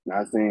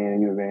Not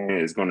saying,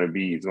 it's gonna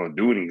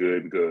do any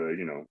good because,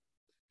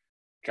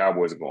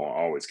 Cowboys are going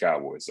always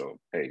Cowboys. So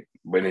hey,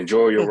 but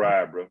enjoy your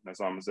ride, bro. That's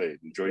all I'm gonna say.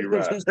 Enjoy your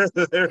ride.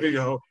 There you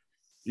go.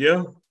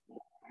 Yeah.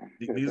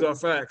 These are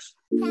facts.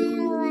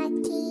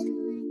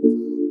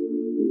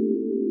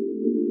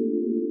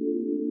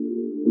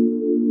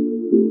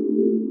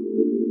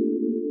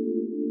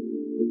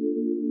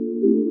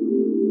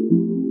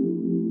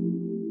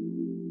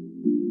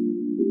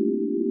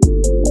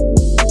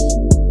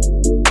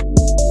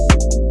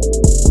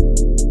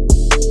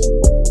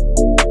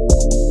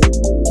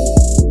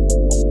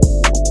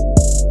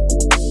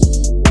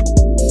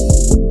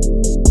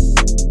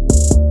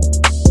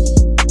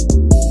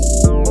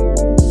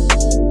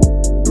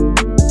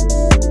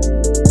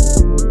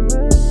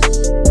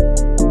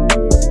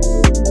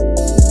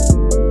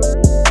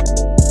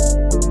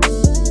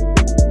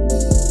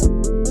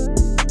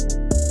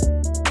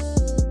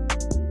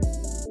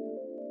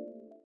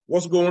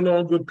 What's going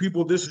on, good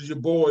people? This is your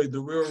boy, the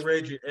Real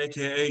Reggie,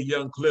 aka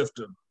Young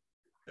Clifton,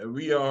 and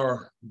we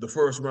are the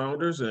first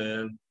rounders,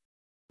 and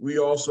we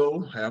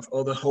also have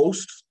other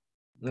hosts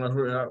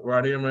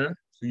right here, man.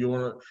 So you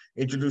want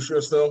to introduce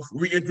yourself,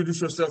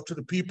 reintroduce yourself to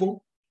the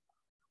people?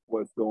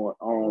 What's going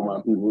on,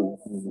 my people?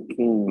 This is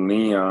King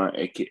Leon,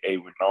 aka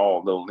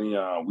Ronaldo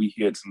Leon. We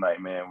here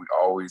tonight, man. We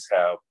always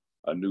have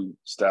a new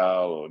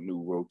style or a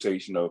new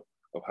rotation of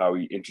how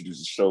we introduce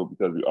the show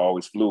because we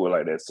always fluid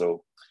like that.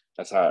 So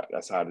that's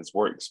how this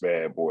works,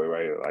 bad boy,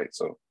 right? Like,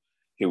 so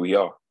here we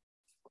are.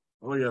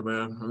 Oh yeah,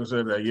 man. I'm gonna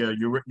say that. Yeah,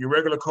 your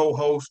regular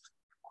co-host,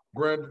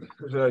 Brent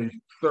Sir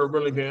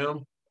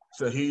Willingham,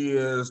 so he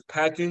is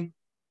packing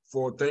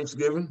for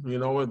Thanksgiving. You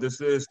know,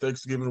 this is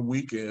Thanksgiving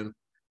week, and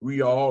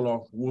we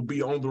all will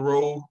be on the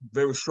road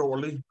very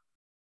shortly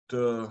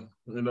to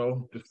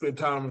spend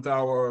time with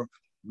our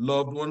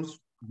loved ones,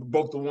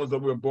 both the ones that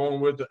we're born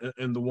with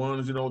and the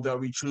ones that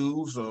we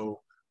choose.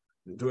 So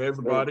to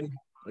everybody,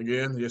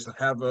 again, just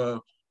have a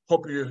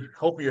hope you're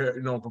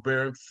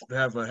prepared to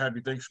have a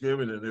happy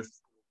Thanksgiving, and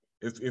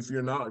if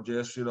you're not,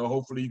 just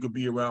hopefully you could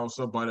be around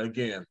somebody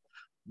again.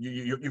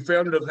 Your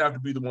family doesn't have to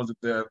be the ones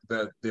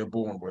that they're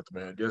born with,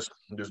 man. Just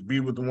be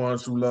with the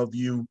ones who love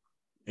you,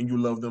 and you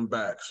love them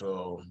back.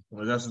 So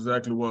that's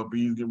exactly what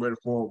B's getting ready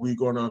for. We're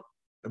gonna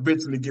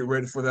eventually get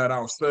ready for that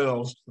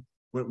ourselves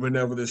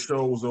whenever this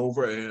show's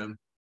over, and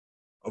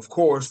of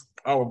course,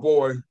 our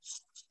boy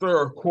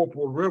Sir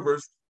Corporal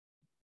Rivers,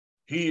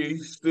 he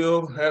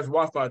still has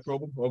Wi-Fi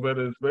trouble over at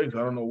his base. I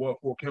don't know what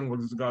Fort Campbell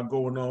has got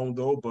going on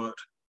though, but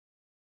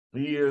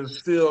he is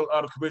still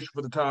out of commission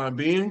for the time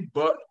being.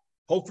 But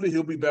hopefully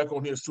he'll be back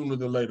on here sooner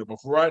than later. But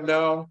for right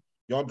now,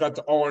 y'all got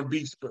the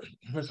R&B.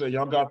 I say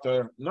y'all got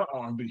the not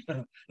R&B.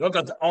 Y'all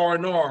got the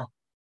R&R.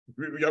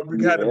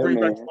 We had to bring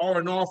back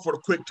R&R for the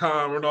quick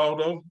time,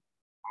 Ronaldo.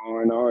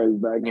 R&R is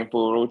back in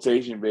full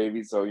rotation,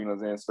 baby. So, what I'm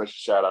saying? Special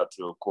shout out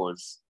to, of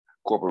course,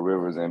 Corporal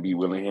Rivers and B.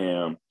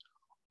 Willingham,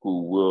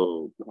 who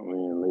will come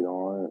in later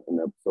on in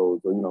the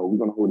episode. So, we're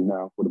going to hold it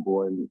down for the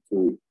boy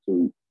until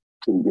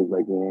he gets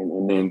back in.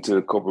 And then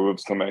to Corporal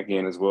Rivers come back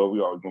in as well. We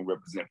always going to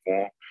represent for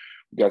him.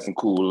 We got some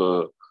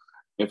cool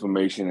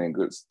information and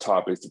good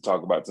topics to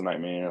talk about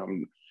tonight,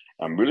 man.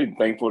 I'm really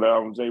thankful that I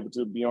was able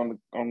to be on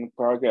the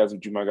podcast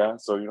with you, my guy.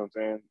 So, what I'm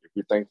saying? If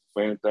you're thankful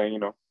for anything,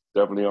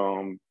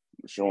 definitely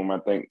showing my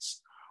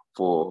thanks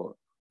for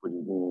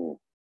you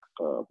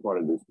being part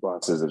of this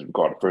process as we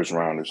call it the first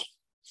rounders.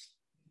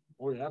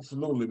 Oh, yeah,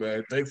 absolutely,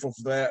 man. Thankful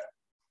for that.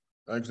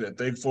 Like I said,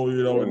 thankful,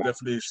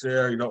 definitely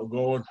share,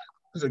 going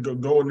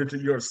into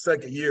your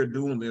second year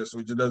doing this,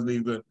 which it doesn't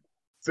even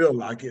feel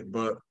like it,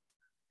 but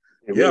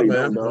it really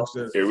man.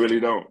 It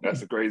really don't. That's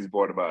the crazy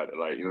part about it.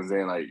 Like, what I'm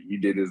saying? Like, you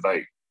did this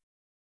like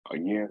a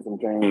year and some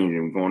change,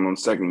 and going on the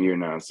second year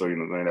now. So, what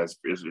I'm saying?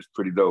 It's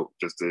pretty dope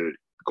just to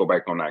go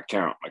back on that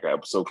count, like an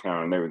episode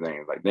count and everything.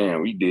 It's like,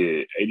 damn, we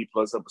did 80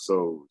 plus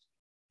episodes.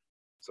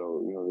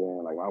 So,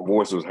 like my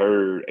voice was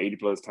heard 80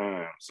 plus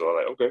times. So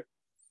like, okay.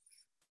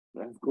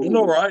 That's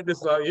cool. Right?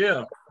 It's like,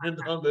 yeah,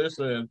 on this,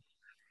 and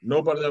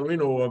nobody that we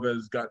know of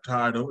has got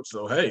tired of it.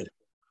 So hey,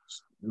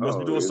 we must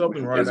be doing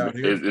something right out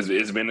here.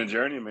 It's been a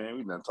journey, man.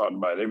 We've been talking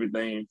about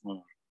everything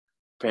from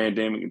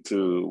pandemic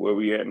to where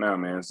we at now,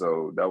 man.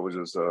 So that was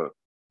just a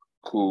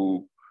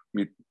cool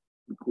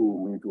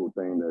mutual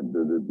thing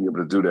to be able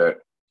to do that.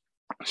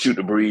 Shoot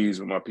the breeze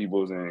with my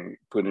peoples and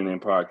put it in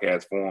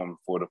podcast form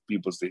for the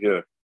peoples to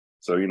hear.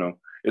 So,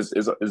 it's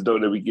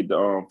dope that we get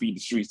to feed the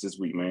streets this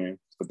week, man,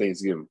 for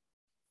Thanksgiving.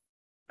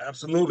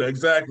 Absolutely,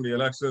 exactly. And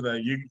like I said,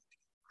 you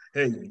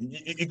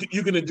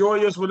can enjoy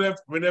this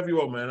whenever you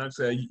want, man. Like I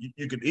said,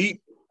 you can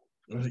eat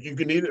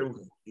it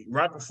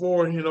right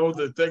before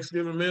the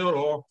Thanksgiving meal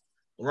or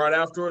right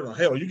after it. Or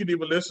hell, you can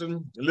even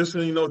listen,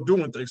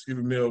 during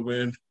Thanksgiving meal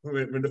when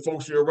the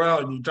folks are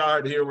around and you're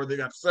tired to hear what they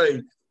got to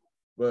say.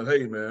 But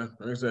hey, man,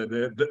 like I said,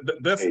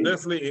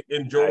 definitely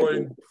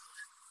enjoy.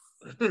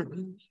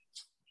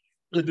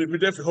 We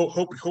definitely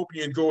hope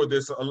you enjoy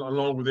this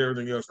along with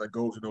everything else that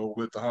goes,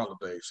 with the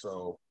holidays.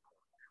 So,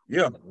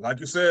 yeah, like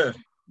you said,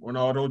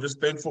 Ronaldo,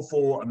 just thankful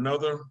for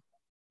another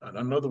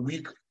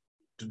week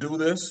to do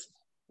this.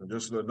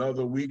 Just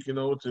another week,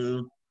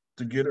 to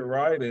get it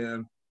right,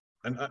 and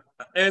and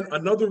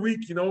another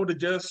week, to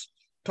just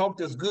talk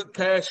this good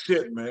cash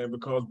shit, man.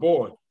 Because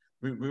boy,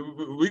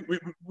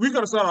 we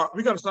gotta start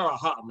out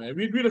hot, man.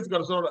 We just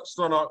gotta start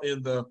out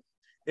in the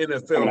Coming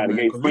NFL, out the man,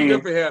 gate because we swinging.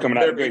 definitely had a Coming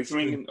out the very gate interesting.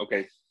 swinging.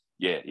 Okay.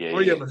 Yeah, yeah, Oh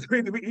yeah, yeah. man.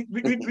 We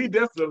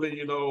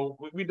definitely,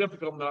 we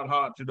definitely coming out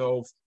hot,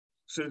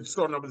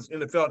 starting up with this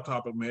NFL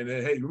topic, man.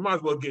 And hey, we might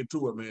as well get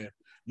to it, man.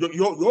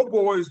 Your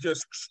boys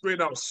just straight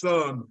out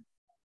sun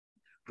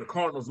the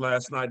Cardinals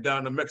last night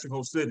down in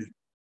Mexico City.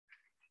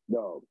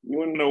 Dog, you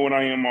want to know what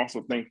I am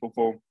also thankful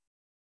for?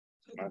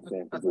 My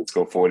San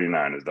Francisco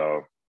 49ers,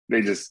 dog.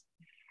 They're just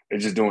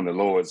doing the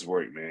Lord's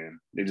work, man.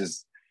 They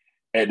just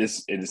at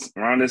this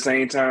around the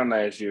same time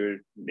last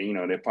year,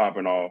 they're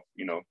popping off,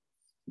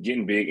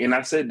 getting big. And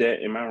I said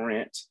that in my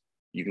rant.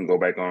 You can go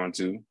back on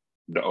to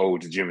the ode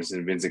to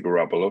Jimison, Vincent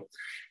Garoppolo.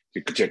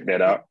 You can check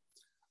that out.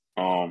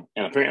 And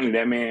apparently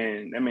that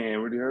man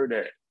really heard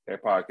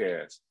that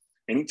podcast.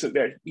 And he took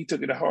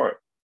it to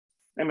heart.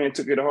 That man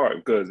took it to heart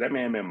because that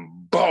man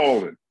been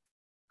balling.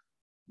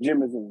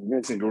 Jimison,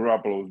 Vincent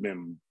Garoppolo's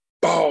been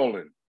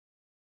balling.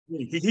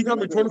 He got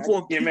me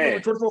 24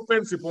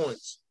 fantasy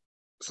points.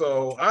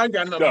 So I ain't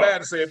got nothing bad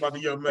to say about the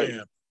young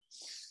man.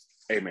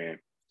 Hey man,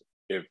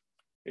 if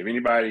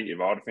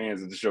all the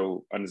fans of the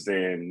show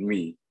understand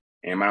me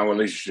and my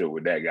relationship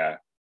with that guy,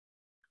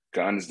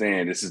 can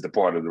understand this is the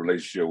part of the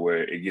relationship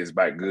where it gets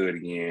back good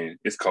again.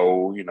 It's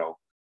cold,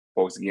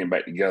 folks are getting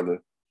back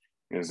together.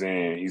 You know what I'm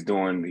saying? He's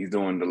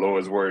doing the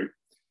Lord's work,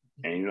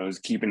 and he's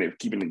keeping it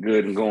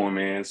good and going,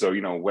 man. So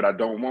what I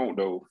don't want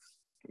though,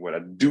 what I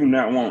do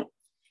not want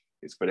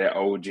is for that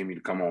old Jimmy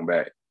to come on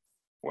back.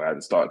 Where I have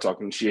to start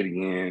talking shit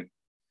again.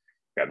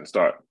 Got to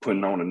start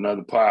putting on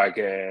another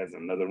podcast,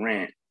 another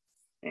rant,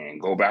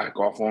 and go back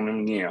off on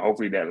him again.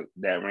 Hopefully that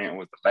rant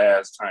was the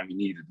last time he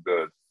needed,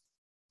 because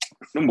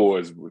them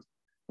boys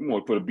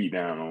put a beat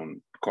down on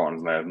the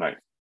Cardinals last night.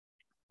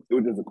 It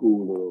was just a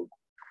cool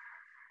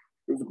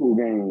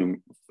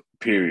game,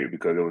 period,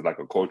 because it was like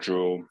a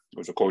cultural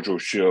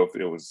shift.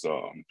 It was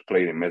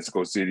played in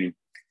Mexico City.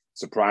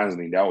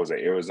 Surprisingly, that was an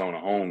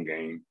Arizona home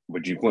game,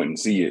 but you couldn't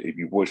see it if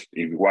you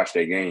watched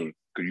that game,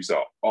 because you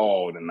saw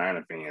all the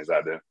Niner fans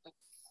out there.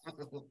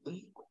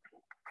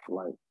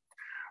 Like,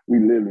 we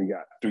literally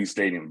got 3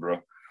 stadiums,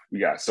 bro. We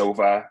got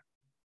SoFi,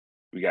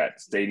 we got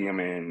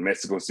stadium in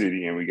Mexico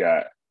City, and we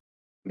got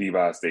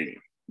Levi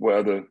Stadium. What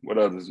other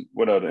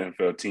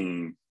NFL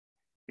team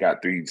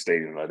got 3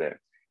 stadiums like that?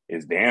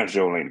 It's damn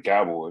sure ain't the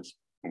Cowboys.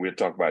 We'll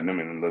talk about them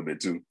in a little bit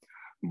too.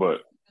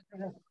 But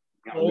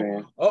shots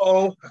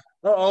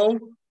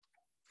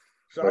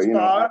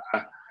fired.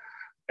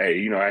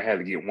 I had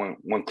to get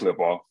one clip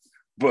off.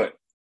 But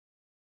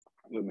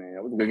look, man,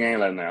 it was a good game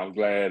last night. I was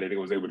glad that they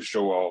was able to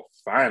show off.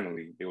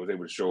 Finally, they was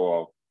able to show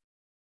off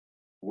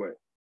what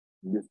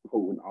this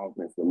potent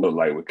offense would look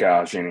like with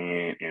Kyle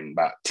Shanahan and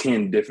about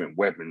 10 different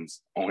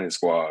weapons on his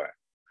squad,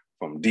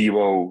 from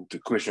Deebo to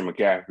Christian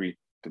McCaffrey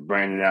to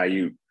Brandon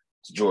Ayuk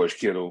to George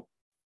Kittle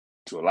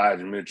to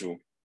Elijah Mitchell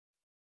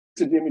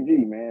to Jimmy G,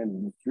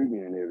 man,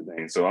 distributing and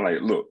everything. So I'm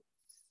like, look,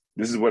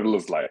 this is what it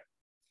looks like.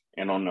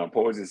 And on the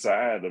opposing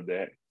side of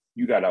that,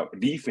 you got a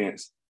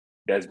defense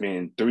that's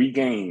been 3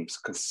 games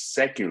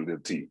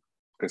consecutively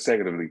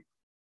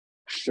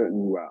shutting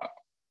you out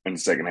in the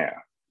second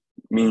half,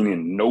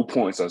 meaning no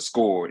points are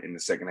scored in the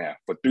second half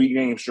for 3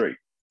 games straight.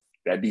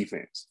 That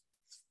defense.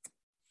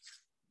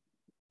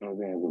 You know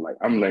what I'm saying?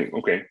 I'm like,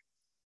 okay,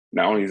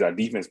 not only is our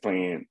defense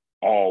playing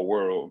all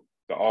world,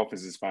 the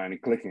offense is finally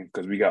clicking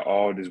because we got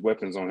all these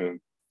weapons on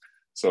him.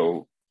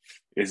 So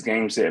it's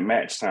game, set,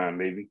 match time,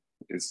 baby.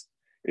 It's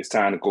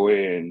time to go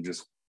ahead and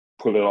just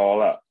pull it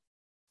all out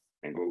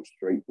and go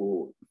straight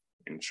forward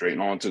and straight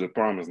on to the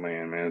promised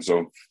land, man.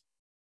 So,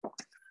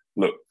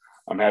 look,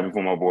 I'm happy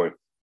for my boy.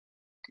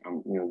 You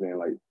know what I'm saying?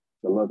 Like,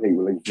 the love-hate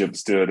relationship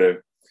is still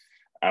there.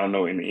 I don't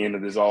know, in the end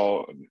of it,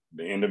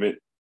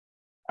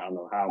 I don't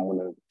know how I'm going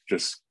to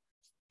just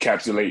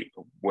encapsulate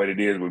what it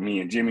is with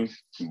me and Jimmy,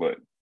 but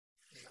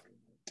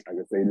I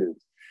can say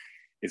this.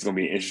 It's going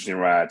to be an interesting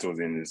ride towards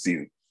the end of the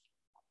season.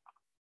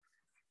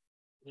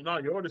 No,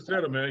 you already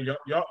said it, man.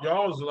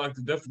 Y'all is like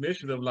the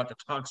definition of like a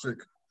toxic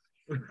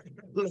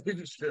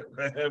relationship,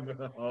 man.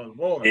 Oh,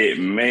 boy. It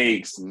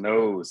makes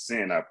no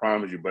sense, I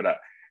promise you. But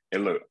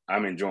look,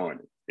 I'm enjoying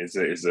it. It's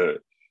just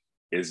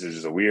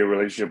a weird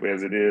relationship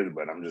as it is,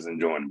 but I'm just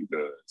enjoying it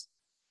because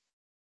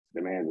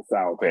the man's a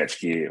Sour Patch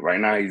Kid. Right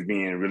now, he's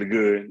being really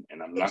good,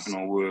 and I'm knocking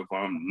on wood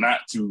for him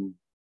not to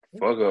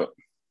fuck up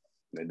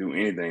and do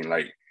anything.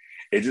 Like,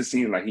 it just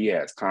seems like he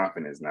has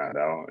confidence now,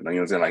 dog. You know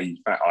what I'm saying?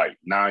 Like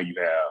now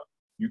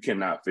you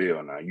cannot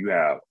fail now. You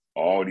have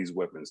all these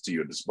weapons to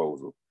your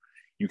disposal.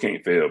 You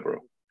can't fail, bro.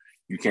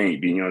 You can't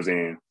be, you know what I'm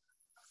saying?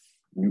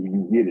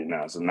 You get it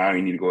now. So now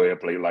you need to go ahead and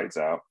play lights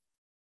out.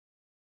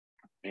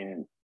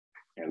 And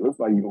it looks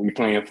like you're going to be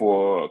playing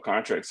for a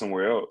contract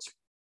somewhere else.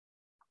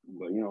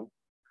 But,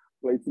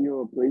 play to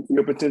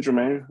your potential,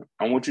 man.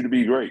 I want you to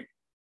be great.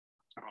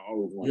 I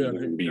always wanted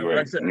them to be like I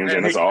right. said, You know what I'm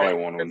saying? That's all I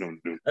want them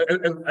to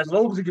do. As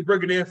long as he can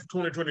break it in for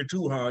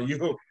 2022, huh?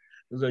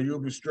 You'll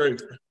be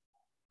straight.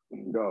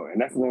 Go, and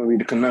that's going to be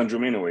the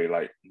conundrum anyway.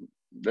 Like,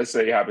 let's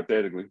say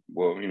hypothetically,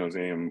 well, you know what I'm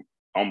saying,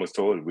 almost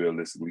totally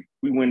realistically,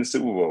 we win the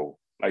Super Bowl.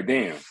 Like,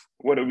 damn,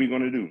 what are we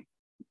going to do?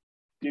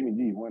 Jimmy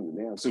G won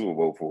the damn Super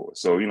Bowl for us.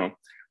 So, you know,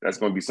 that's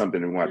going to be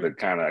something that we have to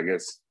kind of, I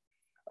guess,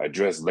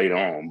 address later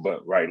on.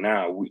 But right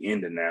now, we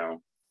end it now.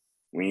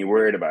 We ain't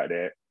worried about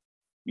that.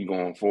 We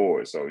going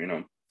forward. So, you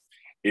know,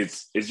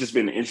 it's just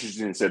been an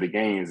interesting set of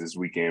games this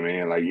weekend,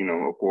 man. Like, you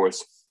know, of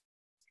course,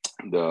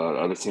 the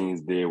other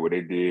teams did what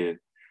they did.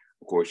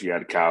 Of course, you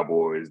had the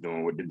Cowboys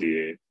doing what they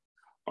did.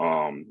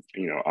 You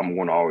know, I'm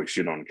going to always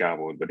shit on the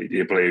Cowboys, but they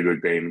did play a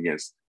good game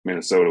against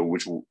Minnesota,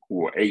 who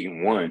were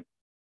 8-1.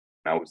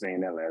 I was saying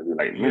that last week,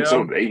 like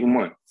Minnesota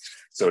 8-1.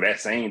 So that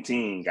same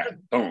team got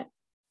thumped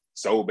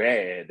so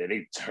bad that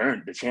they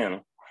turned the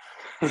channel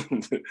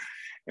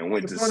and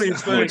went to another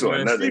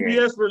CBS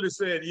game. really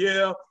said,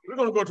 "Yeah, we're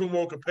going to go to a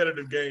more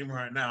competitive game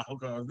right now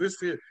because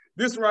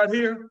this right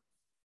here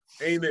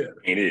ain't it.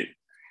 Ain't it?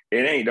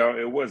 It ain't, dog.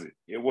 It wasn't.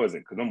 It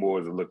wasn't, because them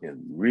boys are looking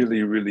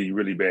really, really,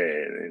 really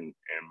bad. And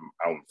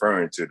I'm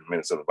referring to the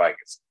Minnesota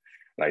Vikings.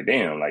 Like,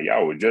 damn, like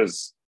y'all were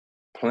just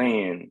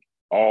playing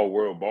all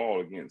world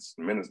ball against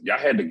Minnesota. Y'all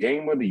had the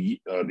game of the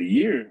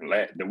year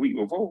the week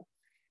before,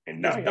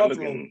 and now y'all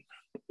looking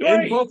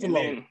in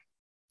Buffalo. Then,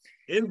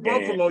 in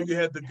Buffalo, you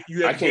had the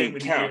I can't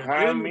count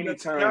how many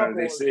times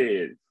they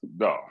said,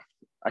 dog.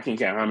 I can't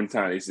count how many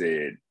times they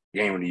said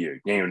game of the year,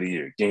 game of the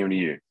year, game of the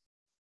year.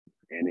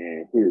 And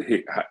then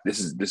here, this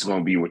is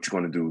going to be what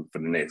you're going to do for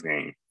the next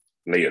game.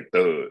 Lay a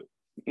thud.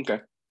 Okay.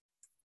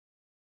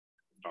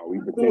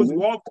 Who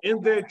walked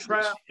in their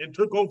trap and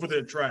took over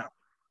their trap.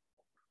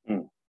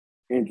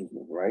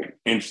 Interesting, right?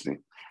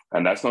 Interesting.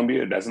 And that's going to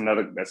be that's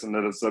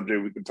another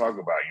subject we can talk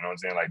about. You know what I'm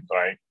saying? Like,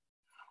 right?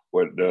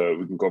 We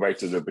can go back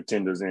to the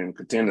pretenders and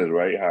contenders,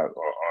 right? How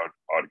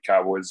are the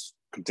Cowboys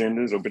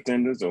contenders or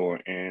pretenders, or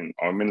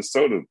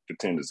Minnesota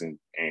pretenders and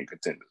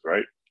contenders,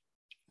 right?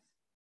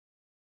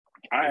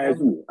 I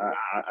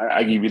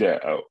give you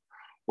that.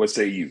 What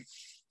say you?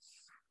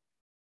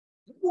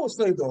 I will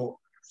say though,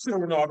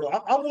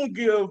 Ronaldo, I will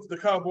give the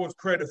Cowboys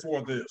credit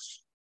for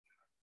this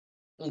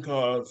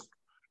because,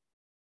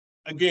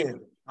 again,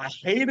 I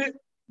hate it.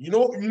 You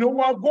know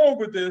where I'm going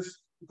with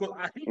this because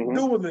I hate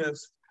doing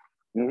this.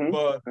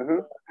 But you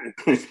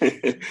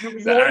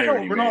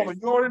already know, Ronaldo.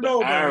 You already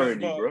know, man.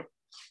 Irony, bro.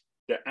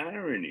 The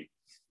irony.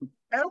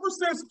 Ever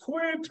since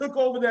Quinn took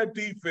over that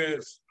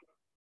defense,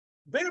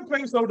 they were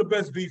playing some of the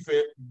best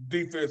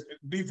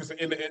defense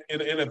in the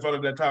NFL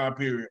at that time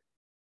period.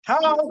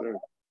 How?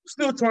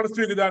 Still trying to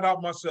figure that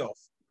out myself.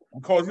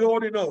 Because you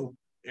already know,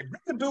 if we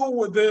could do it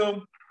with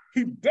them,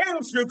 he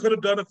damn sure could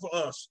have done it for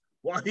us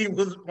while he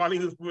was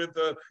with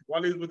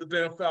the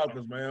damn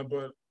Falcons, man.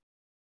 But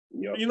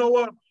you know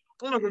what?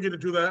 I'm not gonna get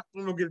into that.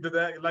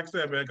 Like I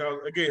said, man. Because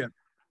again,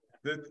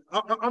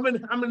 I'm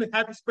in a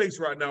happy space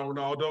right now,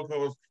 Ronaldo.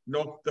 Because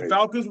the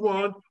Falcons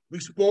won. We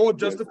spoiled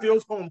Justin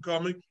Fields'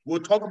 homecoming. We'll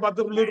talk about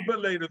them a little bit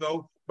later,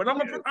 though. But I'm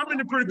in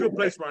a pretty good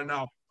place right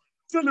now.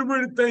 Feeling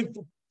really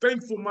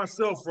thankful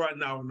myself right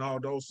now,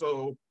 Ronaldo.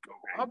 So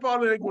I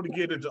probably ain't going to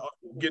get into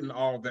getting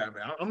all that,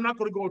 man. I'm not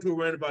going to go into a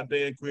rant about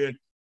Dan Quinn.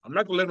 I'm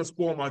not going to let him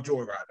spoil my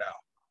joy right now.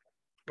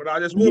 But I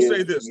just will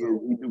say this.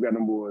 We do got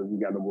them boys. We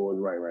got the boys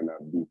right now.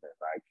 Defense.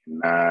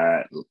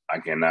 I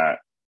cannot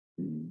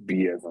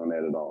BS on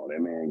that at all.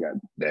 That man got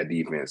that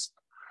defense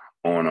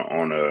on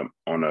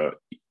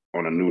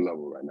a new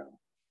level right now.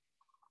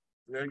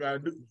 They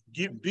got to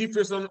keep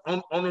defense on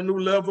a new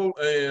level,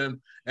 and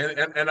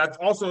I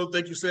also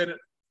think you said it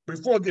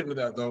before getting to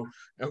that though.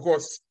 And of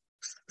course,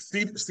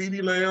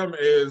 CeeDee Lamb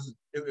is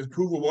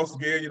proven once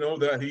again,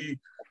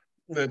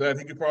 that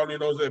he could probably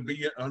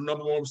be a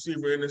number one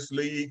receiver in this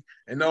league.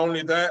 And not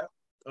only that,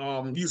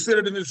 you said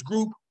it in this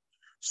group.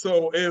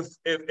 So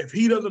if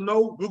he doesn't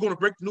know, we're going to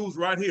break the news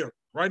right here,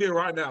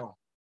 right now.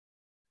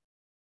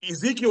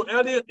 Ezekiel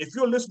Elliott, if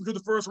you're listening to the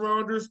first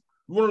rounders,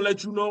 we want to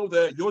let you know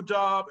that your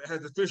job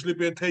has officially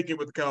been taken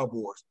with the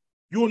Cowboys.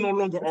 You are no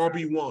longer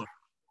RB1.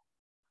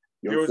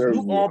 There is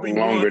new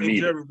RB1 in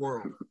Jerry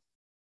World.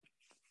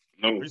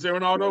 No. You say,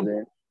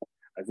 Ronaldo?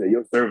 I said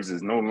your service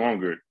is no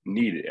longer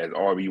needed as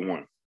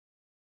RB1.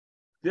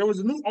 There was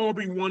a new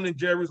RB1 in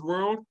Jerry's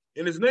world,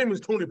 and his name is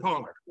Tony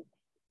Pollard.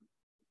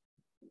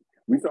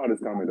 We saw this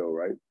coming, though,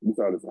 right? We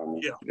saw this coming.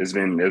 Yeah. It's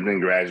been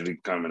gradually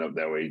coming up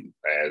that way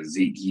as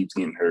Zeke keeps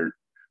getting hurt.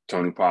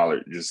 Tony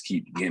Pollard just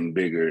keeps getting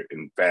bigger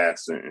and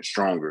faster and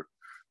stronger.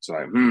 So,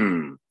 like,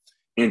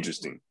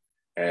 interesting.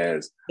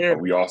 As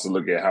we also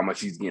look at how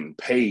much he's getting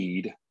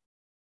paid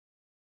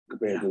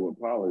compared to what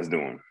Pollard is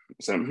doing.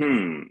 So,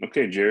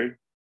 okay, Jerry,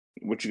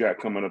 what you got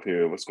coming up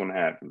here? What's going to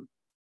happen?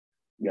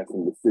 You got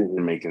some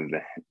decision making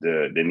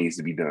that needs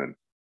to be done.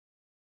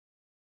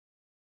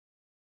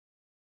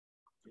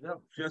 Yeah,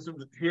 he has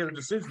a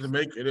decision to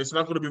make, and it's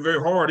not going to be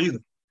very hard either.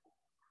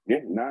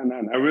 Yeah, not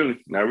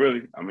really. Not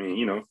really. I mean,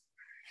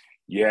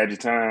 you had your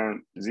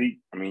time, Zeke.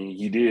 I mean,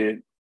 he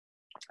did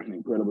an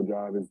incredible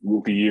job his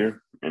rookie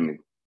year. And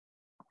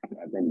I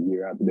think the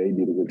year after they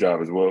did a good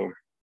job as well.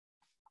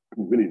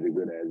 He really did a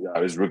good ass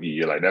job. His rookie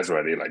year, like that's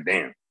why they're like,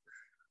 damn,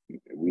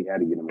 we had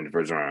to get him in the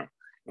first round,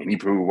 and he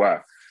proved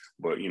why.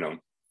 But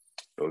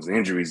those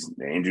injuries,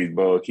 the injuries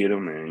bug hit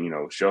him,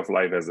 and shelf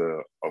life as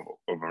a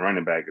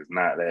running back is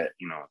not that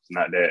it's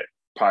not that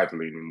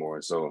popular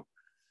anymore. So,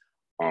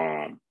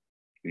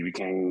 he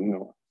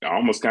became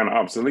almost kind of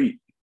obsolete.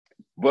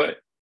 But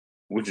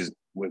what's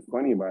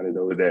funny about it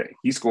though is that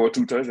he scored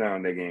 2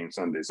 touchdowns that game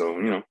Sunday.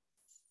 So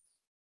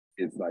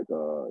it's like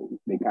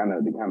they kind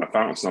of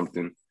found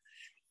something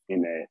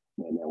in that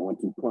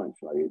 1-2 punch.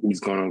 Like if he's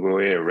gonna go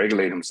ahead and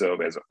regulate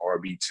himself as an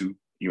RB2,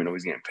 even though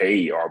he's getting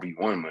paid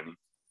RB1 money,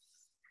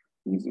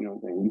 he's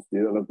he's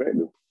still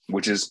effective.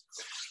 Which is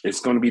it's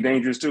gonna be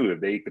dangerous too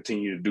if they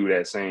continue to do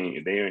that same,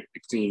 if they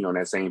continue on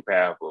that same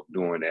path of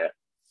doing that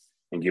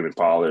and giving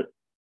Pollard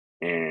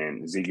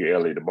and Ezekiel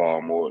Elliott the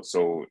ball more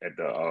so at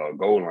the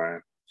goal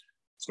line.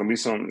 It's gonna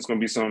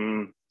be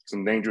some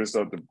dangerous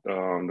stuff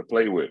to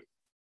play with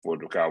for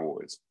the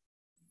Cowboys.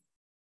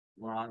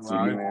 Right.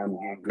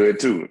 Good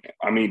too.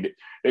 I mean,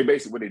 they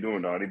basically what they're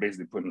doing, dog. They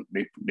basically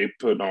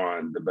put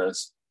on the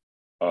best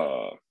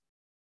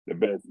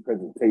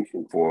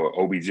presentation for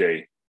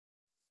OBJ.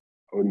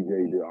 OBJ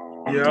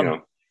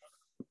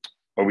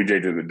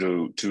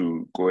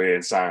to go ahead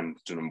and sign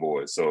to them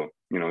boys. So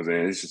what I'm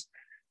saying,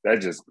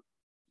 that's just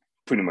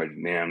pretty much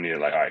damn near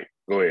like, all right,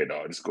 go ahead,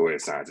 dog. Just go ahead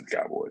and sign to the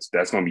Cowboys.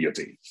 That's gonna be your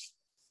team.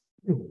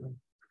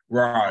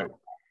 Right.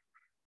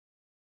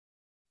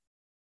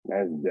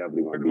 That's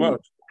definitely gonna be.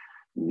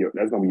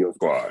 That's gonna be your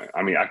squad.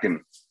 I mean, I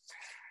can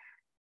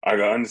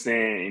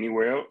understand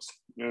anywhere else.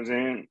 You know what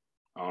I'm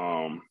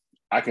saying?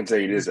 I can tell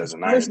you this as a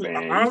Niners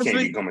fan, honestly, you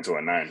can't be coming to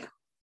a Niner.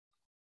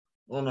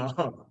 Oh no,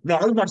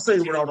 I was about to say,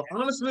 Ronaldo.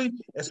 Honestly,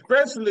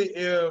 especially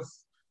if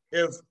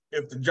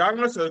the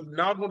Giants are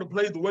not going to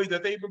play the way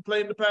that they've been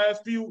playing the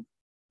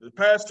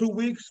past 2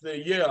 weeks,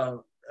 then yeah,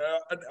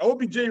 an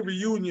OBJ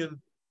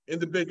reunion in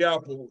the Big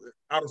Apple,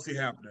 I don't see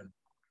happening.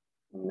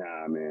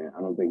 Nah, man, I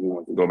don't think he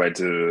wants to go back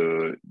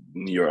to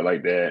New York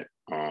like that.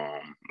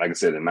 Like I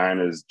said, the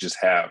Niners just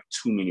have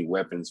too many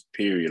weapons.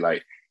 Period.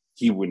 Like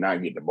he would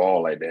not get the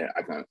ball like that.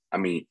 I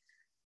mean,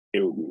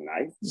 it would be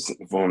nice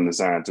for him to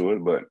sign to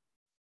it, but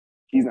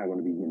he's not going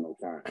to be getting no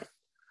time.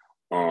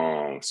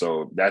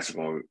 So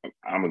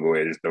I'm gonna go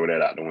ahead and just throw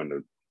that out the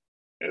window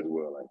as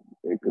well. Like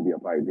it could be a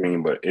pipe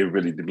dream, but it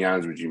really, to be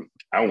honest with you,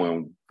 I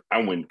really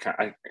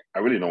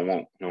don't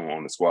want him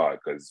on the squad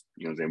because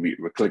what I'm saying,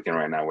 we're clicking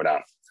right now without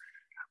him.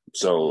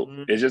 So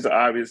it's just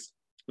obvious,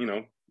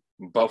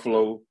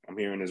 Buffalo, I'm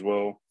hearing as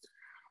well,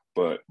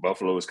 but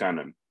Buffalo is kind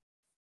of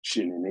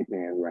shitting in their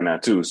pants right now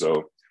too.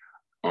 So,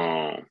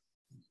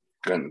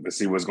 gonna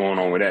see what's going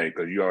on with that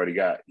because you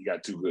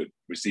got 2 good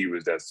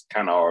receivers that's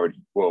kind of already.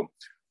 Well,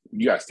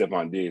 you got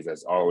Stephon Diggs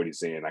that's already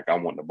saying like I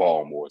want the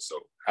ball more. So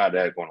how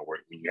that going to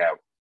work when you have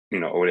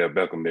Odell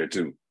Beckham there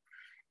too?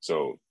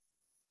 So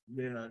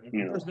yeah,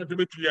 not to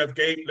mention you have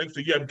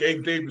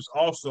Gabe Davis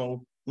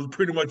also, who's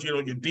pretty much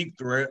your deep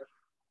threat.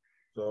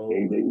 So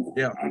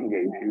yeah,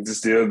 it's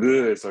still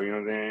good. So you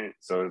know what I'm saying.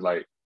 So it's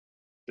like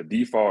the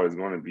default is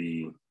going to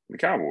be the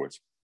Cowboys.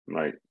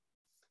 Like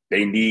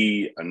they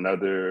need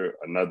another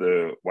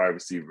wide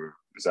receiver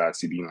besides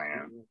CeeDee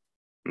Lamb.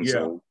 And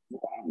so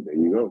there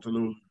you go.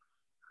 Absolutely.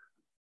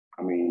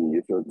 I mean,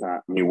 it's your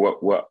time. I mean,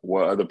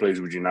 what other place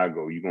would you not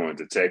go? You going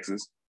to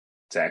Texas,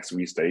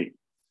 tax-free state.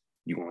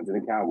 You going to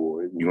the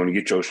Cowboys. You're going to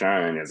get your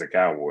shine as a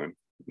Cowboy.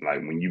 Like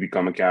when you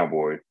become a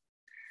Cowboy,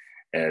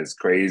 as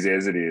crazy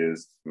as it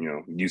is,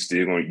 you're going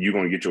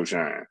to get your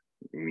shine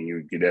when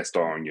you get that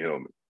star on your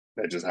helmet.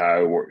 That's just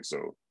how it works.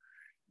 So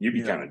you'd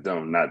be kind of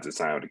dumb not to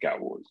sign with the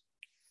Cowboys.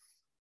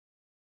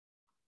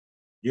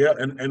 Yeah,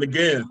 and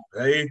again,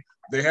 they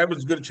have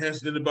as good a chance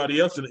as anybody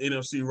else in the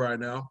NFC right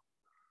now.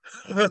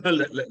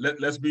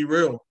 Let's be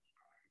real.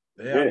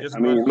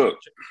 Look,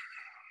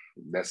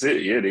 that's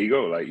it. Yeah, there you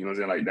go. Like, what I'm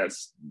saying? Like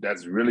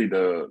that's really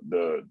the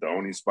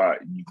only spot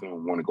you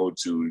can want to go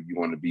to if you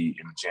want to be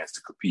in a chance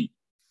to compete.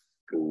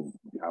 Because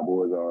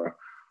Cowboys are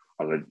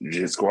a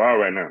legit squad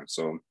right now.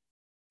 So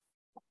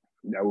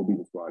that would be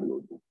the spot to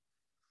go to.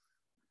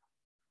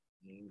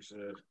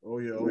 Oh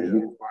yeah.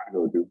 The spot to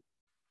go to.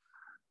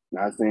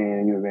 Not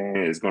saying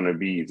it's gonna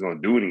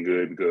do any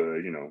good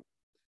because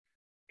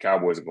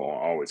Cowboys are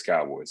always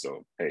Cowboys.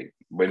 So hey,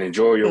 but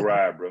enjoy your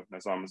ride, bro.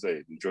 That's all I'm gonna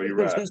say. Enjoy your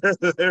ride.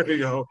 There you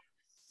go.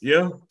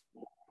 Yeah,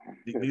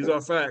 these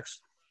are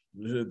facts.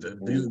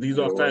 These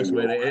are facts,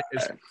 man.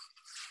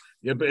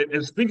 Yeah, but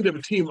and speaking of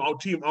our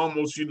team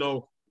almost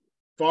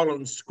following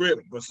the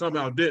script, but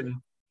somehow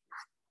didn't.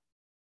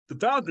 The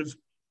Falcons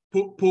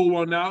pull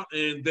one out,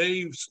 and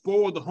they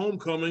spoiled the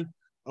homecoming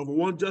of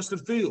one Justin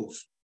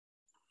Fields.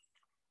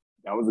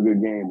 That was a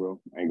good game, bro.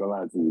 I ain't gonna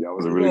lie to you. That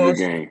was a really good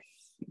game.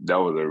 That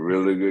was a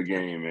really good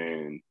game,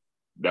 man.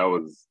 That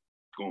was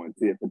going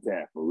tit for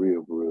tat, for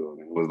real.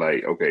 And it was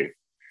like, okay,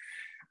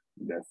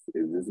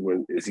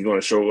 is he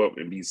gonna show up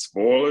and be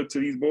spoiler to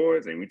these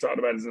boys? And we talked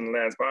about this in the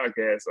last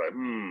podcast. Like,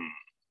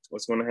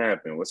 what's gonna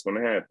happen?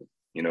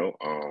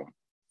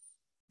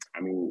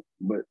 I mean,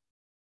 but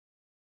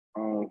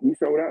he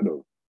showed out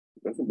though.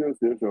 Justin Fields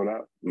still showed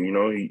out. You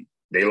know,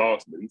 they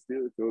lost, but he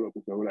still showed up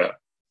and showed out.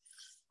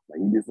 Like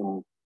he did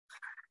some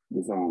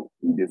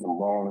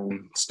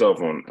balling stuff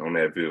on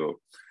that field.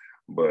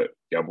 But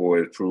y'all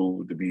boys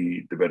proved to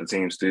be the better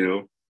team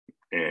still,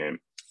 and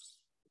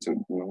took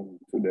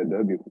that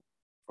W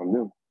from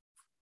them.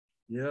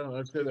 Yeah,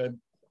 I said that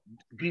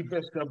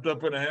defense stepped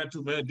up when I had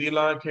to, man.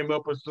 D-line came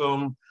up with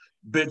some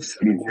big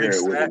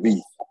sacks.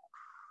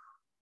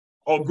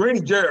 Oh, Grady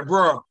Jarrett,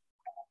 bro.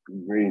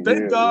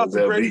 Thank God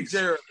for Grady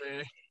Jarrett,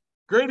 man.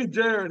 Grady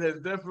Jarrett has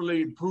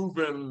definitely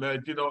proven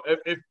that, you know,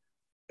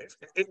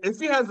 if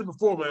he hasn't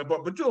before, man,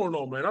 but you don't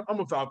know, man. I'm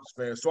a Falcons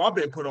fan, so I've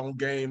been put on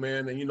game,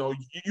 man. And you know,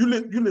 you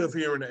live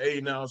here in the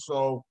A now,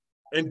 so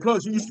and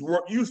plus you used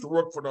to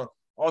work for the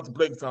Arthur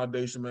Blank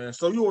Foundation, man.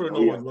 So you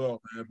already know as well,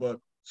 man. But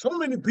so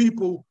many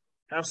people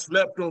have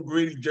slept on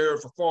Grady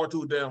Jarrett for far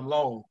too damn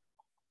long,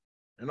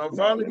 and I'm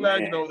finally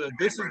glad, you know, that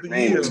this is the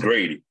year. It's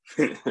Grady.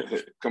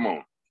 Come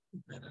on.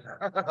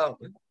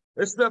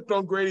 They slept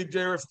on Grady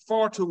Jarrett for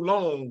far too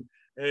long,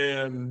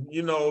 and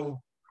you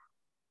know,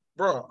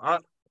 bro,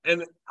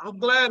 I'm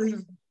glad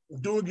he's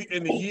doing it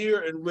in a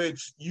year in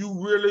which you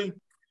really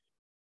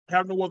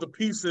have no other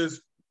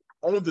pieces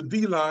on the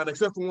D-line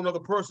except for one other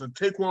person,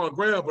 Taquan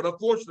Graham. But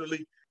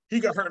unfortunately,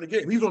 he got hurt in the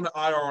game. He's on the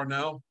IR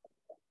now,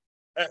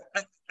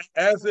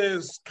 as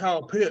is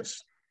Kyle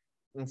Pitts,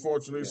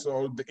 unfortunately.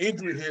 So the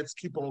injury hits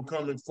keep on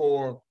coming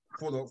for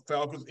the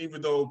Falcons,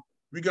 even though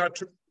we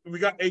got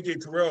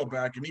AJ Terrell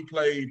back, and he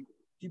played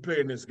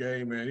in this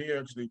game, man. He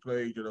actually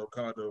played, you know,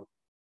 kind of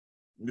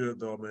good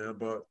though, man.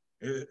 But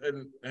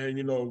and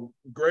you know,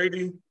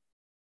 Grady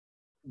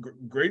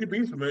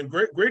beats him, man.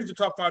 Grady's the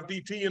top 5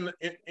 DT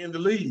in the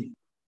league,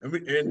 and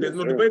there's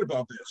no debate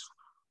about this.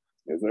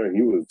 Yes, sir.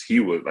 He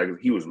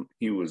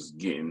was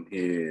getting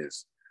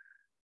his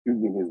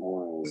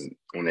ones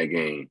on that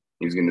game.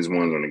 He was getting his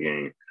ones on the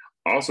game.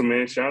 Also,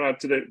 man, shout out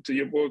to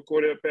your boy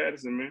Cordell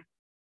Patterson, man.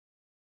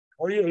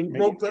 Oh yeah, he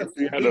broke that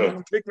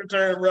kick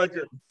return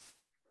record.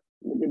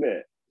 Look at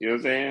that. You know what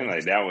I'm saying?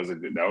 Like that was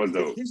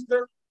dope. He's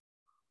 30.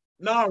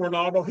 Nah,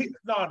 Ronaldo.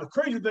 The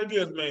crazy thing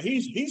is, man,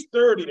 he's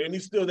 30 and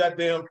he's still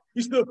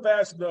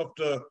fast enough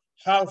to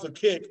house a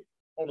kick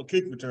on a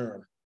kick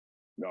return.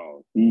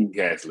 No, he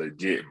has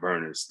legit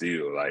burners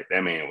still. Like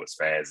that man was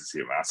fast as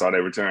hell. I saw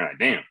that return, like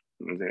damn.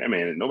 You know what I'm saying? That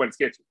man, nobody's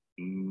catching.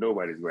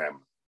 Nobody's grabbing.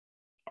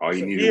 All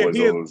he needed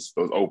was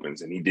those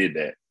opens, and he did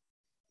that.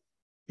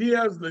 He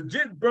has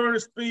legit burner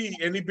speed,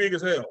 and he big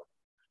as hell.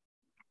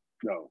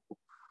 No.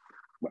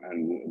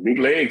 And big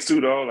legs too,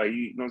 though. Like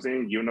you know what I'm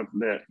saying, giving up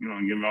that, you know,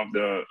 giving off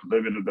the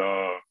little bit of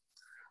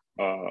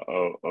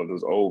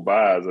those old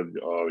vibes of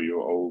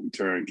your old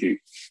return kick.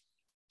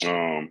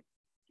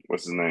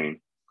 What's his name?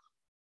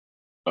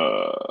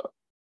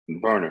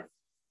 Burner.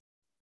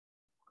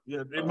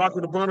 Yeah,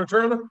 Michael the Burner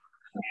Turner.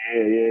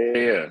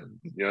 Yeah.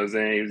 You know what I'm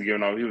saying? He was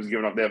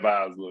giving off that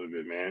vibes a little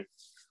bit, man.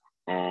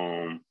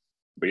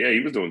 But yeah, he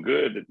was doing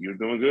good. He was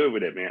doing good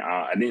with it, man.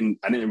 I didn't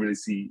really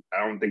see.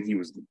 I don't think he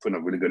was putting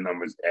up really good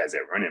numbers as a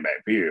running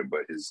back, period.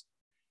 But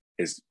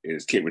his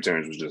kick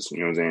returns was just, you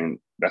know what I'm saying.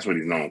 That's what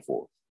he's known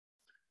for.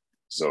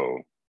 So, you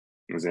know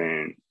what I'm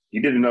saying, he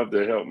did enough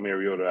to help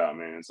Mariota out,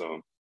 man.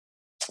 So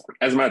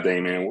that's my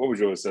thing, man. What was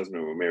your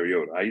assessment with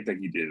Mariota? How you think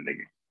he did in that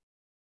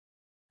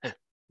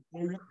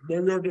game?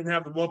 Mariota didn't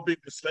have the one big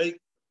mistake,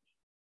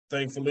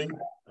 thankfully.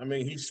 I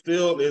mean, he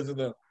still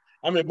isn't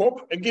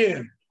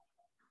again.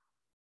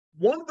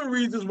 One of the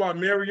reasons why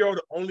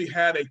Mariota only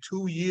had a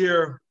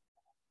 2-year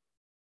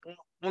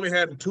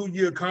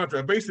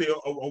contract, basically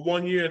a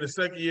 1 year and the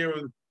second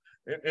year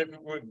and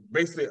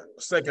basically a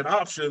second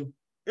option,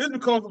 is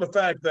because of the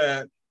fact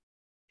that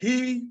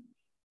he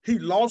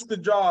lost the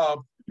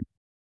job.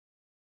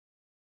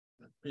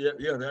 Yeah,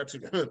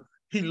 actually,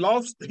 he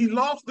lost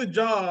the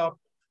job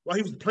while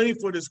he was playing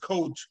for this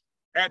coach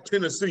at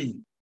Tennessee.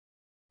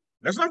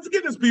 Let's not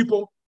forget this,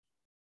 people.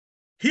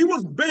 He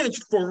was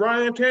benched for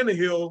Ryan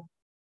Tannehill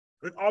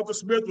when Arthur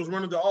Smith was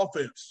running the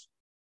offense.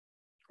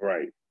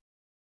 Right.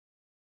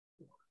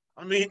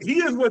 I mean,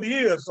 he is what he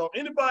is. So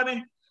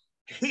anybody,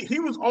 he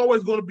was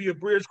always going to be a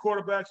bridge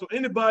quarterback. So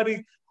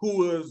anybody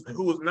who is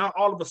now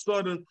all of a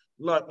sudden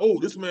like, oh,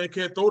 this man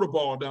can't throw the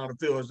ball down the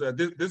field.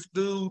 This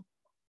dude,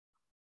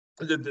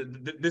 you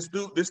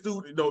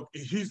know,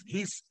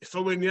 he's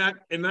so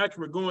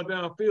inaccurate going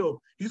downfield.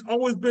 He's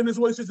always been this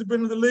way since he's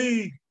been in the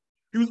league.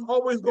 He was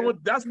always going.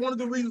 Yeah. That's one of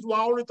the reasons why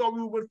I only thought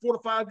we would win 4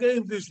 to 5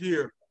 games this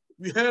year.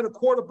 We had a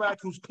quarterback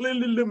who's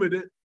clearly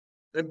limited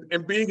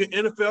and being an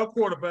NFL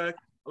quarterback,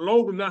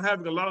 along with not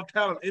having a lot of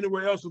talent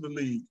anywhere else in the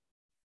league.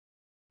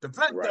 The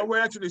fact that we're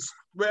actually,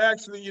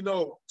 you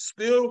know,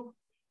 still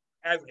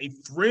as a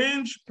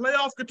fringe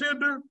playoff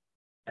contender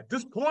at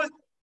this point,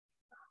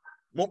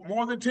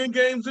 more than 10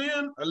 games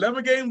in,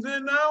 11 games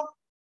in now,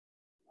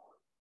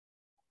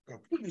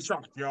 completely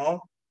shocked,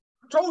 y'all.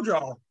 I told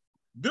y'all,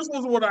 this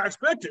wasn't what I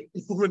expected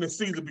when the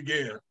season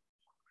began.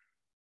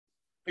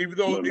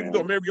 Even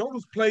though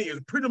Mariota's play is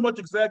pretty much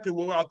exactly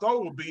what I thought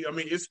it would be. I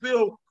mean, it's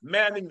still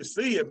maddening to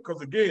see it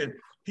because again,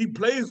 he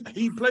plays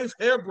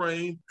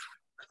harebrained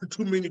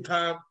too many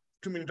times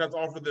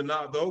often than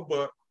not though.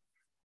 But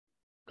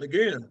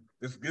again,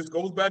 this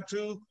goes back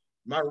to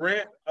my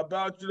rant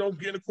about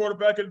getting a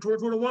quarterback in the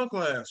 2021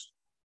 class.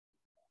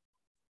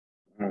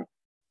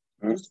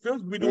 This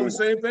Fields could be doing the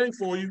same thing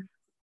for you.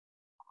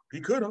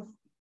 He could have.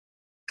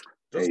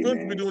 Just Fields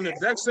could be doing the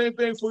exact same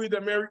thing for you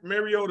that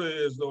Mariota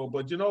is, though.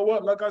 But you know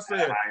what? Like I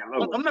said, I'm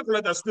not going to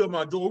let that steal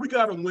my joy. We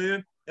got to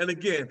win. And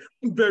again,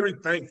 I'm very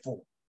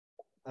thankful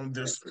on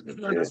this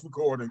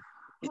recording.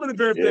 I'm in a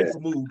very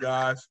thankful mood,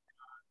 guys.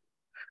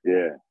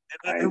 Yeah.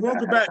 And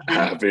welcome back, B.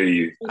 I feel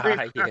you.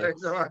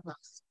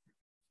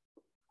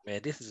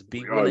 Man, this is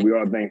B. We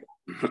all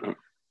thankful.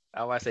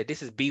 I want to say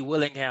this is B.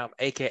 Willingham,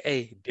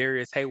 aka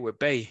Darius Hayward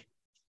Bay.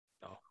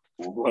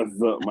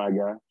 What's up, my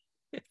guy?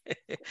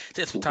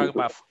 Since we talking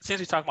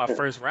about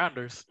first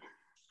rounders.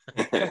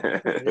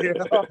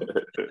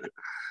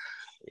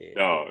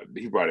 No,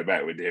 he brought it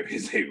back with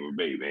Darius Hayward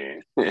Bay,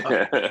 man.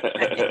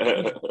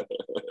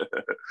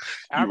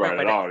 I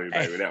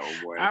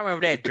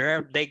remember that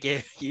draft they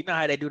gave. You know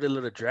how they do the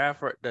little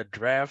draft,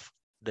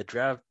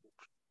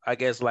 I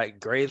guess,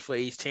 like grades for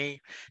each team.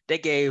 They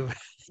gave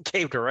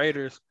the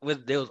Raiders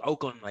there was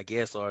Oakland, I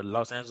guess, or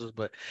Los Angeles,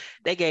 but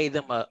they gave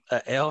them a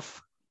F.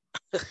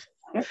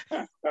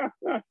 I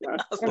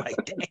was like,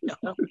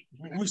 damn.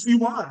 We see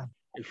why.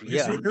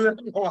 Yeah.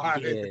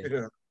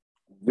 Yeah.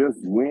 Just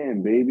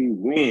win, baby,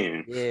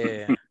 win.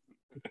 Yeah.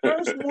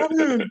 Just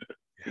win.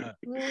 Damn.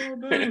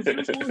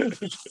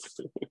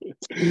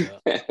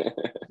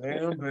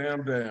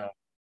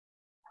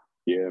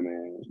 Yeah,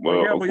 man.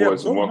 Well, of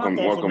course, welcome.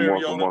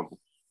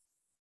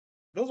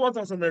 Those are my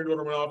thoughts on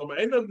Mariota Ronaldo, man.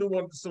 Ain't nothing new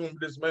to assume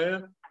this,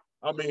 man.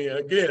 I mean,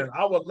 again,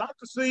 I would like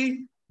to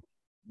see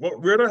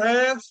what Ritter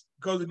has,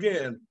 because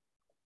again,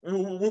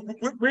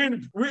 we're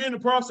in the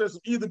process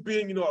of either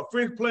being, a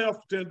fringe playoff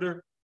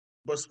contender,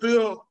 but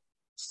still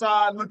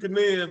side looking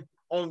in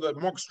on the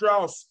Mark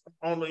Strauss,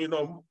 on the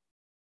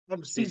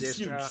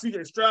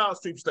CJ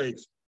Strauss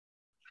sweepstakes.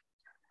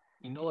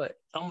 You know what?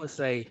 I'm gonna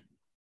say,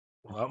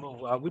 we're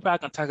probably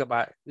gonna talk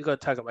about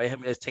him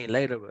and his team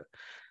later, but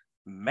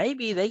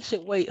maybe they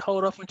should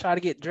hold off and try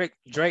to get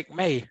Drake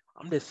May.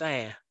 I'm just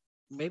saying,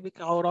 maybe we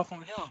can hold off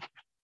on him.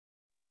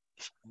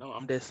 No,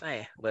 I'm just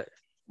saying, but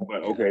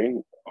okay.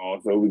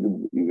 Also,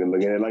 you can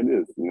look at it like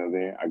this. You know what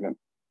I'm saying?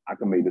 I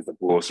can make this a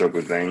full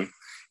circle thing.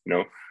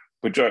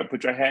 Put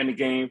your hat in the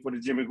game for the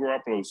Jimmy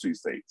Garoppolo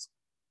sweepstakes.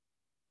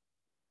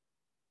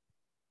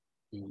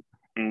 I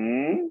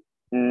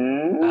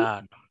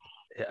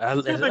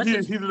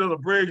think he's another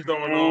bridge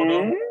going on,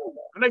 though.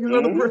 I think he's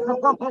another bridge.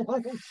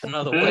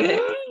 Another what?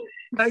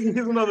 I think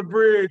he's another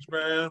bridge,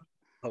 man.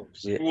 Oh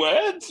shit!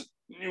 What?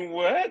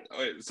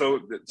 So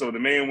the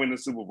man win the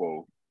Super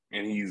Bowl,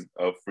 and he's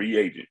a free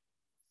agent.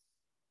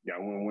 Y'all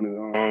want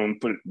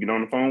to get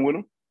on the phone with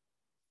him?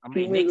 I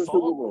mean, Nick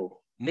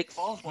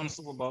Foles won the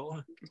Super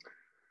Bowl.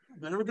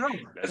 There we go.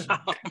 That's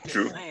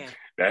true.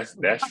 That's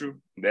true.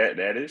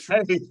 That is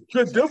true. Hey,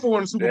 Trent Dilfer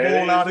won the Super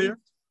Bowl out here.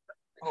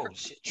 Oh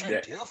shit,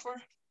 Trent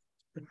Dilfer.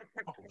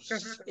 Oh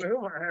shit.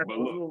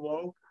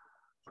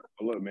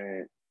 But look,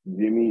 man,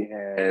 Jimmy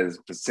has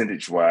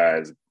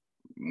percentage-wise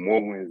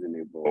more wins than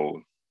Nick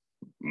Foles.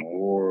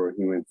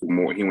 He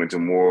went to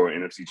more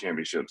NFC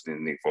championships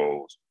than Nick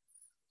Foles.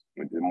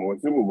 Went to more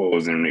Super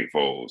Bowls than Nick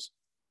Foles.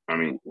 I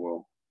mean,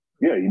 well,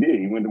 yeah, he did.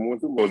 He went to more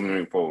Super Bowls than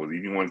Nick Foles. He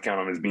didn't want to count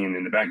on his being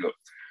in the backup.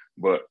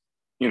 But,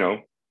 hey,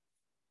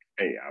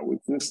 I would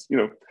just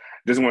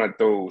want to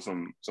throw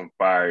some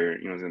fire,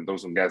 and throw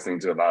some gas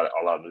into a lot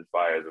of the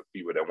fires of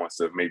people that wants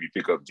to maybe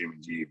pick up Jimmy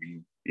G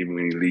even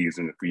when he leaves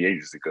in the free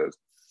agency, because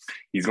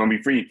he's going to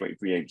be free for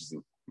free agency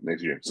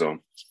next year. So,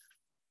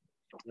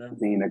 all I'll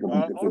say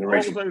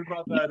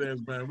about that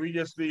is, man, we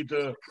just need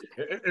to,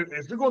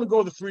 if we're going to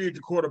go the free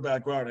agent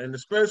quarterback route, and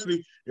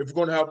especially if we're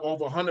going to have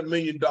over $100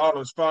 million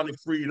finally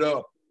freed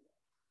up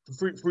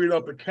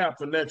the cap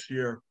for next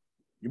year,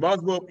 you might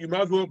as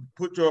well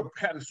put your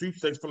patent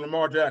sweepstakes for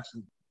Lamar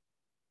Jackson,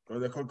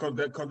 because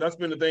that's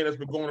been the thing that's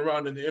been going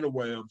around in the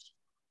interwebs.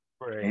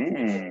 Right.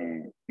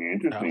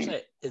 Interesting.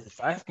 If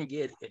I can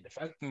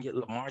get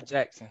Lamar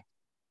Jackson,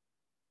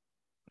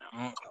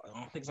 I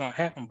don't think it's gonna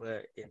happen,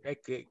 but if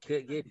that could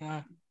get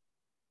him,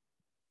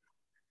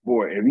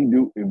 boy, if he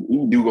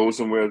do go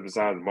somewhere else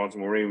besides the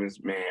Baltimore Ravens,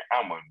 man,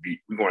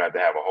 we're gonna have to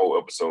have a whole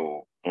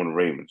episode on the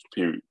Ravens,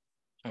 period,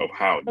 of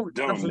how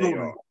dumb they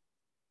are.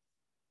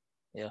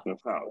 Yeah, of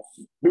how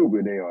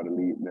stupid they are to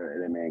leave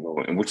that man go,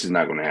 and which is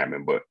not gonna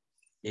happen, but.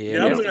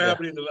 Yeah, I don't think it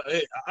happened either.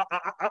 Hey,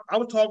 I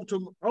was talking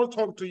to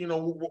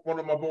one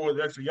of my boys,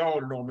 actually, y'all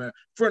already know, man,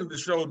 friend of the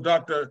show,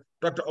 Dr.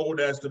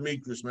 Odas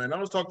Demetrius, man. I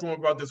was talking to him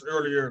about this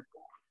earlier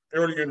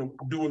during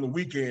the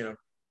weekend,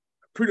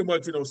 pretty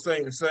much,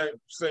 saying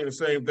the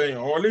same thing,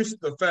 or at least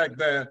the fact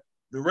that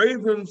the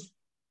Ravens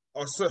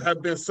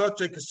have been such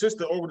a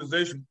consistent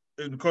organization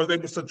is because they've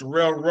been such a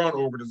rail-run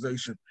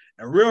organization,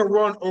 and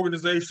rail-run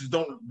organizations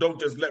don't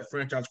just let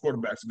franchise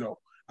quarterbacks go.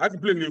 I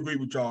completely agree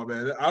with y'all,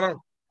 man. I don't.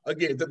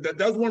 Again,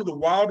 that's one of the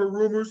wilder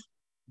rumors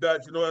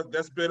that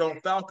that's been on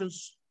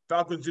Falcons,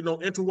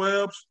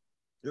 interwebs.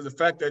 Is the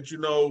fact that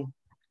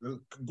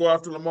go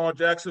after Lamar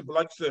Jackson, but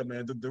like you said,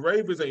 man, the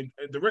Ravens ain't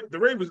the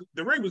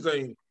Ravens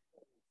ain't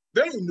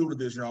they ain't new to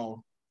this,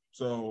 y'all.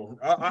 So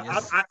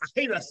I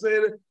hate I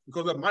said it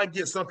because I might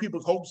get some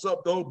people's hopes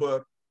up though,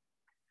 but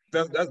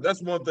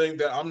that's one thing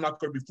that I'm not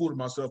going to be fooling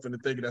myself into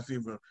thinking that's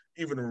even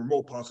a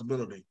remote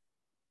possibility.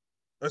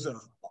 Listen,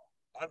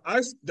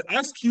 the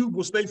Ice Cube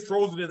will stay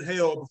frozen in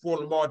hell before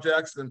Lamar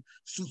Jackson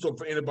shoots up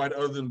for anybody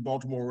other than the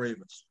Baltimore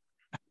Ravens.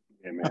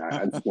 Yeah, man,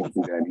 I just can't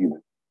see that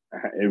either.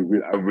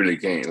 I really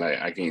can't.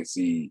 Like, I can't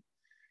see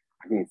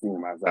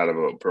him outside of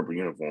a purple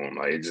uniform.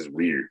 Like, it's just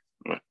weird.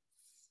 Like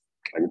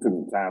it took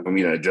some time for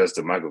me to adjust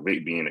to Michael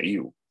Vick being an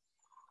Eagle.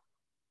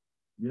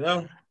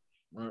 Yeah.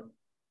 Right.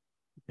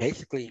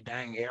 Basically,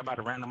 dang,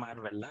 everybody ran them out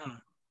of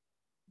Atlanta.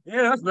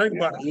 Yeah, that's the thing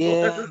about it.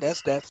 Yeah,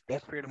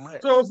 that's pretty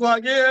much. So it's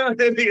like, yeah,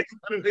 they did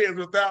what it is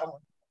with that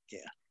one. Yeah.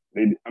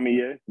 He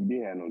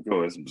didn't have no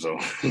choice. So,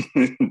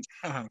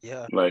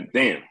 yeah. Like,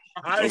 damn.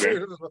 Okay.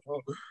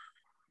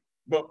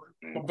 But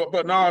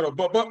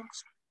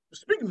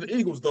speaking of the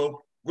Eagles,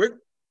 though, great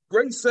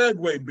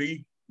segue,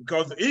 B,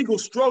 because the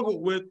Eagles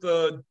struggled with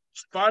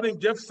fighting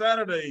Jeff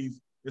Saturdays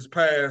this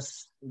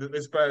past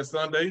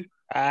Sunday.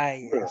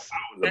 Yes.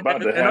 I was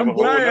about to have a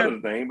whole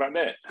other thing about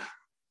that.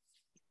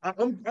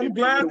 I'm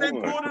glad they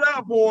pulled it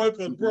out, boy,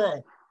 because,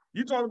 bro,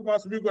 you talking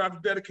about some people have to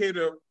dedicate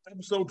an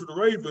episode to the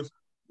Ravens.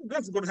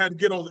 That's going to have to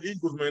get on the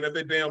Eagles, man, if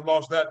they damn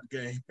lost that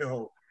game.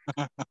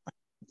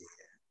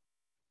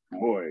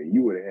 Boy,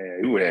 you would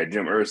have had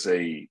Jim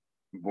Irsay.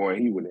 Boy,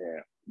 he would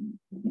have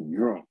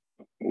drunk.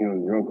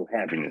 Drunk of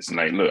happiness.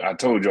 Like, look, I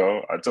told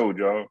y'all.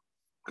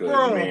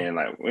 Because, man,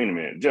 like, wait a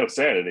minute. Jeff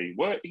Saturday,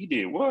 what? He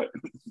did what?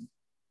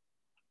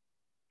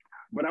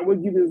 But I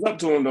would give this up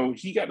to him, though.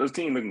 He got this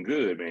team looking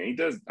good, man. He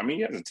has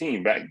a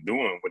team back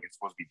doing what he's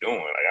supposed to be doing.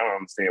 Like, I don't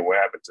understand what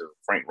happened to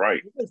Frank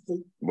Wright.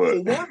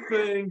 But one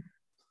thing,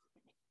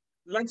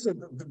 like I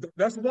said,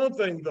 that's one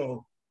thing,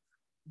 though.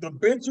 The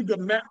benching of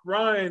Matt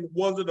Ryan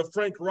wasn't a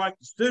Frank Wright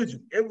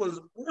decision. It was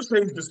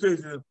Irsay's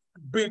decision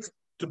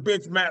to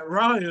bench Matt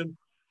Ryan.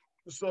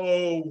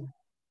 So,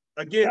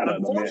 again,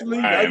 unfortunately,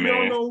 as you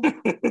all know,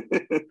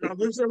 I'm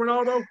going to say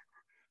Ronaldo.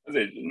 I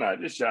said,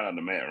 just shout out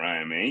to Matt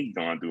Ryan, man. He's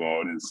going through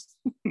all this.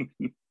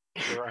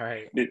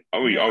 Right.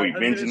 Are we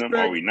benching him?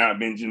 Are we not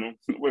benching him?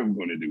 What are we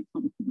going to do?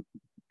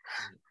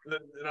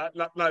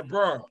 Like,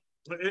 bro,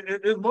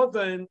 it's one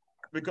thing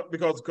because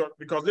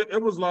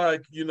it was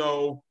like,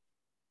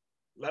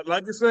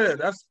 like you said,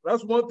 that's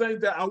one thing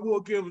that I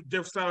will give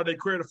Jeff Saturday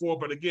credit for.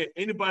 But again,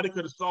 anybody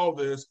could have solved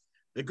this.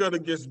 They could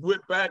have just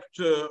went back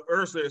to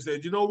Irsay and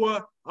said, you know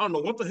what? I don't know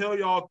what the hell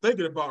y'all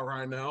thinking about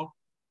right now.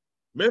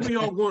 Maybe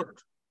y'all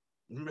weren't.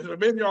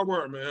 Maybe y'all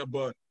weren't, man.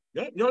 But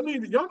y'all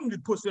need to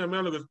put Sam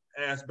Ehlinger's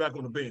ass back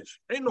on the bench.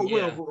 Ain't no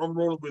way I'm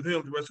rolling with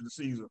him the rest of the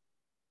season.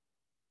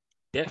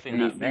 Definitely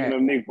not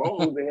bad. Nick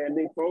Foles, they had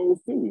Nick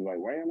Foles too. Like,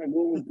 why y'all not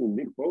going to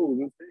Nick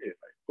Foles instead?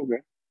 Like,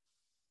 okay.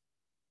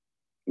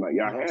 Like,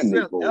 y'all had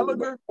Nick Foles.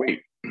 Like,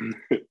 wait.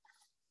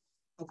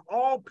 Of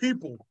all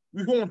people,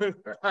 we want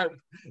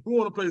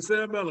to play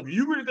Sam Ehlinger.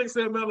 You really think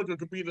Sam Ehlinger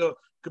could be the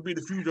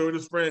future of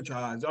this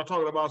franchise? Y'all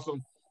talking about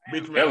some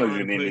bitch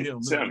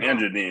man? Sam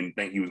Ehlinger didn't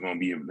think he was going to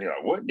be. They're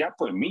like, what? Y'all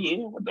putting me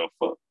in? What the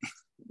fuck?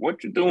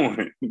 What you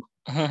doing?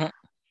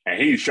 And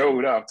he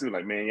showed up too.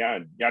 Like, man,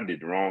 y'all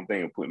did the wrong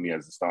thing and put me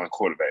as a starting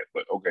quarterback.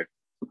 But okay.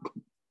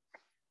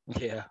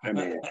 Yeah. I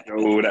mean,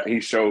 he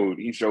showed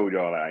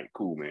y'all like,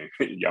 cool, man.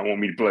 Y'all want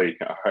me to play?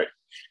 All right.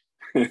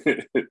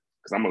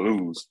 Because I'm gonna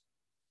lose.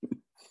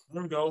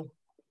 There we go.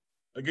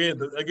 Again,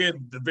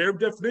 the very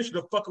definition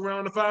of fuck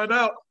around to find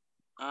out.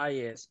 Ah,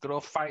 yes, good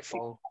old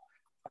fightful.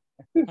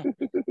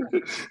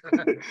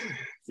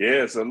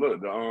 Yeah. So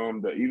look,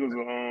 the Eagles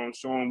are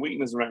showing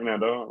weakness right now,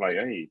 dog. Like,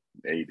 hey,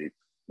 they,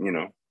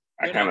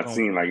 I kind of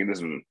seen like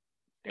this was.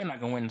 They're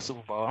not gonna win the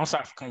Super Bowl. I'm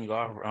sorry for cutting you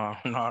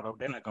off, Nardo.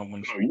 They're not gonna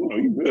win.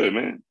 You good,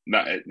 man.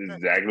 Not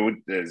exactly what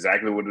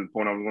the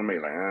point I was gonna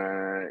make. Like,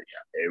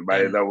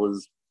 everybody that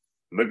was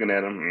looking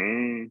at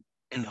them.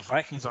 And the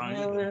Vikings aren't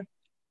either.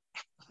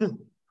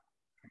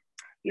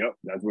 Yep,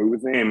 that's what we were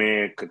saying,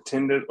 man.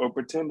 Contenders or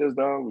pretenders,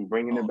 dog. We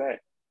bringing it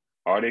back.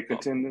 Are they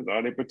contenders?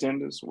 Are they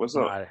pretenders? What's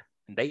up?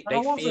 They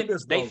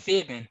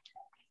fibbing.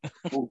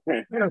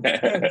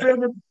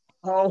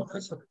 Oh,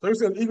 so you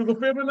said Eagles are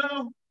fibbing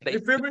now? They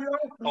fibbing, y'all?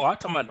 Oh, I'm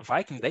talking about the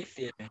Vikings. They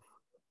fibbing.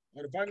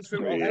 Oh, the Vikings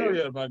fibbing? Oh, hell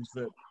yeah, the Vikings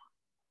fibbing.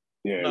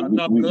 Yeah, I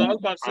was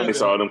about to say I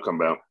saw them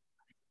come out.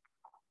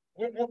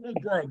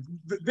 Bro,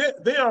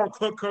 they are a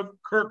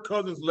Kirk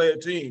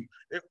Cousins-led team.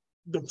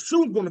 The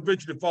shoe's going to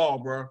eventually fall,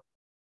 bro.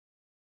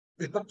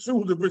 The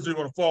shoe's eventually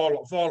going to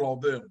fall on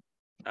them.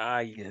 Ah,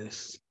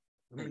 yes.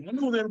 I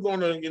knew they were going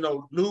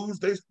to, lose.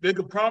 They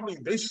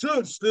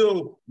should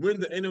still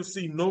win the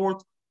NFC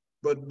North,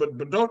 but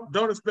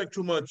don't expect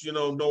too much,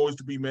 noise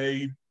to be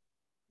made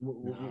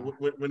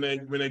when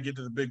they get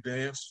to the big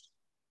dance.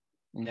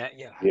 Yeah.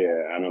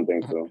 Yeah, I don't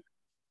think so.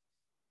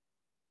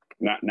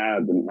 not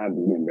to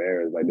get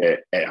embarrassed like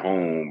that at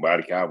home by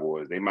the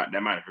Cowboys. That might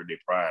hurt their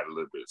pride a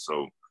little bit.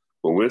 So,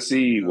 but we'll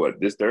see. What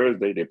this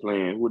Thursday they're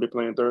playing? Who are they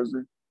playing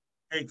Thursday?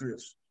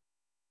 Patriots.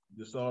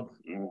 Just saw.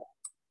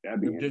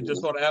 That'd be they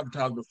just saw the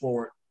advertisement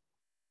for it.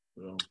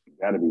 So.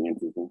 That'd be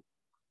interesting.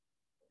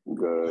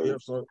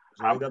 Because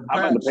how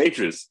about the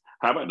Patriots?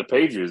 How about the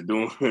Patriots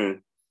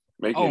doing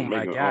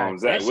making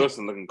Zach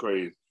Wilson looking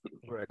crazy?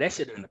 Bro, that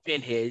shit in the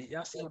pinhead.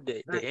 Y'all see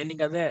the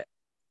ending of that?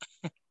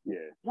 Yeah.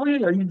 Oh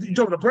yeah, you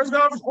jumped the press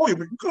conference. Oh yeah,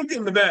 but you couldn't get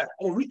into that.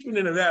 Oh, we get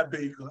into that,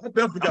 baby. I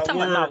definitely got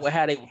words.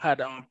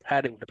 About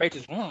how the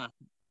Patriots won,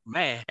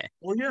 man.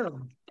 Oh yeah,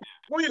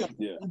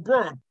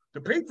 bro.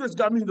 The Patriots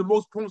got me the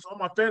most points on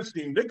my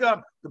fantasy team. They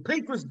got the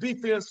Patriots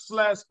defense /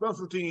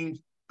 special teams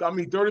got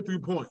me 33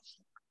 points.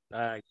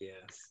 I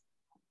guess.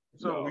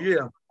 So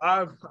yeah,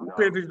 I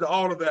paid attention to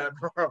all of that,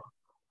 bro.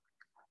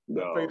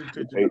 I paid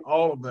attention to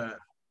all of that.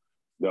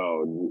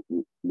 No,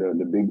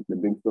 the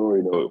big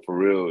story though for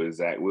real is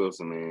Zach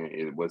Wilson, man.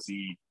 He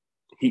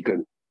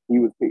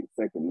was picked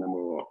second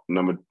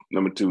number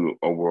 2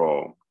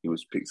 overall. He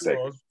was picked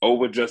second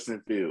over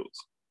Justin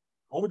Fields.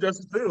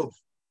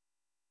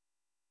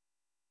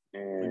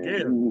 And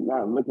he's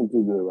not looking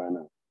too good right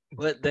now.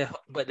 But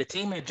the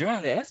team in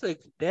general,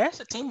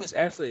 the team is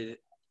actually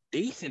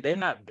decent. They're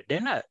not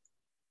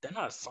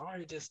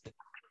sorry. Just the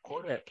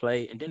quarterback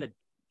play, and then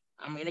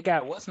they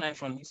got what's name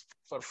for the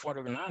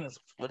 49ers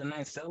with the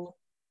name Salah.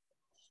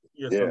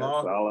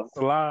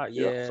 Salah.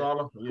 Yeah.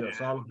 Salah.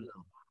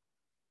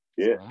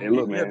 Yeah, and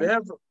look, man.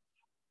 They're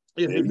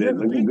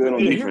looking good on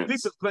defense.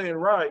 Defense playing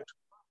right.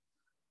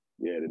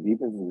 Yeah, the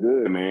defense is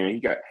good,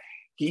 man.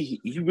 He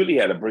really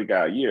had a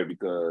breakout year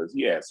because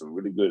he had some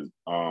really good.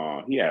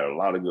 He had a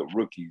lot of good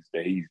rookies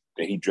that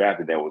he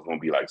drafted that was going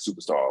to be like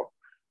superstar.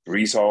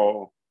 Breece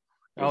Hall.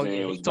 Oh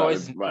yeah,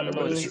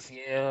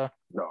 yeah.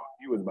 No,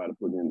 he was about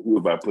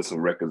to put some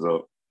records up. You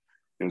know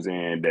what I'm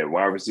saying? That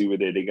wide receiver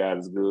that they got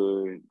is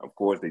good. Of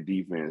course, the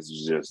defense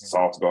is just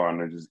Sauce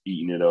Gardner just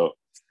eating it up.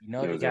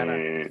 They got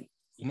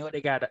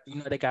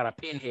a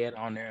pinhead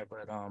on there,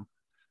 but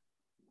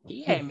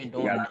he ain't been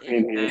doing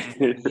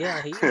anything.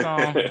 Yeah, he's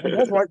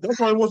That's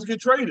why he wants to get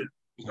traded.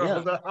 Yeah.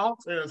 That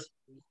offense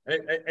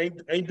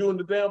ain't doing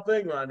the damn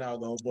thing right now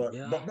though. But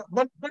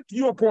to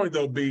your point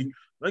though, B,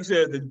 like I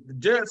said, the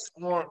Jets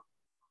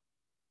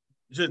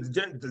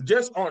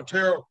aren't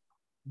terrible.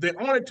 They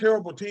aren't a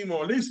terrible team,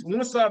 or at least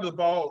one side of the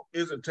ball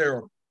isn't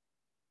terrible.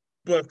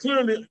 But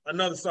clearly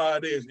another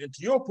side is. And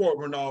to your point,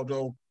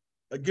 Ronaldo,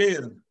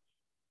 again,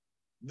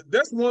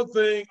 that's one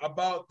thing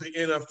about the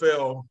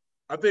NFL,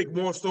 I think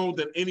more so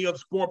than any other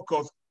sport,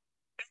 because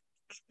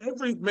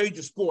every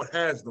major sport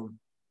has them.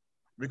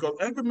 Because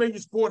every major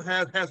sport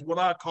has what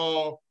I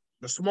call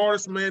the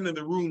smartest man in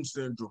the room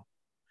syndrome.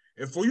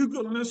 And for you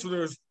good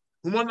listeners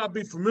who might not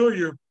be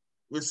familiar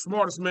with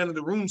smartest man in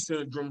the room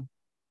syndrome,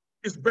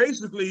 it's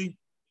basically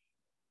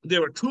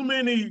there are too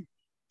many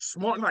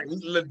smart, like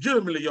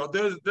legitimately, y'all.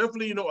 There's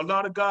definitely, a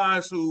lot of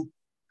guys who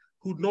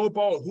know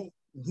ball, who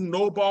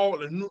know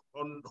ball and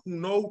who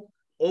know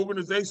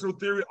organizational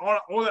theory,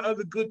 all that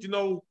other good,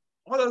 all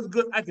that other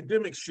good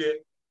academic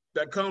shit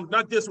that comes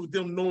not just with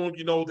them knowing,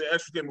 the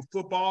actual game of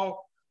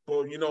football,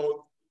 but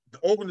the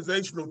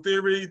organizational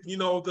theory,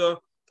 the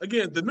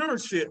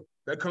nerd shit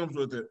that comes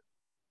with it.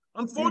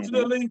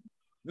 Unfortunately,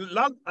 a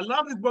lot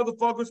of these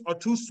motherfuckers are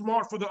too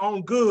smart for their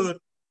own good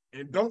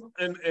and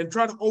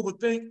try to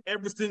overthink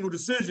every single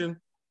decision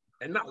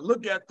and not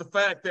look at the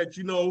fact that,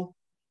 you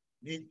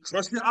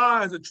trust your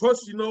eyes and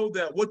trust,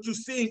 that what you're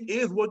seeing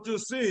is what you're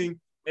seeing.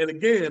 And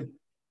again,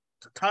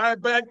 to tie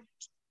it back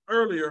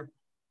earlier,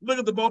 look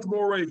at the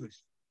Baltimore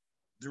Ravens.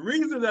 The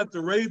reason that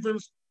the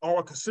Ravens are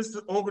a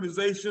consistent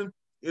organization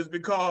is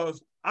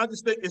because I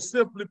just think it's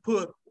simply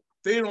put,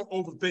 they don't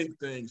overthink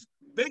things.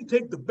 They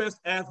take the best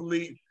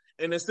athlete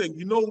and they say,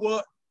 you know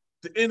what?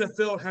 The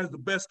NFL has the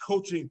best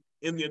coaching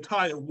in the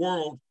entire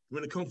world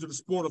when it comes to the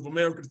sport of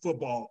American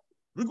football.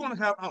 We're going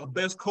to have our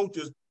best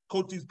coaches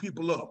coach these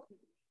people up.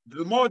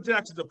 Lamar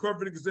Jackson's a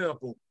perfect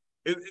example.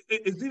 Is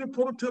he the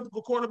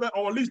prototypical quarterback,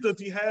 or at least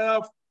does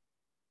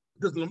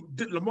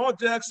Lamar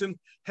Jackson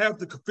have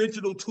the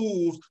conventional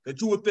tools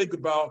that you would think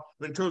about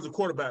in terms of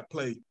quarterback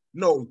play?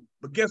 No,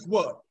 but guess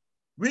what?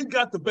 We've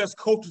got the best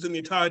coaches in the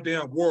entire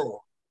damn world.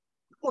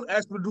 We're going to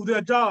ask them to do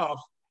their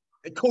jobs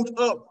and coach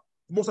up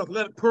the most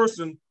athletic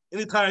person in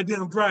the entire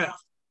damn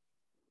draft.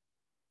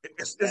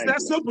 It's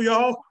that simple,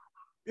 y'all.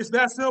 It's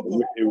that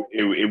simple.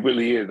 It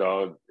really is,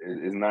 dog.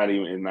 It's not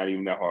even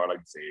that hard, like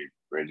you said,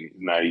 Reggie.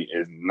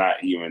 It's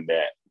not even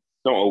that.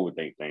 Don't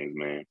overthink things,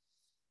 man.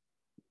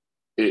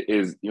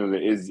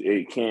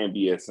 It can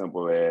be as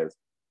simple as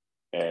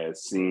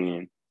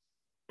seeing,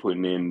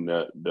 putting in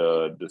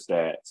the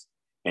stats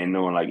and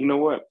knowing, like, you know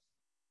what,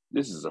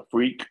 this is a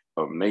freak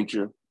of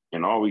nature,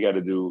 and all we got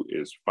to do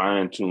is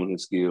fine tune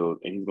his skills,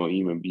 and he's gonna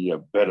even be a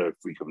better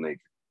freak of nature.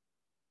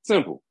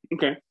 Simple.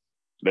 Okay,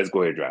 let's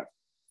go ahead and drive.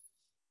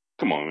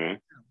 Come on, man.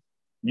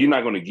 You're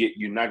not gonna get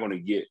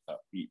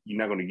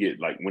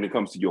like when it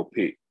comes to your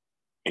pick,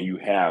 and you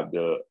have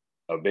the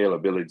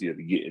availability of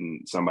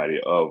getting somebody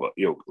of a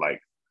ilk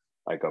like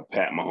a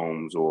Pat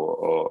Mahomes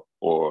or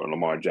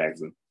Lamar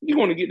Jackson, you're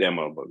going to get that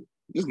motherfucker.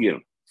 Just get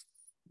him.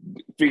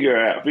 Figure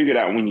it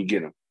out when you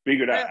get him.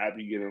 Figure it out after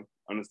you get him.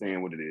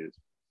 Understand what it is.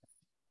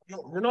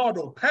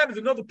 Ronaldo, Pat is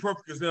another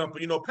perfect example.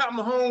 Pat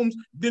Mahomes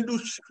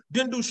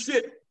didn't do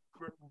shit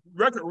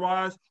record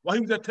wise while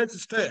he was at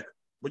Texas Tech.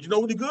 But you know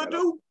what he could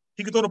do?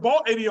 He could throw the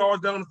ball 80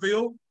 yards down the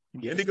field,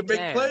 and he could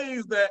make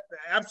plays that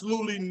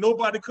absolutely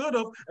nobody could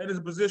have at his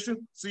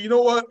position. So you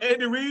know what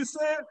Andy Reid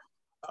said?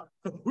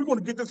 We're going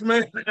to get this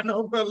man at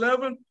number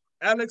 11,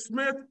 Alex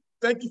Smith.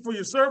 Thank you for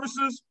your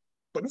services,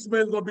 but this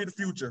man's going to be the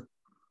future.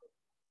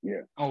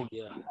 Yeah. Oh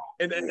yeah.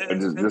 And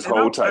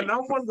hold tight. And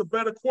I'm one of the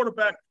better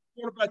quarterback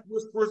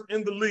whisperers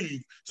in the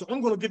league, so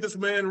I'm going to get this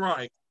man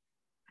right.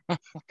 And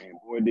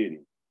boy, did he,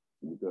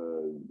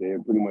 because they're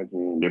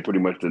pretty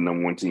much the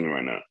number one team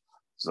right now.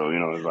 So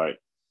it's like.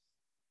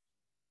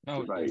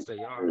 Oh, yes, they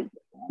are.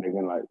 They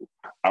can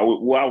I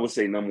would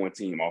say number one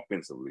team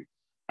offensively.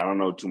 I don't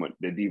know too much.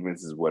 The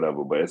defense is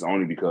whatever, but it's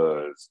only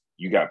because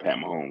you got Pat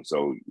Mahomes.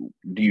 So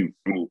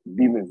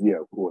defense, yeah,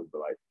 of course,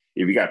 but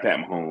if you got Pat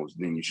Mahomes,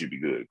 then you should be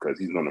good because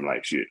he's gonna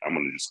shit. I'm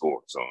gonna just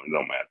score, so it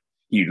don't matter.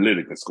 He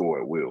literally can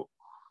score at will.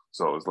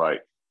 So it's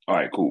like, all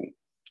right, cool.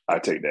 I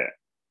take that.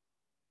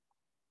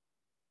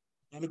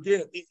 And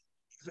again,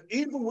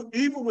 even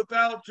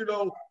without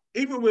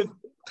even with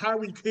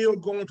Tyreek Hill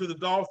going to the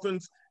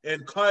Dolphins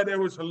and Clyde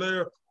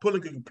Edwards-Helaire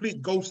pulling a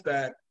complete ghost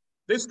stack,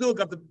 they still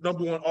got the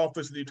number one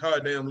offense in the entire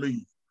damn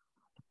league.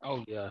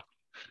 Oh yeah,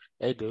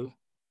 they do.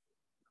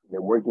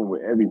 They're working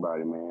with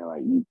everybody,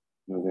 man.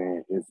 You know what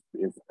I'm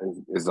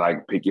saying? It's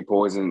like pick your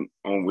poison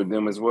on with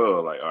them as well.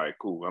 All right,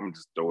 cool. I'm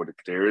just throw it to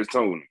Kadarius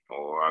Toney,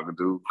 or I could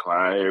do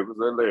Clyde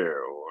Edwards-Helaire,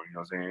 or you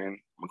know what I'm saying,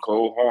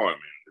 McCole Hardman.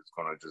 It's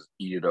gonna just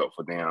eat it up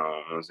for down. You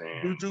know what I'm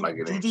saying?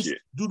 It ain't shit.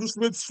 Juju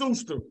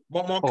Smith-Schuster,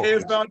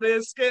 Marquez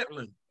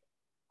Valdez-Scantling.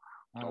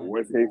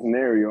 Worst case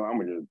scenario, I'm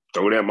gonna just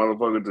throw that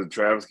motherfucker to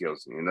Travis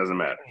Kelce. It doesn't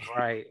matter.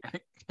 Right.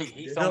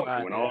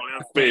 When all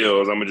else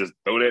fails, I'm gonna just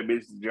throw that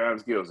bitch to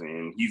Travis Kelce,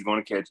 and he's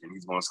gonna catch it. And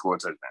he's gonna score a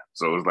touchdown.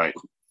 So it's like,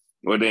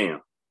 well,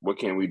 damn, what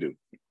can we do?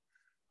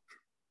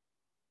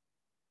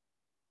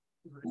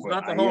 It's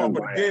not the hard,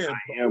 but again,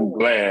 I am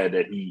glad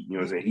that he, you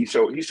know what I'm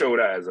saying, he showed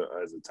out as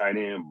a tight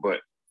end,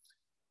 but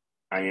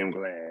I am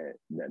glad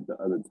that the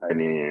other tight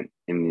end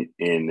in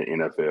the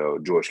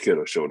NFL, George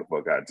Kittle, showed the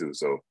fuck out too.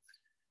 So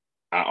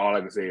all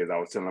I can say is I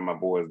was telling my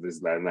boys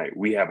this last night,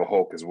 we have a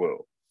Hulk as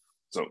well.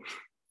 So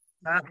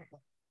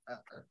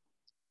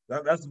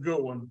that's a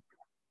good one.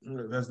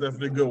 That's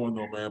definitely a good one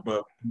though, man.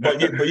 But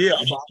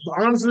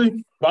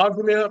honestly,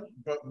 bothering me up.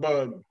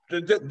 But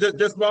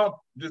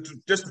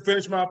just to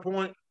finish my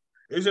point,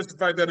 it's just the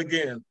fact that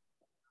again,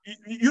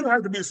 you don't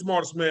have to be the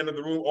smartest man in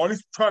the room, or at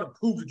least try to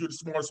prove that you're the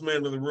smartest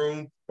man in the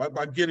room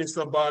by getting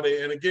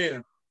somebody. And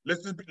again,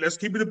 let's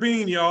keep it a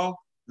bean, y'all.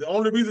 The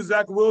only reason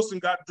Zach Wilson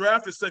got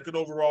drafted second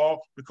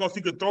overall because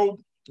he could throw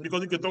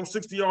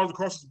 60 yards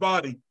across his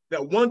body.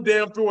 That one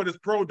damn throw at his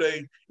pro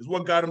day is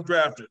what got him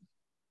drafted.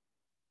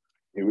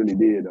 It really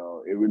did.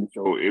 It really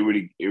showed. It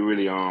really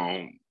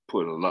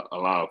put a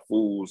lot of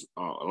fools,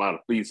 a lot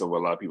of fleets over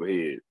a lot of people's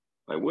heads.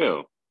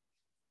 Well,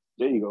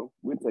 there you go.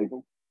 We'll take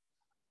them.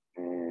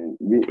 And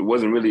it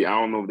wasn't really. I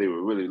don't know if they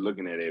were really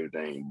looking at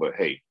everything, but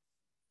hey,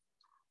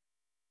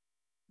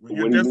 when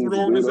you're a desperate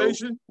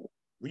organization,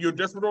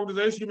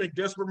 you make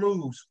desperate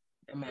moves.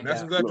 And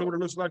that's exactly what it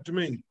looks like to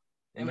me.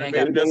 Everything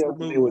else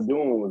they were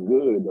doing was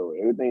good, though.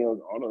 Everything else,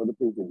 all the other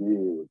things they did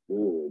was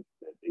good.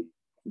 That they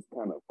just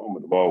kind of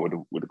fumbled the ball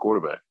with the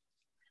quarterback.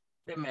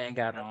 That man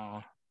got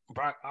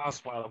Brock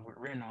Osweiler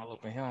written all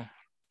over him.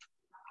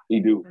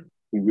 He do.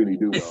 He really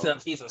do.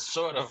 Except he's a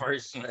shorter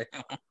version of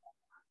him.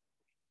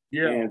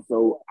 Yeah. And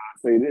so I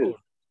say this: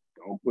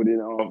 don't put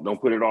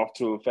it off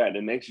to the fact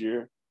that next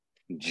year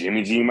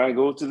Jimmy G might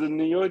go to the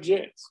New York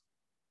Jets.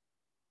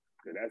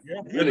 That's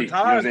really, you know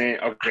what I'm saying?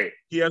 Okay,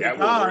 that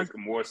would work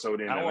more so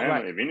than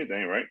Atlanta, if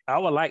anything, right? I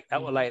would like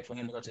for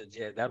him to go to the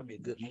Jets. That would be a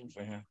good move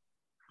for him.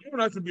 It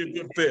would actually be a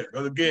good fit.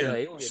 But again,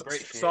 it would be a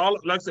great fit. Saleh,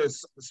 like I said,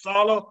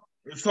 Saleh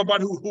is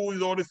somebody who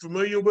he's already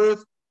familiar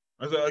with.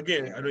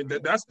 Again, I mean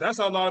that's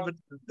how a lot of it.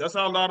 That's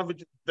how a lot of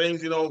it,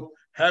 things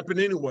happen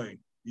anyway.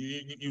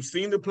 You've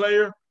seen the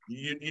player.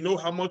 You know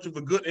how much of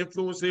a good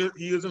influence he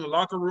is in the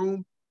locker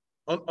room.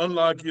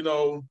 Unlike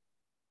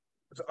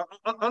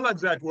unlike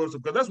Zach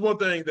Wilson, because that's one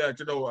thing that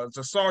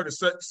so sorry to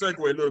segue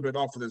a little bit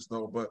off of this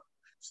though, but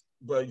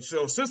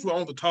so since we're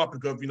on the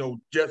topic of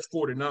Jets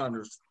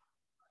 49ers,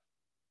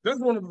 that's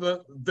one of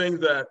the things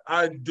that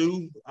I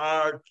do.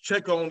 I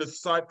check on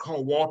this site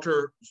called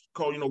Walter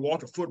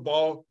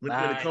Football when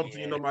it comes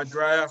to my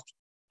draft.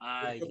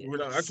 I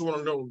actually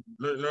want to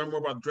learn more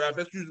about the draft.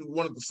 That's usually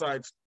one of the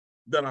sites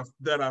that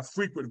I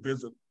frequently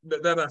visit.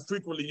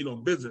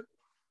 Visit.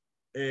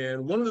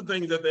 And one of the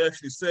things that they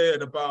actually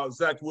said about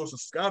Zach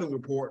Wilson's scouting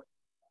report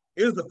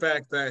is the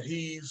fact that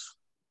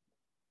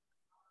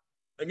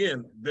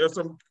there's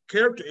some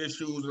character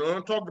issues. And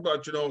I'm talking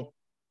about,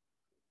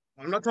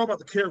 I'm not talking about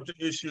the character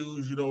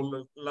issues,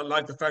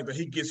 like the fact that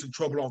he gets in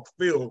trouble off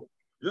the field.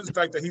 Just the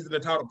fact that he's an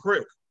entitled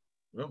prick.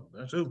 Well,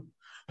 that's who.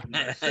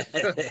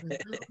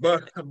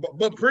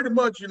 but pretty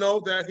much,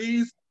 that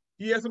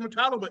he has some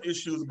entitlement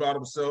issues about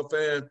himself,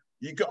 and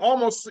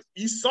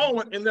you saw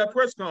it in that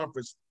press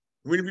conference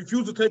when he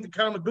refused to take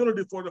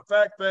accountability for the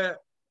fact that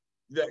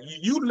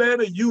you led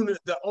a unit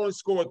that only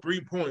scored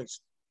 3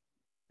 points,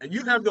 and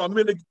you have the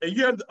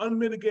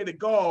unmitigated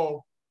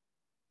gall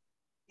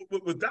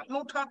without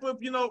no type of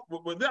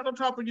without no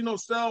type of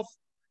self,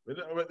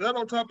 without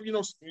no type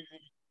of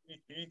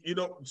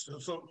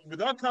so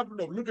without type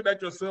of looking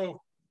at yourself,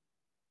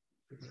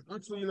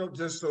 actually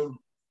just so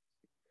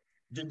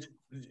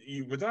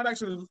without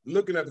actually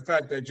looking at the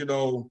fact that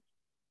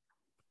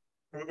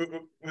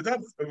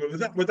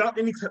without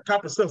any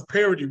type of self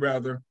parody,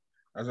 rather,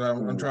 as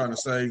I'm trying to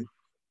say.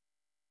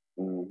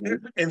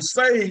 Mm-hmm. And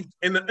say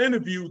in the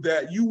interview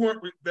that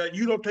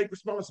you don't take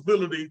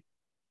responsibility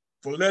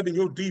for leaving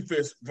your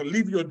defense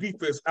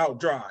out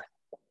dry.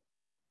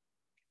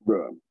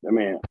 Bro, that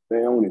man,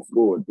 they only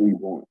scored 3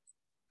 points.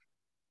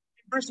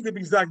 Especially if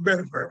he's Zach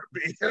Mettenberger.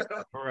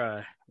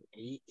 Right.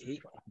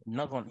 He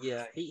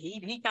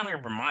kind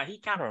of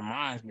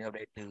reminds me of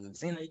that dude.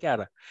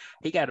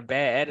 He got a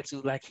bad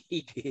attitude like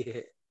he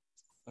did.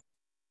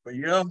 But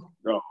yeah,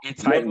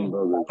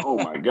 Mettenberger, oh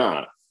my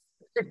God.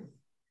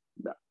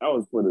 That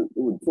was it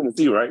was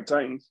Tennessee, right?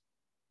 Titans.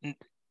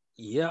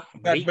 Yeah,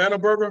 Zach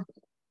Mettenberger.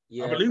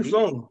 Yeah, I believe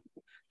so.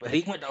 But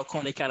he went to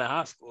Oconee County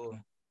High School.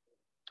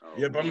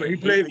 Yeah, but I mean,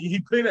 he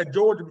played at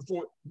Georgia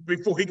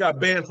before he got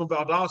banned from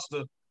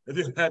Valdosta and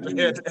then had to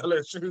head to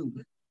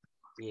LSU.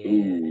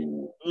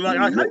 Yeah.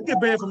 How do you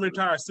get banned from the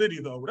entire city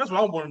though? That's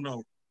what I want to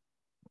know.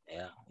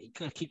 Yeah, he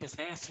couldn't keep his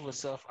hands to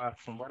himself,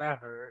 from what I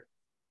heard.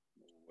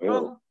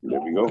 Well,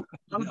 there we go.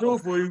 I'm doing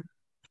for you.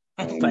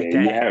 Like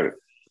there you have it.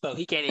 So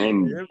he can't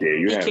even.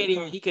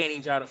 He can't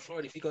even drive to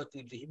Florida. If he got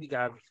to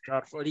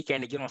Florida, he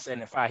can't even get on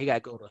 75. He got to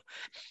go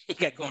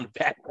on the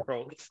back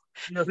roads.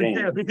 Yes, he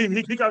can.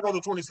 He got to go to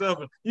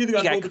 27. He either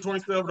got to go to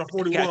 27 or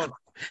 41.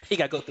 He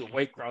got to go through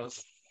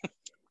Waycross.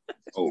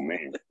 Oh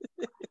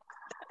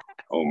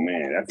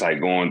man, that's like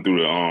going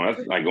through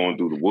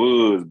the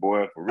woods,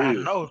 boy. For real. I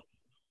know.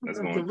 That's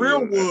the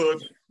real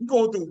woods. You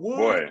going through woods?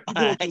 Boy, you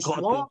going through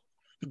swamp?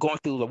 Going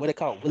through what they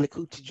call Willie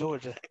Coochie,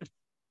 Georgia.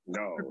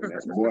 No,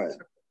 that's boy,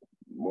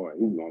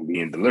 he's gonna be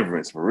in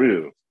deliverance for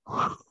real.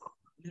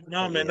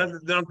 No, man,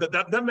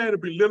 that man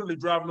would be literally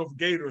driving over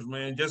gators,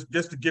 man, just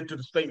to get to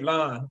the state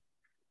line.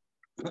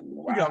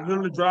 Wow. He got to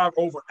literally drive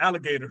over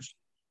alligators.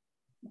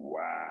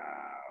 Wow.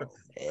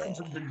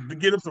 To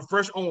get him some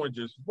fresh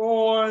oranges,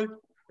 boy.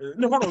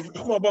 No, hold on.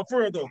 Come on, but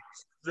further,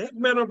 Zach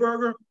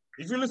Mettenberger.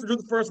 If you listen to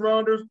the first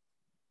rounders,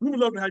 we would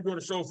love to have you on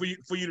the show for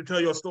you to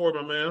tell your story,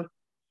 my man.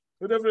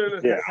 We'll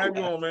definitely have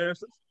you on, man.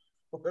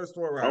 That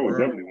story right, I would bro.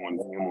 definitely want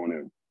to see him on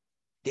there.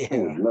 Yeah. I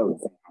would love to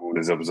see him on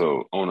this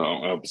episode, on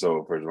an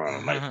episode first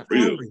round. Like,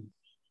 really?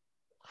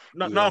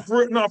 Not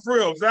for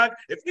real. Zach,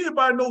 if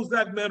anybody knows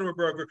Zach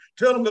Mettenberger,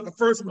 tell them that the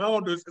first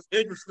rounders is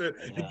interested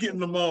in getting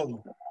them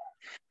on.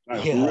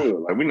 Like, for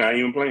real. Like, we're not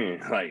even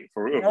playing. Like,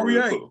 for real. For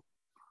real.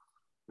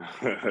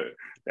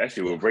 That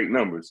shit will break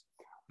numbers.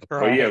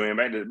 Right. But yeah,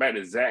 man, back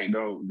to Zach,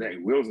 though. Zach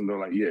Wilson, though,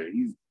 like, yeah,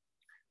 he's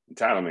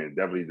entitlement is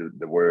definitely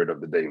the word of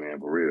the day, man,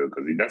 for real.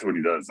 Because that's what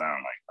he does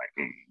sound like.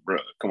 Like, bro,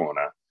 come on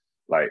now.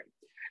 Like,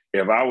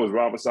 if I was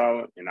Robert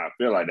Saleh, and I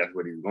feel like that's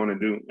what he's going to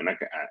do, and I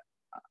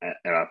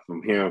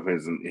from hearing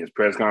his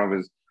press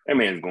conference, that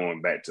man's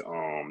going back to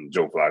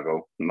Joe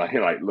Flacco.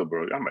 Like, look,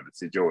 bro, I'm about to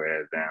sit your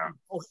ass down.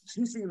 Oh,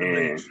 he's seen the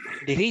bench.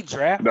 Did he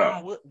draft?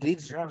 Did he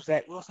draft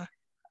Zach Wilson?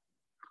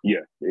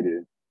 Yeah, they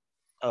did.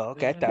 Oh,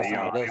 okay. That's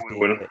how it is.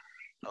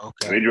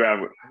 Okay. They drive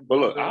it. But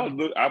look,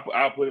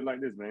 I'll put it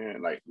like this,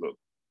 man. Like, look,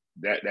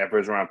 that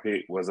first round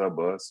pick was a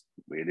bust.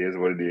 It is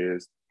what it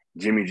is.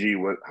 Jimmy G,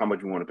 how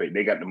much you want to pay?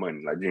 They got the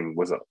money. Like, Jimmy,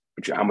 what's up?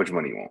 How much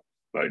money you want?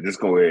 Like, just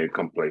go ahead and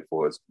come play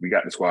for us. We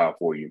got the squad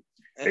for you.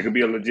 They could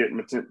be a legit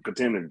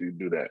contender to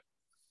do that.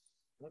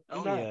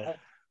 Oh, yeah.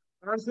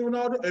 Honestly,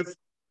 Ronaldo, if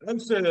I'm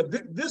saying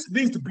that this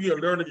needs to be a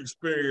learning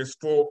experience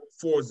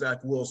for Zach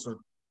Wilson.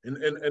 And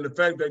the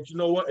fact that, you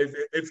know what,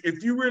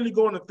 if you really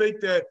going to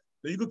think that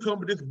you could come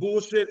with this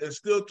bullshit and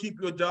still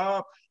keep your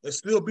job and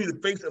still be the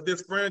face of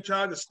this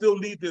franchise and still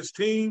lead this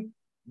team,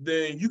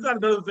 then you got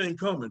another thing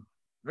coming.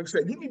 Like I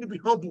said, you need to be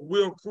humble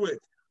real quick.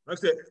 Like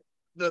I said,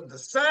 the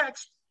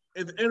sacks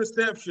and the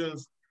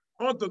interceptions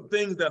aren't the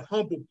things that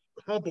humble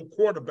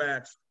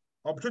quarterbacks,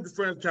 or particularly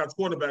franchise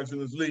quarterbacks in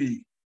this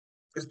league.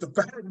 It's the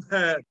fact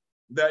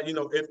that you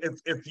know,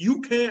 if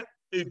you can't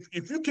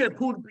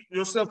prove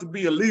yourself to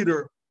be a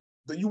leader,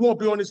 then you won't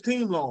be on this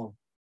team long.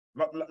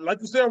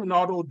 Like you said,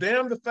 Ronaldo,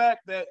 damn the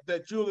fact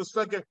that you're the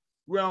second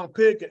round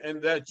pick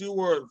and that you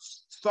were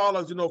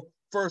Saleh's,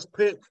 first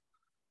pick.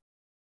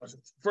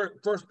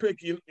 First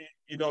pick, you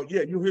know,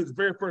 yeah, you his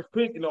very first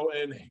pick,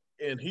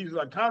 and he's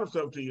like taught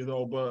himself to you,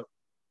 but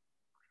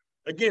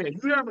again,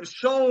 you haven't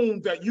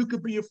shown that you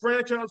could be a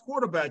franchise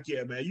quarterback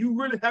yet, man. You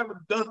really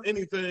haven't done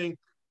anything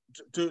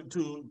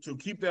to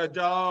keep that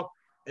job.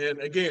 And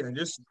again,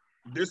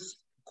 this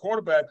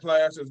quarterback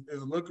class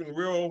is looking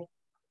real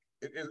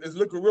it's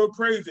looking real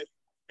crazy.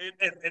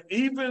 And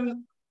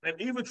even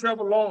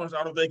Trevor Lawrence,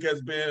 I don't think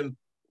has been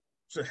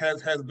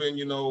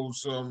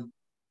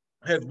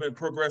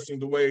progressing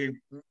the way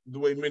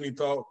many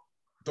thought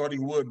he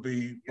would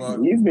be. But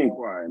he's been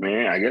quiet,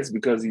 man. I guess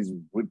because he's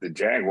with the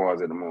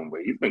Jaguars at the moment,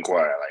 but he's been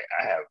quiet. Like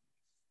I have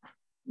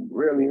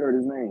rarely heard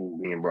his name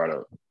being brought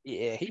up.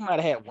 Yeah, he might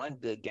have had one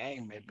good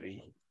game,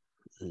 maybe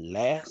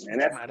last.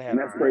 And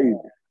that's crazy.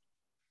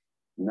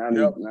 Now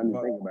to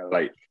think about it,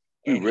 like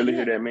you really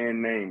hear that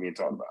man's name being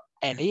talked about.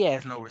 And he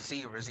has no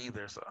receivers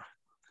either, so.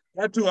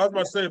 That too, I was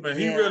about to say, man,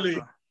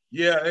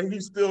 and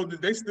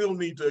they still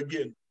need to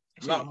get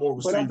a lot more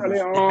receivers.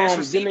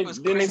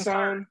 But didn't they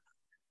sign?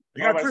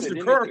 They got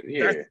Christian Kirk,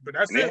 but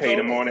that's they paid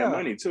him all that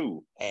money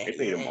too. They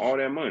paid him all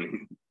that money.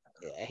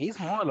 Yeah, he's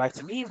more like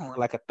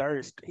a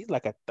third. He's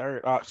like a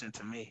third option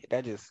to me.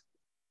 That just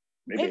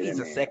maybe he's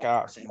a second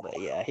option, but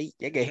yeah,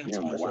 they gave him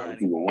too much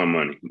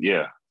money.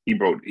 Yeah, he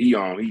the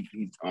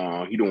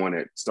one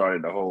that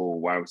started the whole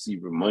wide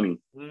receiver money.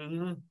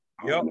 Mm-hmm.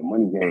 The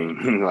money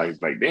game.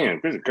 like damn,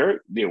 Christian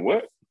Kirk did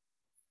what?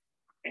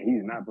 And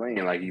he's not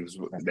playing like he was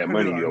that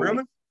money.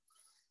 Really?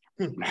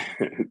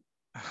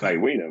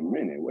 Like, wait a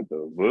minute, what the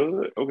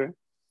what? Okay.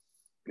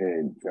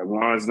 And Trevor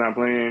Lawrence not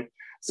playing.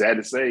 Sad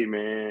to say,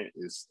 man,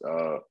 it's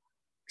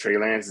Trey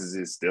Lance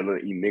is still an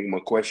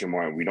enigma question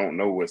mark. We don't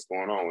know what's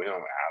going on with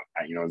him.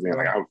 You know what I'm saying?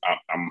 Like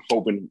I'm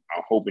hoping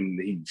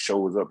that he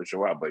shows up and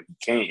show out, but he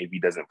can't if he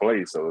doesn't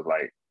play. So it's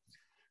like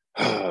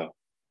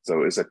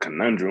so it's a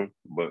conundrum,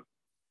 but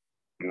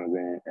you know what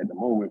I'm saying? At the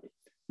moment,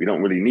 we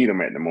don't really need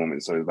him at the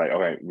moment. So it's like, all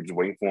right, we're just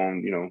waiting for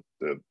him,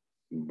 to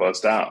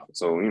bust out.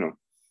 So,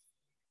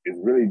 it's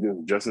really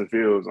just Justin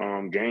Fields'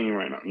 game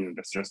right now.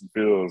 That's Justin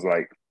Fields,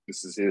 like,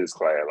 this is his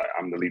class. Like,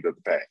 I'm the leader of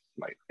the pack.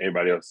 Like,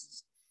 everybody else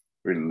is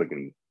really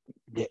looking.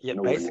 Yeah,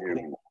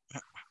 basically.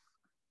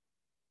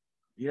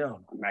 Yeah.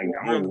 Mike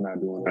Jones is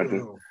not doing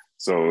nothing.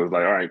 So it's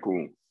like, all right,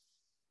 cool.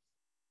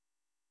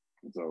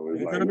 So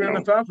it's could have been in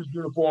the Falcons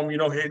uniform,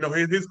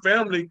 his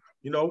family,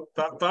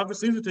 Falcons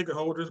season ticket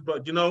holders,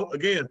 but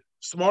again,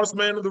 smartest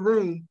man in the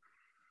room.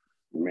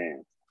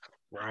 Man.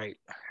 Right.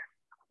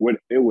 What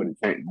it would have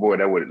changed, boy,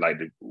 that would like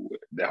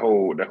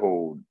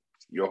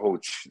your whole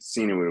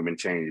scenery would have been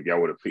changed if y'all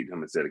would have picked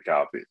him instead of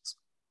Kyle Pitts.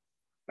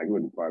 Like it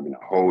would have probably been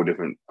a whole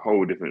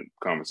different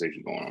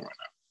conversation going on right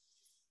now.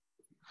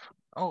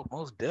 Oh,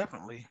 most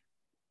definitely.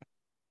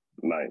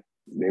 Like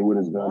they would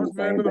have done the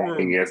same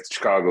thing as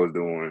Chicago's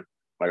doing.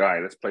 Like, all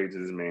right, let's play to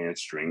this man's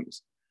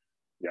strengths.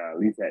 Y'all at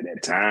least at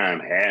that time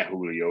had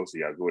Julio, so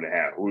y'all go to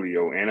have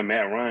Julio and a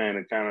Matt Ryan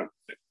and kind of.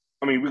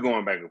 I mean, we're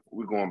going back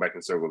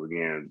in circles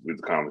again with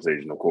the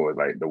conversation, of course,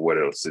 like the what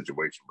else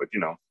situation. But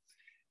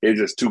it's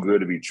just too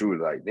good to be true.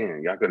 Like,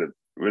 damn, y'all could have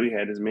really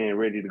had this man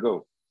ready to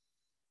go.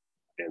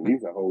 At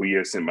least a whole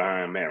year sitting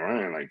behind Matt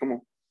Ryan. Like, come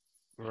on.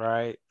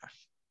 Right.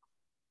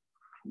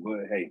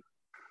 But hey,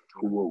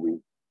 who are we?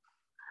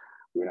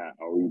 We're not.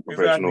 Are we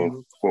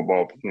professional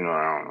football? I don't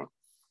know.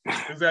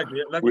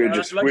 Exactly. We're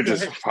just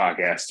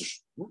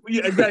podcasters.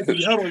 Yeah,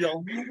 exactly. Hold on,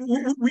 y'all.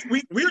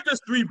 We're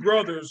just three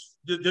brothers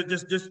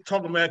just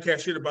talking mad cat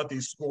shit about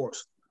these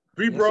sports.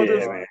 Three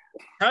brothers,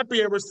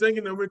 happy and we're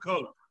singing and we're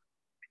color.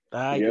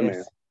 Yes.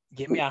 Man.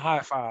 Give me a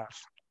high five.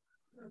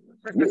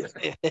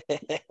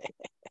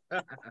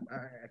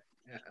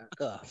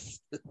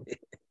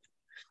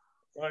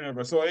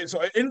 Whatever. So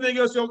anything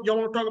else y'all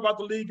want to talk about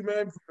the league,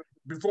 man?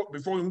 Before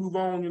we move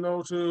on,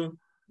 to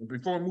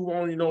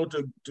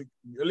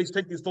at least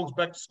take these folks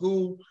back to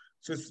school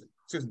since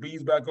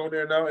B's back on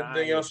there now.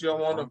 Anything else y'all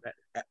want to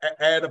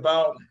add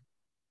about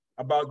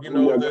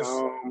this?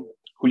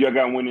 Who y'all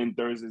got winning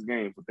Thursday's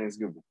game for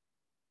Thanksgiving?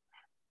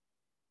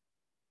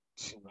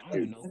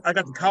 I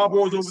got the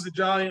Cowboys over the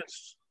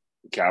Giants.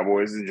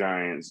 Cowboys and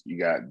Giants. You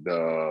got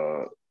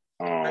the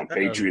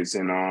Patriots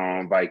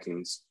and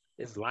Vikings.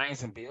 Is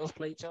Lions and Bills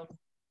play each other?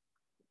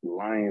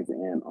 Lions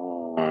and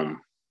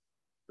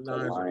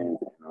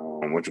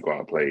what you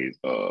call it plays?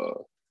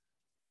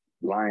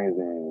 Lions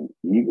and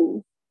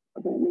Eagles,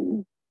 I think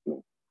maybe.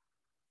 No.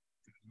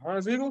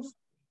 Lions Eagles?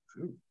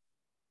 Shoot.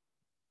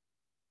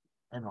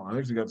 Hang on, I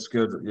actually got the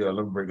schedule. Yeah,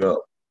 let me bring it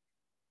up.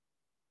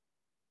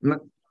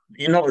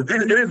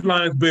 It is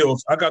Lions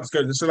Bills. I got the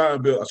schedule. It's the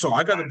Lions Bills. So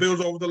I got the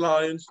Bills over the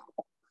Lions.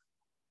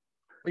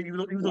 Even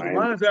though the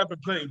Lions have been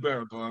playing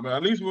better, though. I mean,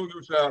 at least we'll give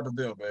a shout out to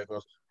them, man.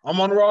 Because I'm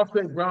on the Ross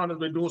St. Brown has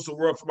been doing some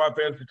work for my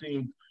fantasy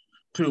team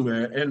too,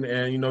 man. And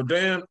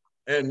Dan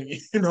and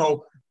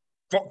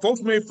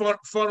folks made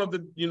fun of the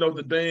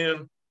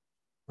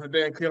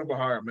Dan Campbell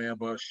hire, man.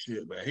 But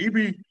shit,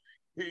 man,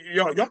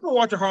 y'all can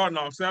watch a Hard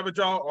Knocks, haven't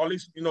y'all? Or at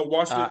least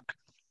watch it.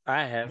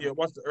 I have. Yeah,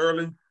 watch the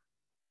early.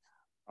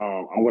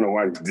 I'm gonna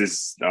watch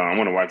this. I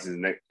want to watch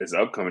this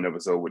upcoming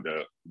episode with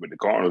the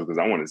Cardinals because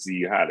I want to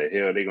see how the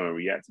hell they're gonna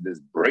react to this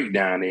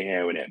breakdown they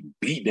had with that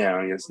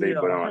beatdown yesterday.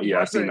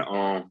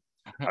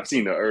 I've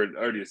seen the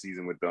earlier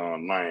season with the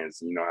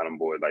Lions. You know how them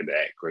boys like to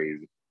act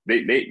crazy.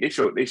 They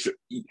show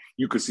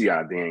you could see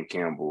how Dan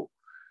Campbell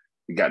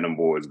got them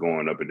boys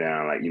going up and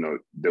down. Like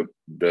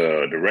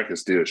the record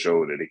still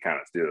showed that they kind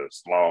of still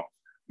slow,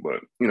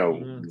 But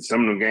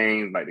some of them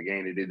games, like the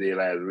game they did there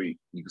last week,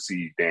 you can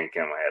see Dan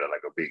Campbell had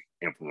like a big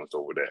influence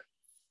over that.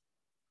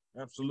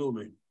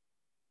 Absolutely.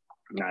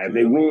 Now, if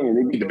they win,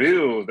 they beat the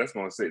Bills. That's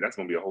gonna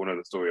be a whole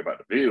other story about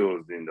the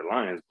Bills than the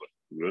Lions. But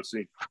we'll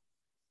see.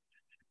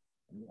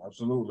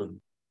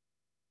 Absolutely.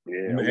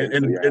 Yeah,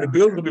 and the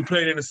Bills will be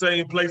playing in the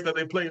same place that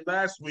they played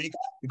last week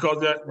because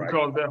their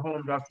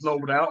home got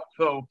snowed out.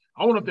 So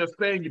I wonder if they're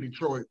staying in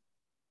Detroit.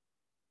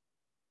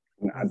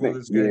 I think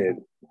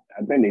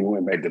they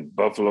went back to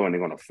Buffalo and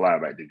they're gonna fly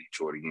back to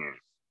Detroit again.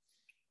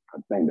 I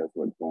think that's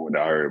what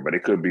I heard, but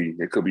it could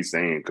be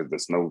saying because the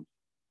snow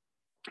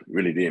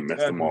really did mess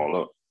them all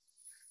up.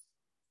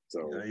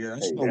 So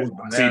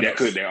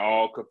they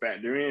all could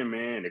factor in,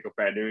 man. They could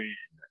factor in,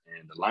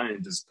 and the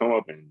Lions just come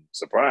up and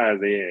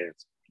surprise their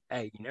ass.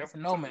 Hey, you never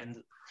know,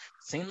 man.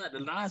 Seems like the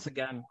Lions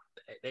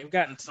they've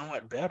gotten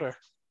somewhat better.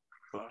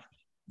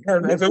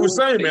 As I was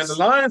saying, man, the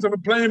Lions have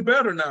been playing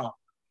better now.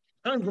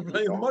 The Lions are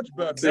playing much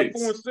better. They're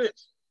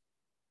 4-6.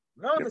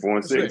 They're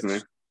 4-6,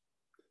 man.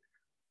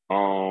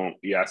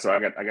 So I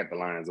got the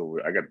Lions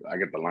over. I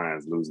got the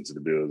Lions losing to the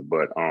Bills,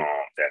 but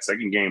that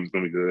second game is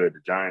gonna be good.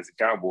 The Giants and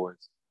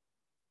Cowboys.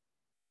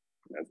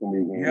 That's gonna be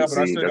a game. That's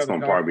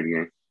gonna probably be the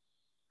game.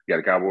 You got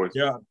the Cowboys?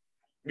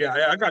 Yeah,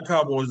 I got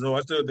Cowboys though.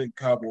 I still think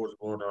Cowboys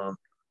are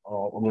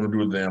gonna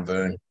do the damn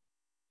thing.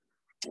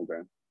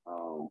 Okay.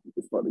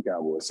 It's for the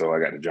Cowboys. So I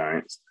got the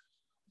Giants.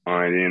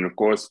 And then of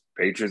course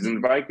Patriots and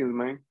the Vikings,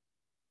 man.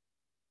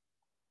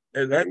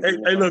 Hey,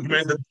 look,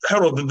 man.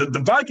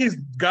 The Vikings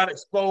got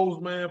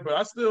exposed, man, but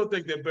I still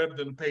think they're better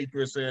than the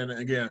Patriots. And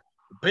again,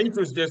 the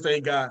Patriots just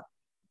ain't got.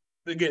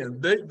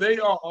 Again, they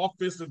are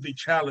offensively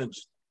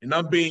challenged, and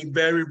I'm being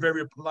very,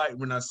 very polite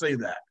when I say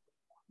that.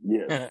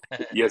 Yeah,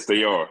 yes,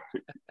 they are.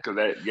 Because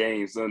that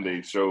game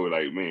Sunday showed,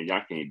 like, man,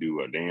 y'all can't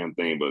do a damn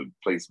thing but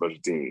play special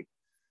teams.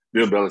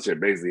 Bill Belichick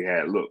basically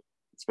had, look,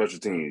 special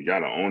teams, y'all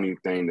the only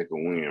thing that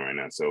can win right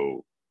now,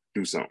 so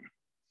do something.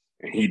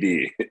 And he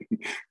did.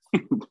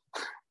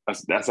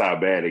 That's how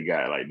bad it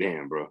got. Like,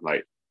 damn, bro.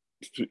 Like,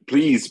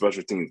 please,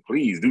 special teams,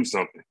 please do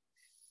something.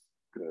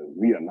 Because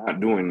we are not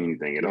doing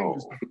anything at all.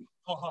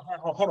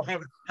 Hold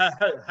on.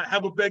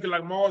 Have a beggar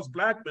like Mars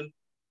Blackman.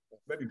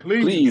 Baby,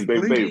 please.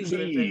 Please.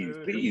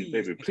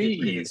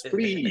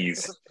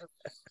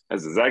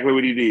 That's exactly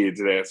what he did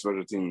to that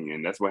special team,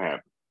 and that's what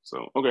happened.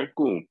 So, okay,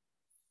 cool.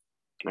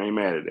 I ain't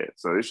mad at that.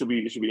 So it should be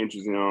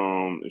interesting.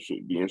 It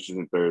should be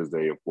interesting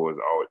Thursday, of course.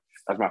 Always,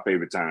 that's my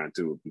favorite time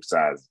too.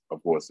 Besides,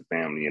 of course, the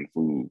family and the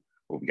food.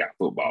 But we got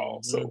football,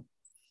 so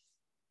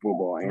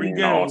football,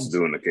 and I also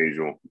do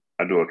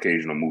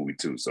occasional movie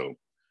too. So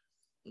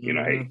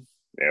hey,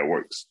 that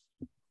works.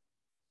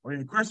 I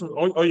mean, Christmas.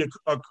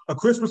 A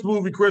Christmas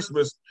movie.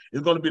 Christmas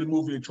is going to be the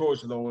movie of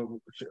choice,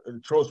 though.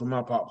 Choice for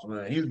my pops,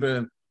 man. He's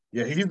been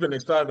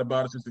excited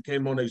about it since it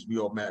came on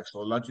HBO Max. So,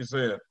 like you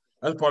said,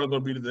 that's probably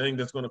going to be the thing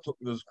that's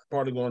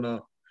probably going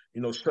to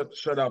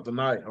shut out the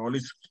night, or at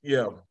least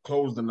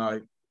close the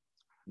night.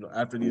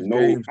 After these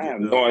games. I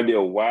have no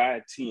idea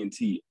why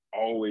TNT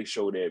always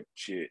show that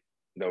shit,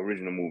 the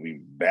original movie,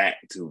 back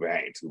to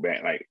back,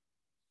 like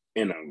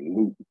in a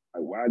loop.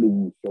 Like, why did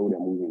you show that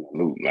movie in a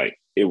loop? Like,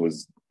 it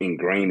was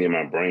ingrained in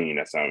my brain.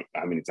 That's how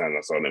many times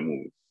I saw that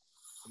movie.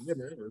 Yeah,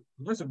 man.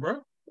 Listen,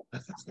 bro.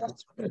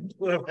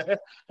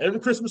 Every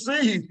Christmas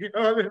Eve,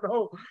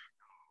 24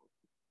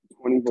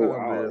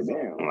 hours.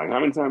 Damn. I'm like, how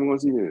many times you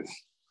want to see this?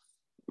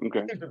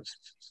 Okay.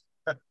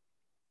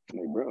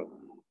 Hey, bro.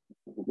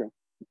 Okay.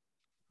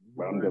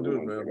 But I'm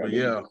definitely man.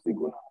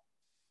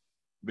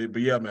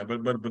 But yeah, man.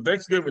 But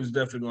Thanksgiving is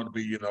definitely going to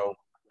be,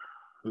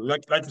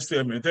 like you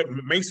said, man.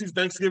 Macy's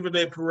Thanksgiving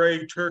Day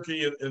parade,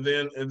 turkey, and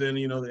then the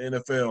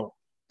NFL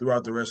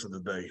throughout the rest of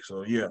the day.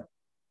 So yeah,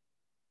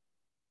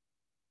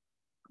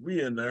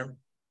 we in there.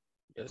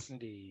 Yes,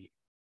 indeed.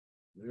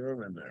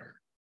 We're in there.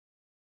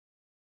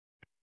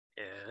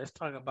 Yeah, let's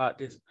talk about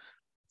this.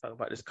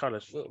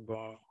 College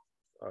football.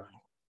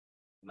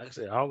 Like I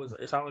said,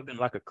 it's always been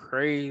like a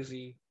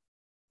crazy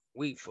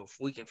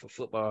weekend for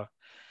football.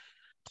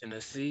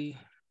 Tennessee,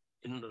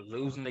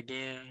 losing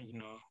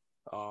again.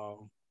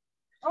 How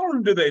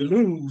did they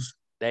lose?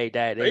 They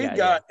got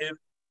it.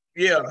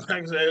 Yeah, like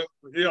I said,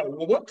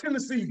 what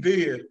Tennessee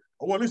did,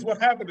 or at least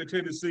what happened to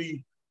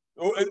Tennessee,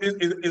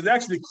 is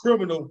actually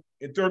criminal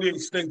in 38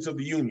 states of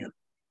the union.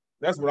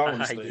 That's what I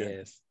understand.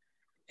 Yes,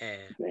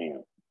 and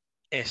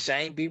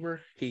Shane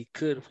Bieber, he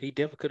definitely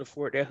could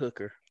afford that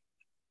hooker.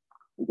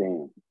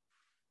 Damn.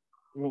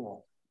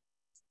 Well.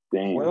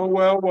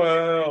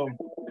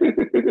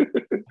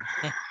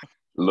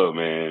 Look,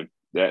 man,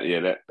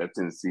 that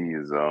Tennessee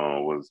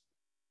was,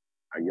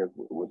 I guess,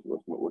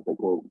 what they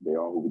call, they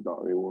are who we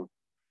thought they were.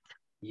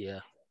 Yeah.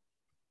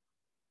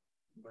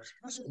 But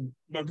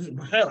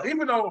hell,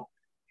 even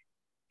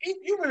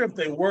if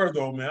they were,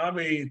 though, man, I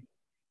mean,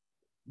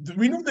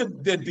 we knew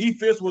that their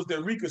defense was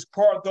their weakest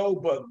part, though,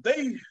 but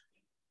they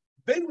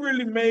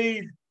really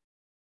made.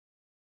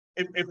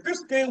 If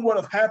this game would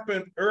have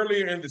happened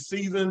earlier in the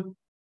season,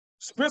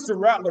 Spencer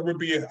Rattler would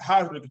be a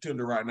Heisman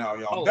contender right now,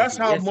 y'all. That's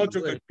how much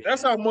of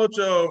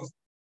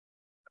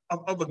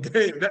of a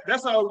game.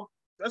 That's how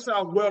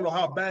well or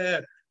how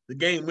bad the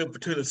game went for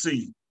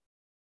Tennessee.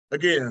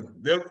 Again,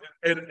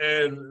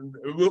 and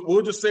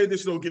we'll just say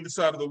this, get this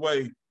out of the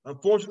way.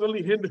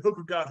 Unfortunately, Hendon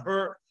Hooker got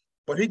hurt,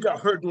 but he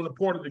got hurt during the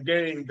part of the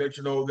game that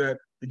that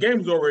the game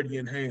was already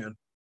in hand.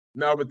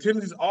 Now, with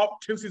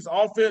Tennessee's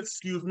offense,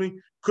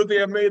 could they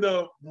have made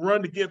a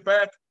run to get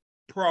back?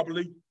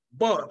 Probably,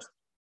 but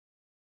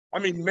I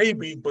mean,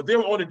 maybe, but they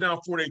were only down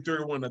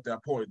 48-31 at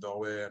that point,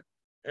 though,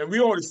 and we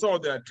already saw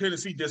that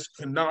Tennessee just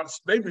cannot.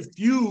 They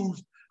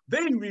refused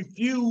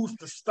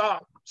to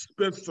stop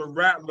Spencer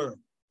Rattler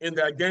in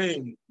that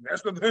game.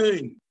 That's the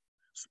thing.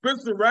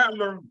 Spencer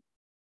Rattler,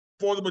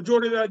 for the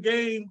majority of that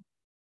game,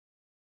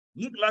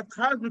 looked like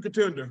Heisman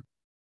contender.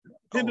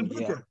 Hendon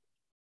Hooker.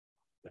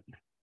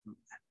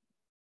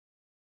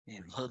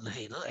 He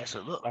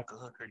actually looked like a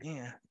hooker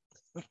then.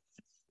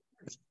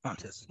 I'm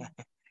just saying.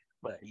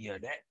 But yeah,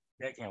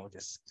 that game was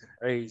just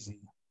crazy.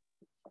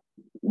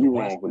 You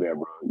wrong for that,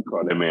 bro. You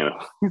called that man.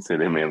 You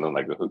said that man looked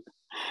like a hooker.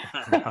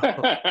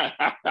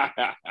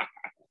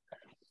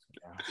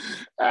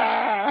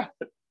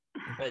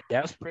 But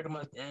that's pretty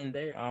much the end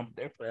there.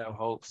 Their playoff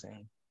hopes,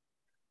 and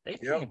they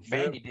playing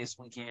Vandy this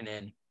weekend,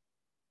 and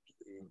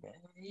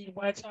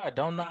watch out.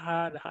 Don't know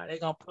how they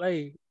gonna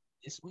play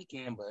this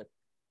weekend, but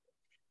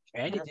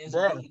Vandy just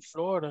beat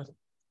Florida.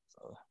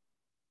 So.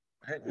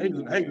 Hey,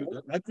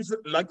 like you said,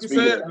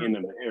 end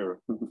of the era.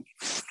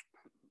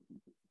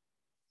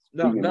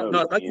 No,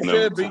 like you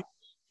said, B.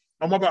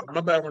 Oh, my bad,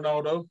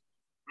 Ronaldo.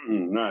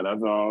 No,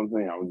 that's all I'm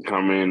saying. I was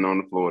commenting on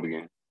the Florida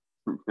game.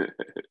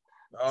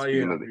 Oh,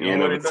 yeah.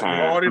 You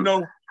already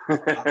know.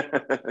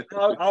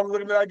 I was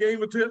looking at that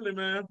game intently,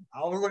 man.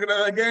 I was looking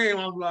at that game.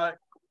 I was like,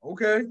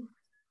 okay.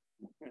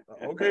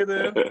 Okay,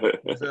 then.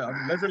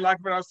 Let's like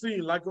what I've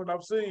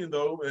seen,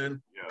 though.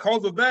 And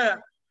because of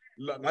that,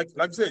 like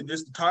I said,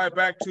 just to tie it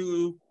back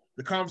to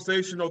the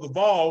conversation of the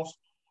Vols,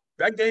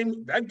 that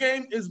game ain't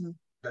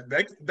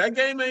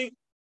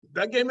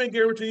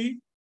guaranteed.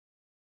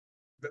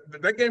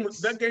 That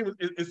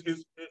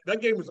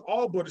game is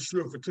all but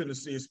assured for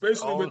Tennessee,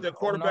 especially with their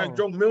quarterback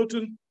Joe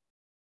Milton.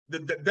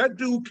 That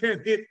dude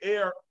can't hit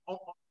air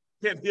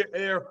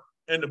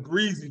in a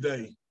breezy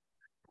day.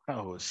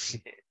 Oh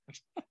shit!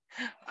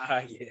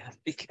 Yeah,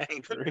 he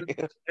can't for real.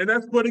 And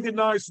that's putting it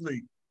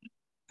nicely.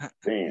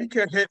 He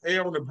can't hit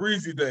air on a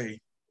breezy day,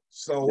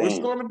 so it's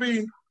going to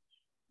be,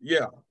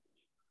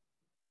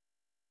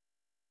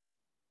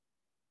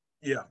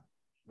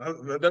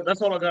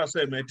 That's all I gotta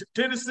say, man.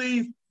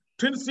 Tennessee's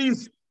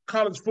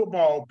college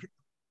football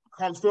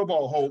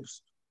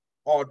hopes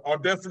are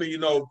definitely,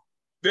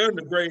 they're in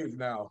the grave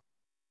now.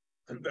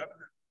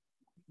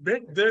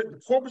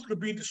 The Corpus could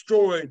be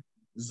destroyed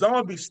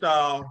zombie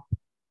style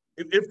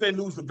if they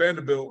lose to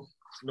Vanderbilt,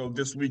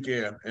 this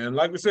weekend. And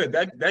like I said,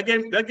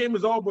 that game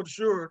is all but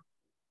assured.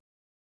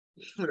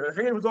 The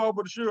game is all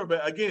but assured,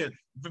 but again,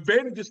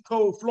 Vandy just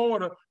told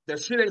Florida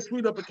that shit ain't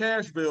sweet up in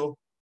Cashville.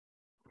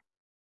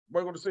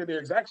 We're going to say the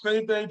exact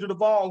same thing to the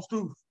Vols,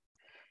 too.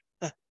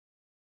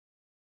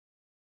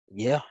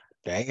 Yeah,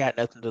 they ain't got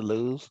nothing to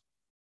lose.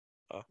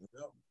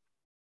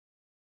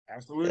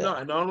 Absolutely not.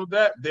 And not only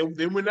that,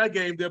 they win that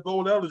game, they're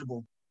bowl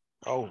eligible.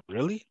 Oh,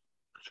 really?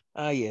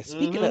 Yeah.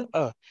 Speaking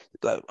of,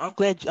 I'm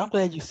glad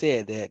you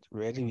said that,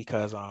 Reggie,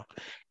 because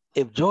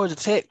if Georgia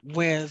Tech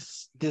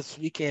wins this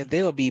weekend,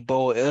 they'll be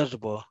bowl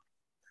eligible.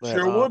 But,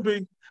 sure would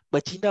be.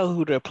 But you know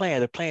who they're playing?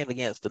 They're playing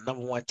against the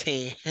number one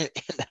team in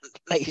the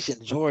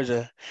nation,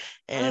 Georgia,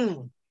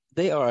 and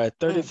they are a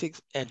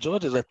 36. And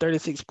Georgia's a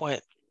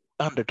 36-point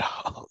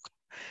underdog.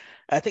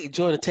 I think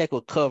Georgia Tech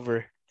will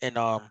cover, and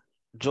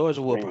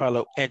Georgia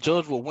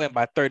will win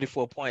by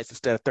 34 points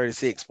instead of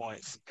 36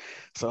 points.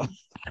 So,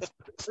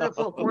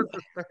 oh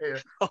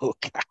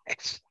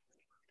gosh,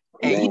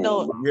 and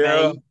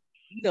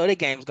that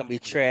game's gonna be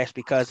trash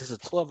because it's a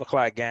 12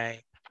 o'clock game.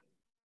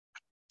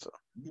 So.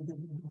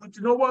 But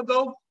you know what,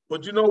 though?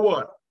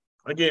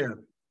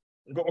 Again,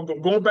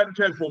 going back to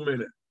Tech for a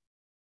minute,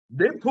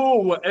 they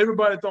pulled what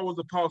everybody thought was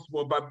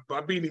impossible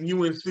by beating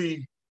UNC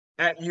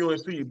at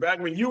UNC. Back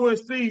when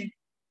UNC, they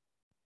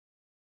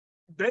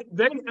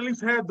at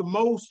least had the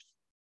most.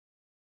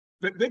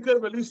 They could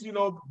have at least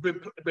been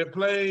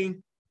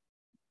playing.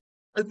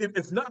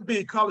 If not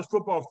being college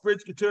football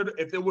fringe contender,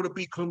 if they would have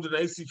beat Clemson in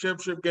the ACC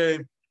championship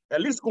game,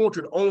 at least going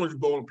to the Orange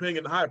Bowl and playing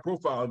in the high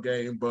profile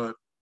game, but.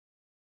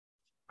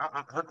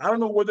 I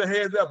don't know where their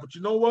head's at, but you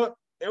know what?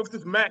 Ever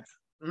since Mac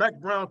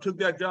Brown took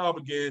that job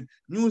again,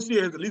 UNC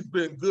has at least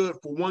been good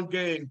for one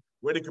game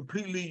where they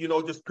completely,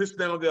 just pissed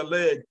down their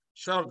leg.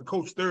 Shout out to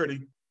Coach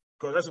 30,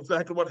 because that's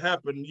exactly what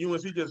happened.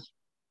 UNC just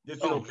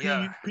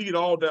peed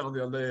all down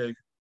their leg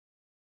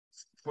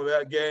for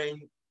that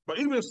game. But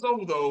even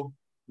so, though,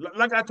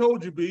 like I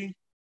told you, B,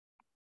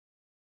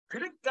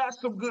 they got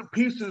some good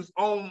pieces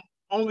on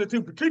their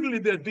team, particularly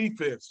their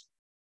defense.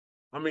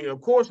 I mean,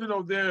 of course,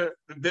 they're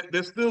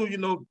still,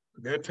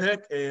 they're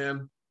Tech,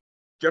 and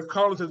Jeff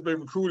Collins has been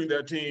recruiting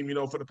that team,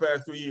 for the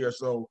past 3 years.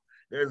 So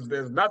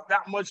there's not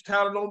that much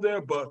talent on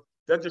there, but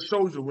that just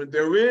shows you when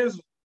there is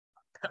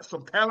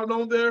some talent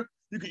on there,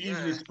 you can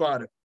easily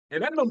spot it.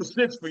 And that number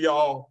 6 for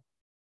y'all,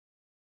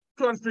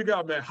 I'm trying to figure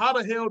out, man, how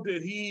the hell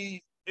did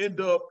he end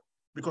up,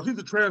 because he's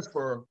a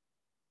transfer,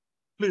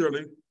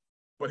 clearly,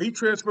 but he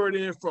transferred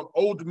in from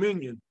Old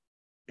Dominion.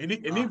 And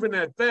even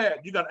at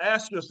that, you got to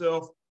ask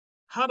yourself,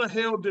 how the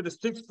hell did a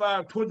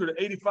 6'5",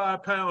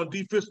 285-pound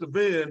defensive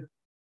end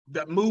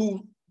that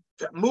moves,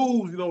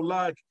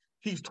 like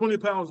he's 20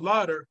 pounds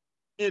lighter,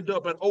 end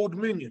up at Old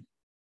Dominion?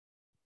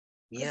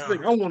 Yeah, That's the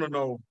thing I want to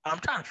know. I'm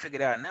trying to figure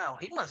it out now.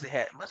 He must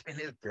have been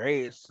his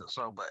grades or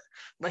so,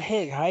 but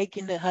heck, how you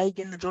getting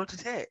to Georgia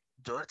Tech?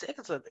 Georgia Tech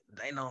is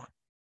ain't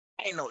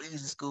no easy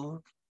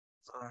school.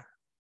 So.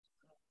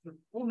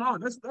 Oh no,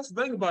 that's the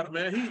thing about it,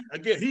 man.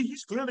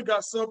 He's clearly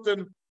got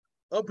something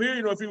up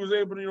here. If he was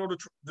able to,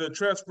 to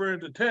transfer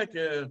into Tech,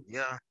 and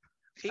yeah,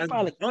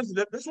 honestly,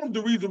 that's one of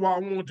the reasons why I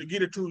wanted to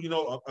get into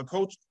a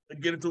coach,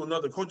 get into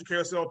another coaching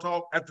carousel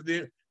talk after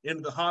the end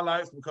of the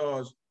highlights,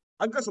 because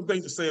I got some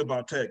things to say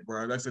about Tech,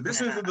 bro. Like I said,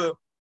 this is the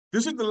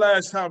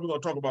last time we're gonna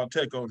talk about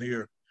Tech on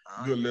here,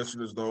 good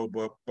listeners, though.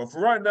 But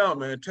for right now,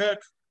 man, Tech.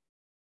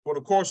 For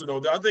the course,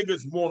 I think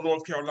it's more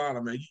North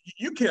Carolina, man.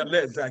 You can't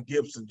let Zach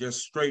Gibson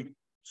just straight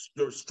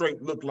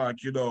look like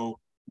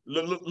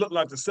look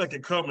like the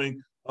second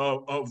coming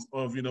of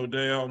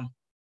damn.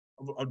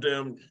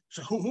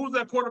 So who's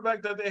that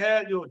quarterback that they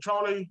had?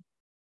 Charlie.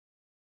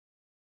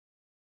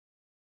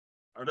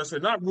 I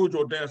said not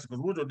Woodrow Dancer,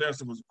 because Woodrow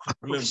Dancer was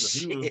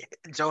Clemson. He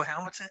was Joe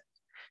Hamilton.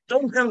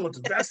 Joe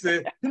Hamilton. That's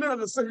it. He's not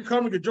the second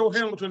coming of Joe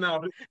Hamilton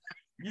now.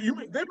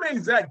 They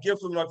made Zach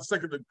Gibson like the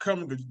second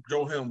coming of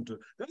Joe Hamilton.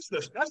 That's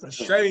a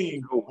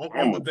shame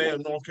on the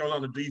damn North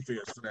Carolina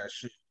defense for that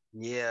shit.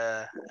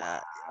 Yeah,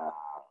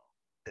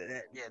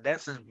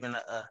 that's just been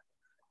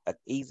a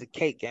easy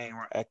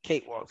a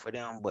cakewalk for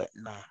them, but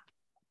nah.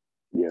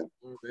 Yeah,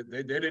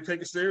 they didn't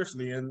take it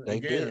seriously, and they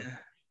again, did.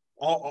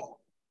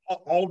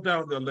 all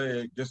down their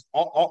leg, just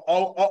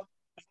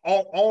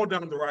all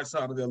down the right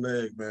side of their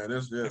leg, man.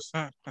 It's just,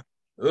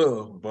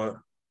 but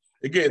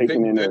again, they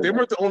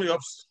weren't the only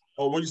ups.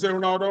 Oh, what you say,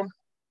 Ronaldo?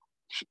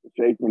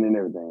 Shaking and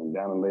everything,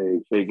 down the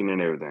leg, shaking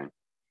and everything.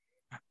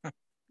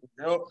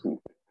 Yep.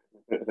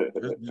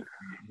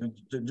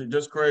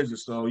 Just crazy.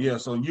 So yeah,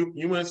 so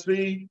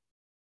UNC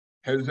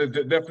has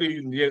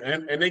definitely,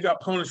 and they got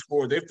punished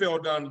for it. They fell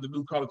down to the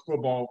new college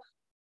football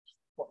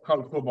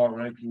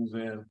rankings,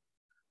 and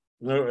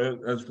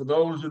as for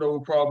those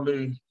who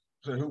probably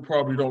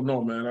don't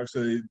know, man, like I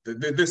said,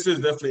 this is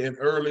definitely an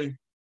early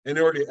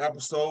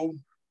episode.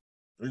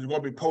 It's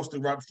going to be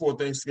posted right before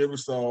Thanksgiving,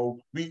 so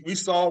we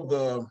saw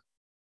the.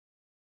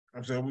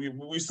 I'm saying we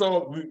were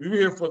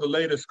here for the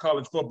latest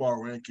college football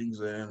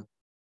rankings, and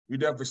we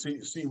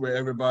definitely see where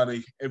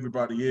everybody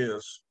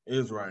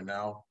is right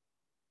now.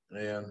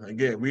 And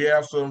again, we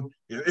have some.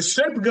 It's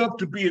shaping up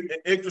to be an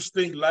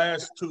interesting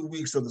last 2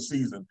 weeks of the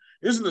season.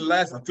 This is the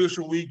last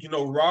official week,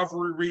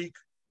 rivalry week.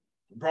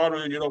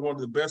 Probably, one of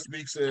the best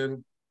weeks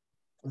in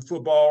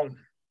football.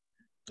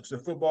 It's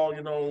football,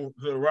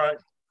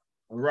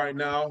 right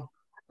now.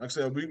 Like I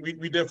said,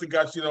 we definitely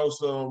got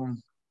some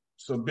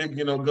big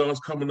guns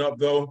coming up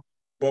though.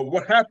 But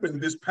what happened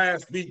this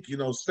past week,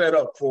 set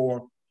up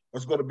for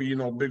what's going to be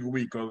bigger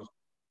week. Because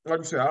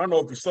like I said, I don't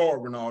know if you saw it,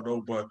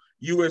 Ronaldo, but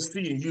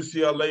USC and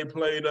UCLA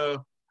played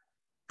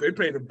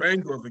a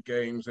banger of the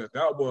games.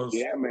 That was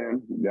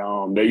man.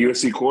 The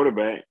USC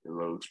quarterback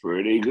looks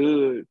pretty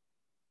good.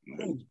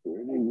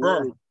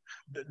 Bro,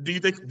 do you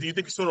think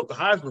he stood up the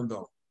Heisman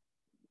though?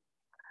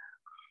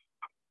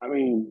 I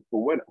mean,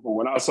 for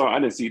what I saw, I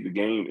didn't see the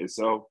game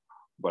itself,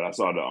 but I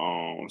saw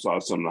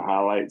some of the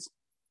highlights,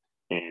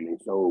 and they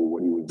showed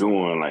what he was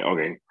doing. Like,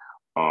 okay,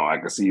 I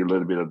could see a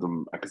little bit of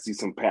them. I could see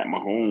some Pat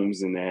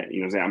Mahomes in that.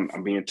 You know what I'm saying?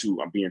 I'm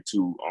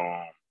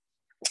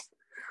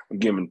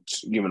giving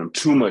him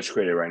too much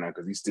credit right now,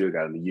 because he still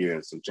got a year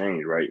and some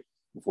change, right,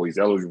 before he's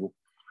eligible.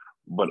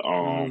 But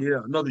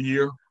another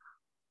year.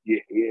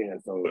 Yeah.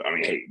 So I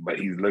mean, hey, but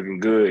he's looking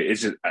good.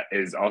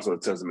 It's also a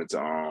testament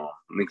to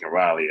Lincoln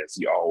Riley, as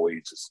he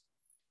gets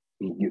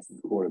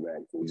his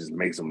quarterbacks and he just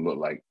makes them look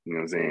like, you know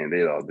what I'm saying,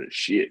 they're all this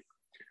shit.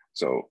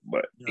 So,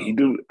 but he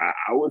do.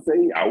 I would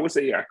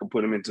say I could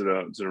put him into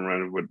the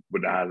run with the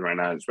Heisman right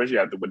now, especially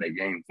after with that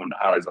game from the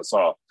highlights I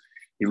saw.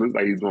 He looks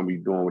like he's going to be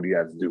doing what he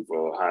has to do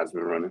for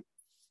Heisman running.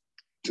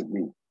 To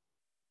me.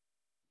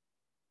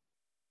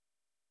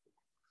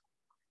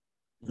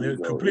 Yeah,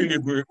 completely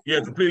agree. Yeah,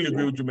 completely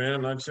agree with you,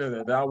 man. Like I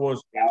said, that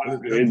was.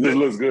 It just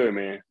looks good,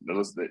 man.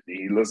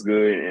 He looks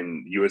good,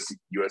 and USC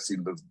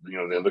looks.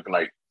 They're looking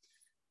like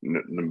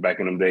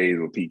back in them days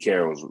when Pete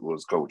Carroll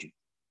was coaching.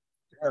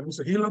 Yeah,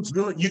 he looks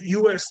good.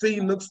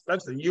 USC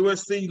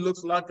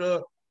looks like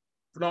a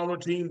phenomenal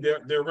team.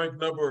 They're ranked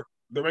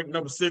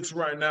number 6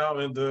 right now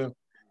in the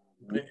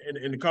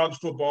college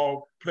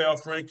football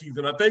playoff rankings,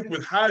 and I think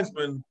with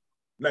Heisman,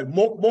 like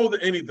more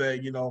than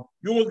anything, you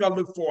always got to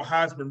look for a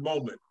Heisman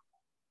moment.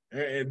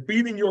 And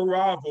beating your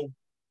rival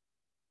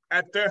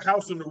at their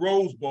house in the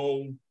Rose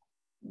Bowl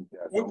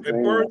with a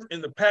berth in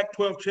the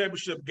Pac-12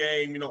 championship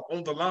game,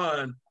 on the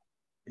line,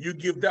 you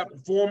give that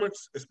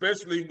performance,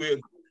 especially with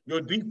your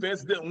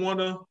defense didn't want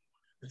to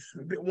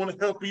They want to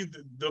help you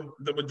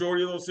the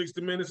majority of those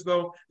 60 minutes,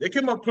 though. They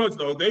came up clutch,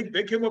 though.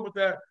 They came up with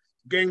that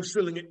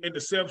game-sealing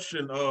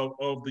interception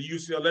of the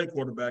UCLA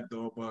quarterback,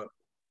 though. But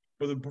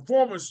the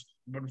performance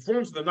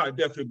of the night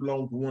definitely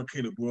belonged to one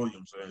Caleb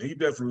Williams, and he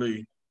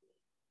definitely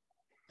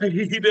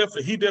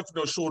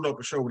showed up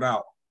and showed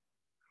out.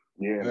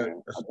 Yeah,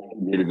 man. I think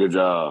he did a good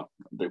job.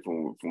 I think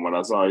from what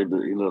I saw, he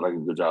looked like a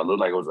good job. It looked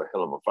like it was a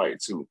hell of a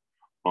fight too.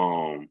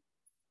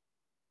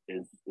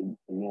 It's a good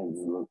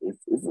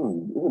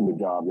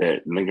job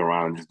that Lincoln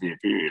Riley just did.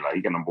 Period. Like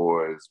he got them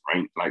boys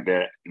ranked like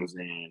that. You know what I'm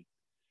saying?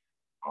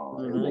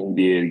 Everything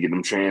he did to get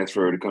them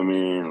transferred to come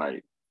in.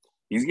 Like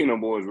he's getting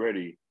them boys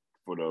ready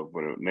for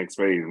the next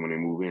phase when they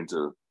move into.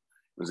 You know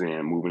what I'm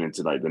saying, moving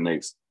into like the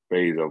next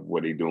phase of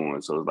what they're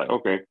doing. So it's like,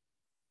 okay,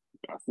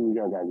 I see what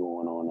y'all got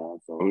going on now.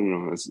 So you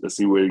know, let's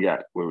see where we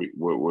got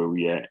where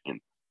we at, and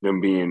them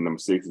being them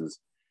sixes.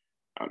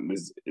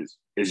 It's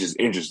just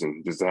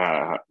interesting, just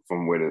how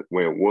from where it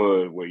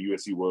was, where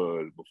USC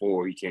was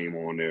before he came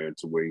on there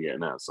to where he at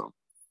now. So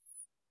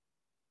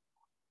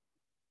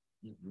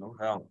no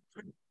doubt,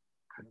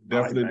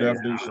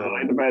 definitely. So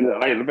I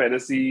like the fact to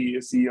see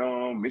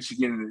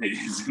Michigan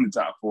is in the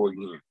top 4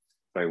 again.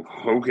 Like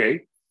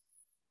okay.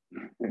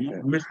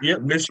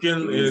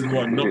 Michigan is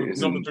what number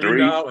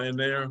 3 now, and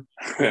they're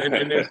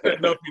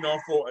setting up,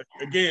 for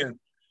again.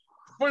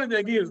 The funny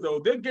thing is, though,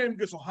 their game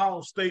against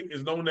Ohio State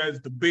is known as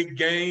the big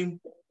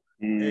game,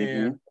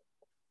 and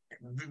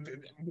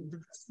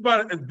it's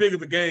about as big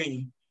of a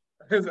game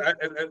as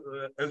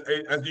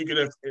you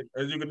can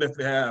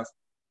definitely have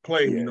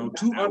played. Yeah,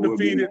 2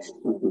 undefeated.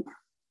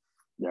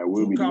 That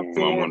will be the game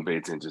I want to pay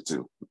attention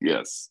to.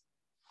 Yes,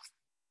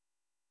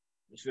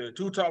 you said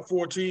 2 top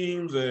 4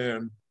 teams,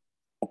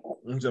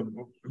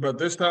 but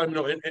this time,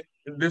 in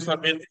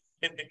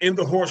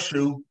the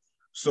horseshoe.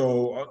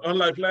 So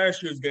unlike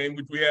last year's game,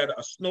 which we had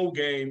a snow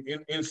game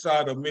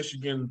inside of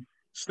Michigan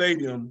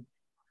Stadium,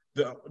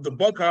 the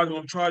Buckeyes are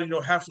going to try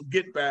to have some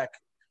get back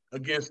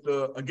against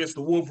the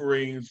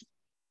Wolverines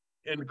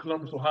in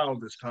Columbus, Ohio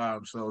this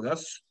time. So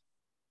that's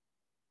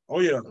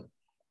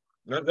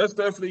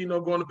definitely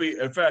going to be.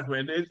 In fact,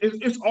 man,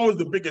 it's always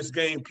the biggest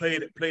game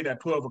played at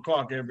 12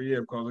 o'clock every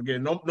year because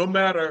again, no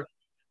matter.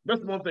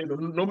 That's one thing.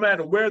 No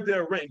matter where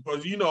they're ranked,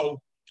 because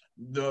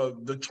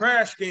the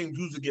trash games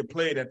usually get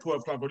played at 12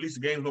 o'clock, or at least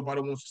the games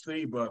nobody wants to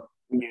see. But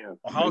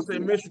Ohio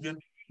State, Michigan,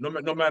 no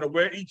matter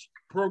where each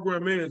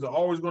program is, they're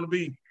always going to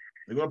be.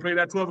 They're going to play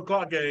that 12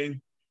 o'clock game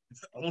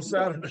on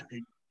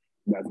Saturday.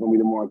 That's going to be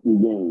the marquee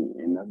game,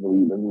 and that's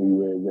going to be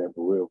where it's at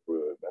for real.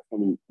 That's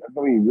going to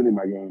be really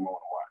my game I want to watch.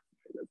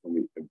 That's going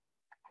to be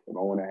if I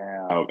want to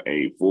have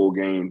a full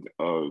game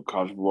of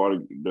college football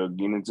to get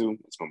into,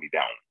 it's going to be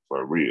that one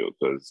for real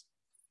because.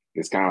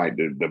 It's kind of like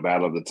the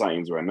battle of the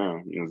Titans right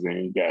now. You know what I'm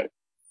saying?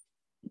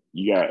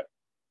 You got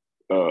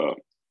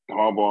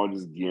Harbaugh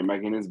just getting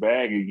back in his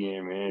bag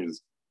again, man.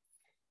 It's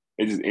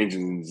just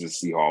interesting to just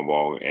see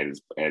Harbaugh at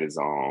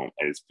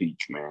his peak,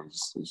 man.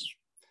 Just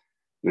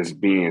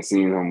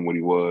seeing him when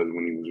he was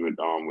with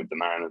the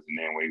Niners and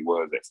then when he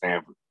was at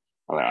Stanford.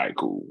 I'm like, all right,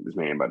 cool. This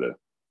man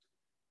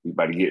he's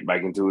about to get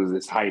back into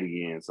his height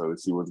again. So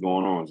let's see what's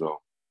going on.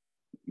 So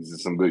this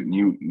is some good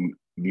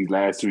these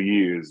last 2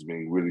 years have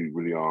been really,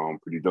 really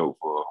pretty dope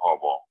for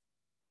Harbaugh.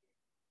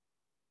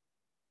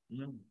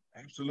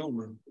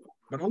 Absolutely.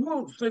 But I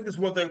want to say this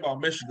one thing about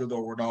Michigan,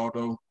 though,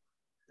 Ronaldo,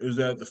 is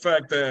that the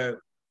fact that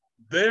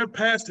their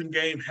passing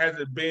game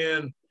hasn't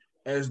been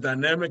as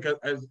dynamic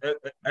as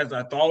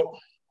I thought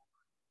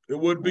it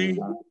would be.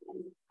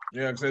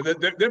 Yeah,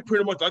 they're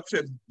pretty much, like I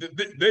said,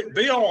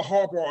 they are a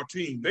Harbaugh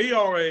team. They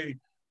are a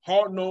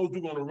hard-nosed,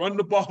 we're going to run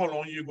the ball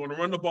on you, you're going to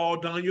run the ball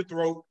down your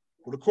throat.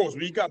 But of course,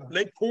 when you got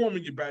Blake Corum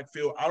in your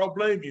backfield, I don't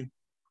blame you.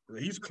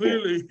 He's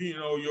clearly,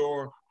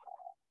 your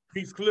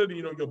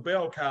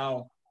bell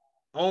cow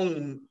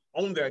on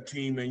that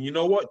team. And you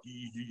know what?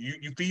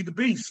 You feed the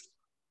beast.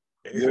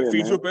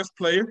 Feed your best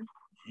player.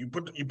 You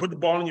put the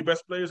ball in your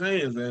best player's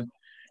hands, and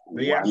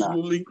they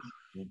absolutely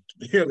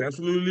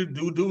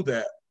do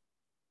that.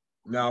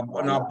 Now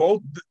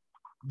both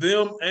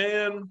them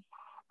and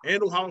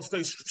Ohio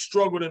State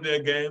struggled in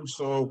their game,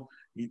 so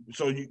you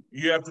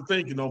have to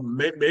think,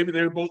 maybe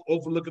they're both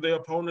overlooking their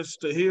opponents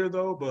to here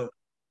though. But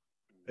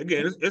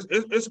again,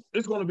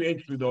 it's going to be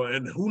interesting though,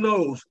 and who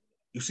knows?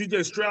 If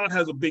C.J. Stroud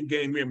has a big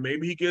game here,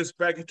 maybe he gets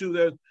back into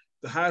the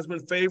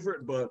Heisman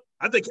favorite. But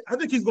I think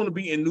he's going to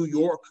be in New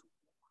York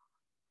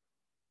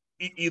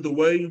either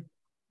way.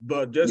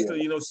 But just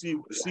to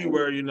see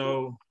where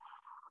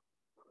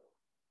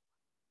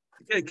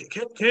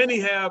can he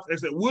have?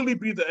 Will he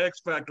be the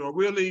X factor, or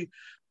really?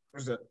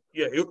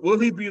 Will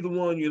he be the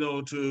one,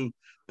 to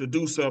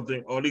do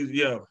something, or at least,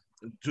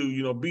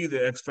 to be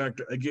the X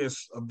factor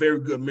against a very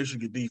good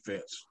Michigan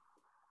defense?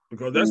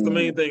 Because that's the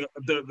main thing.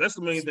 That's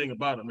the main thing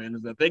about it, man,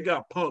 is that they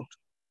got punked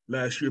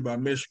last year by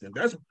Michigan.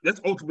 That's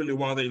ultimately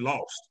why they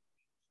lost.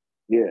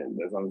 Yeah,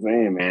 that's what I'm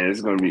saying, man.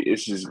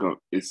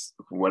 It's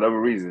for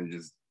whatever reason,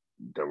 just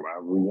the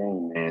rivalry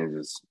game, man.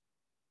 Just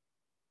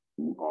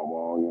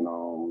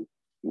Ryan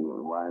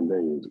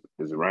Day.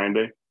 Is it Ryan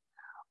Day?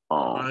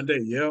 Monday,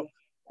 yep.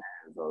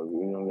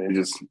 So they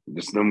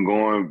just them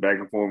going back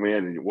and forth,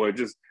 man. And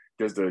just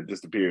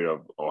the period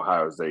of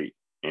Ohio State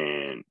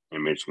and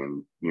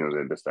Michigan,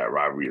 that's that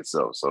rivalry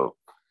itself. So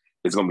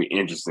it's gonna be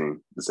interesting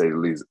to say the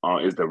least.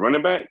 Is the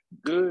running back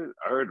good?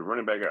 I heard the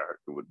running back got hurt.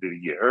 Did he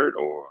get hurt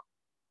or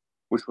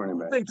which running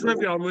back? I think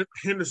TreVeyon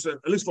Henderson,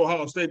 at least for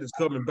Ohio State, is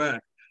coming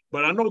back.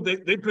 But I know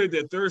they played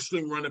their third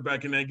string running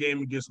back in that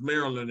game against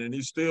Maryland, and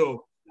he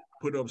still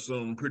put up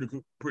some pretty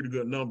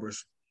good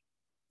numbers.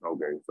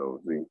 Okay, so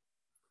see,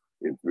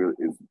 it's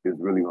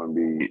really gonna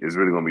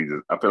be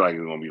just, I feel like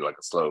it's gonna be like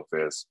a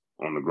slugfest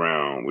on the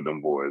ground with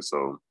them boys.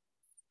 So,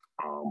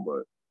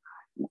 but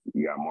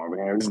you got Marvin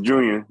Harris Jr.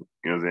 You know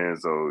what I'm saying?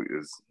 So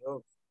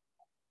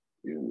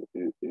it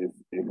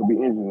could be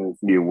interesting to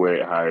see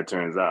how it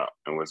turns out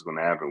and what's going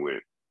to happen with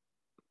it.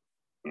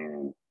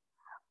 And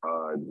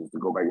just to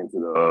go back into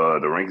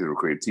the rankings real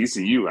quick,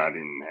 TCU I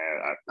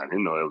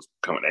didn't know it was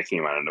coming. That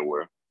came out of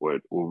nowhere. Well,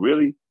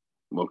 really?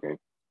 Okay.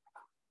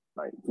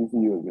 Like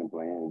TCU has been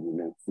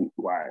playing, it's been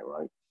quiet,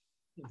 right?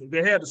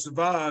 They had to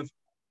survive.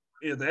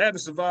 Yeah, they had to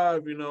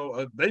survive.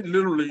 They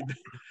literally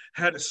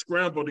had to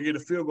scramble to get a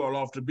field goal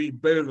off to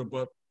beat Baylor,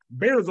 but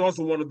Baylor's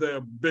also one of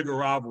their bigger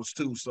rivals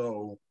too.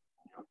 So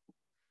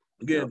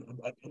again,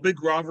 a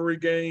big rivalry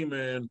game,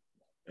 and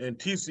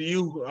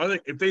TCU. I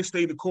think if they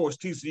stay the course,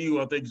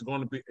 TCU, I think is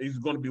going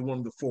to be one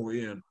of the four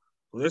in.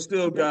 Well, they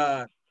still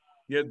got.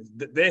 Yeah,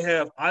 they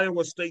have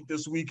Iowa State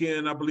this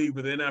weekend, I believe,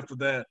 but then after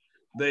that,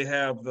 they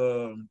have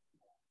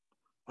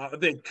I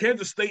think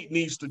Kansas State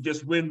needs to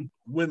just win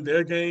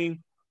their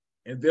game,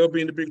 and they'll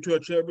be in the Big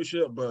 12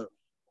 championship. But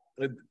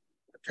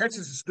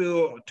Texas is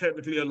still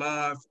technically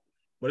alive,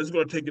 but it's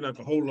going to take in like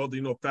a whole other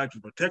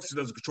factors. But Texas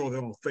doesn't control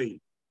their own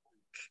fate.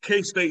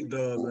 K-State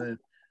does, and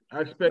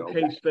I expect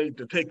K-State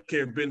to take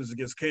care of business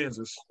against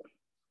Kansas.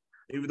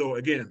 Even though,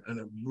 again, in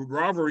a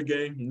rivalry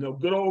game,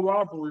 good old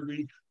rivalry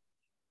week.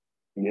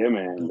 Yeah,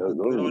 man, those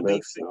are the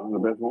best. Those are the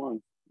best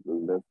ones.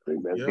 Those are the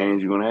best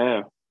games you're gonna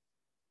have.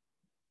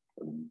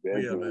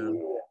 Yeah, man.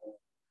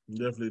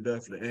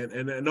 Definitely,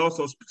 and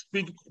also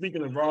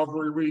speaking of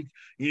rivalry week,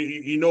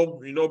 before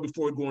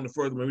we go any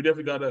further, man, we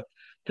definitely gotta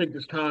take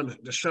this time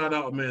to shout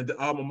out, man, the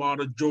alma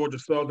mater, Georgia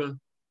Southern,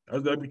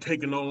 as they'll be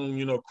taking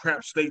on,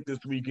 Crap State this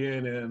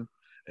weekend, and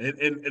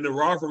the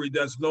rivalry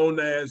that's known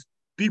as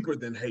deeper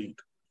than hate.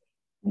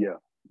 Yeah.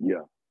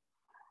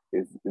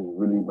 It's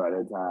really by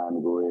that time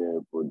to go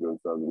ahead for Georgia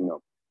Southern.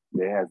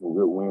 They had some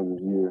good wins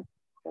this year.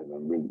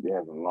 They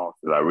had some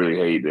losses I really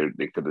hate that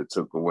they could have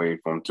took away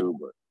from too,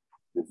 but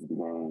this is the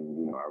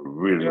game. I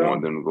really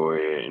want them to go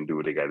ahead and do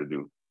what they got to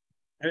do.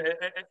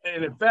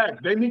 And in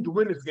fact, they need to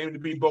win this game to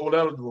be bowl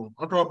eligible.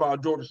 I'm talking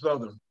about Georgia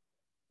Southern.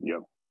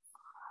 Yep.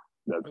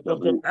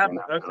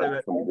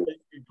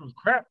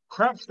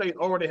 Crap State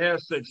already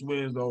has 6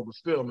 wins though, but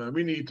still, man,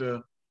 we need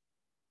to.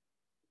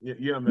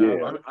 Yeah, man.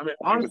 Yeah. I mean,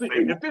 honestly,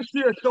 if this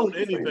year showed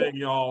anything,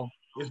 y'all,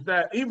 is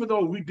that even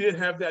though we did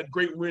have that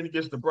great win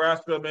against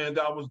Nebraska, man,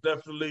 that was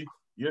definitely,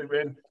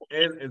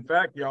 and in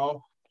fact,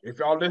 y'all, if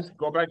y'all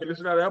go back and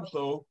listen to that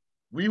episode,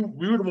 we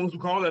were the ones who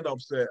called that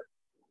upset.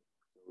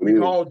 We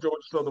called Georgia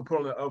Southern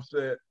pulling that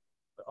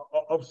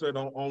upset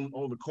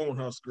on the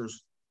Cornhuskers,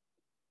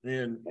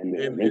 and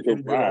they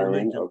took fire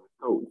in.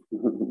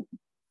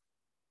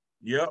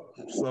 Yep.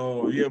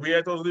 So yeah, we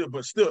had those,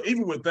 but still,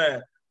 even with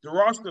that, the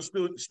roster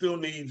still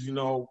needs,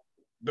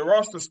 the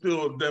roster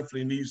still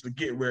definitely needs to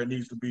get where it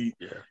needs to be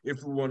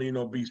if we want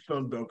to, be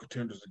Sun Belt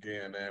contenders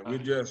again. And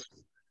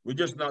we're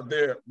just not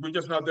there. We're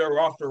just not there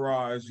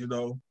roster-wise,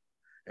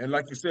 And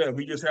like you said,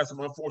 we just had some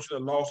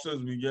unfortunate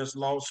losses. We just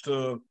lost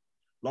to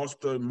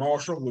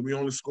Marshall, where we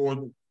only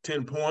scored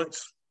 10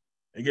 points.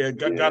 Again,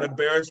 got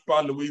embarrassed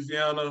by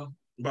Louisiana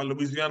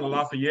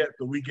Lafayette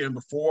the weekend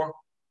before.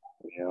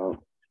 Yeah.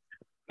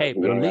 Hey,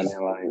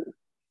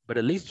 but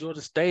at least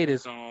Georgia State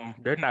is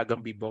they're not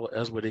gonna be bowl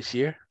eligible this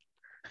year.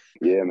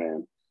 Yeah,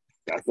 man.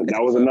 That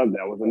was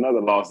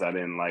another loss I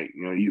didn't like,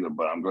 either.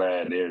 But I'm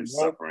glad they're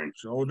suffering.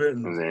 Sure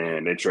didn't.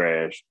 And they're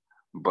trash.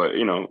 But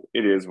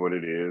it is what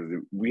it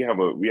is. We have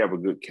a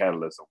good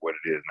catalyst of what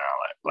it is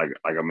now. Like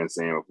I've been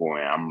saying before,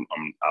 and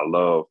I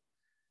love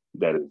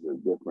that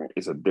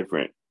it's a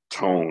different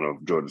tone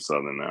of Georgia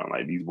Southern now.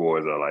 Like these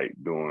boys are like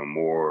doing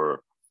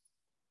more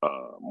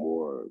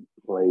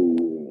plays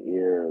in the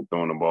air,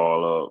 throwing the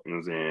ball up,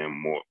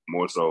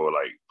 more so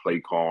like play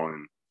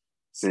calling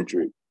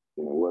centric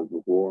than it was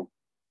before.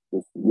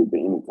 Just to get the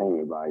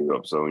entertainment value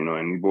up. So,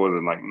 and these boys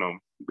are like,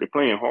 they're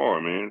playing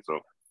hard, man. So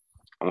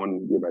I wanted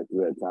to get back to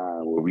that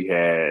time where we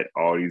had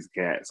all these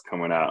cats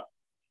coming out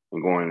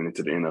and going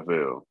into the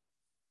NFL.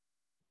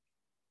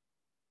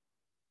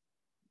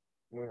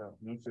 Well,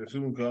 it's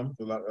soon come.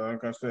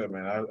 Like I said,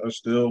 man, I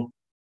still,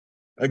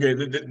 again,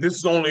 this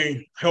is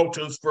only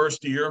Helton's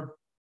first year.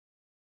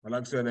 And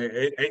like I said,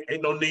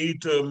 ain't no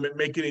need to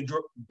make any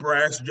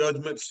brash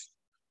judgments,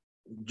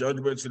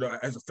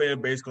 as a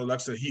fan base. Because like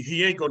I said,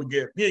 he ain't gonna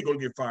get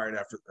fired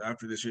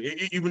after this year.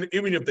 Even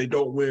if they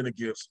don't win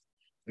against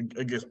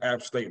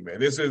App State, man.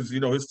 This is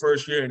his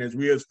first year, and as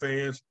we as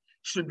fans,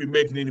 shouldn't be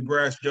making any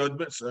brash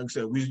judgments. Like I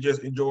said, we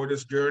just enjoy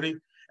this journey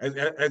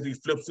as he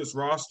flips this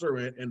roster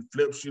and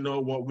flips,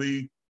 what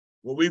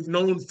we've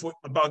known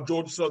about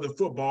Georgia Southern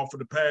football for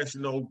the past,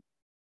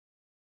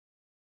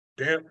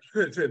 damn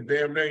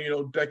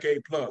near,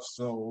 decade plus.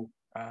 So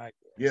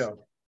yeah.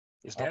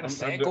 Is that a I'm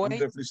segue?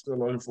 definitely still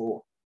looking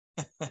for.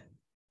 What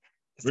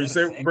Is you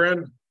say,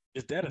 Brandon?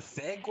 Is that a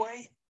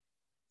segue?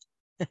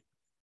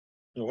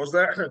 What's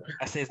that?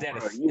 I said, is that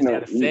a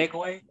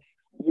segue?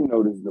 You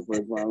know this is the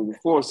first round.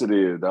 Of course it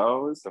is,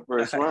 dog. It's the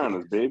first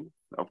rounders, baby.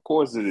 Of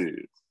course it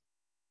is.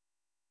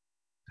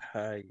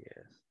 Yes.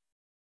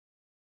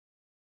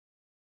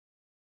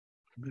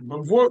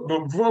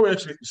 Before we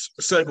actually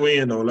segue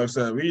in, though, like I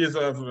said, we just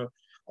have to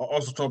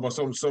also talk about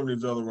some of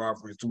these other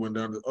rivalries too, and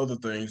the other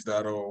things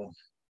that'll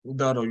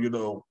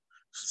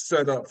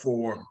set up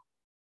for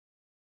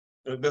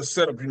that's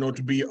set up,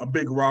 to be a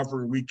big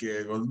rivalry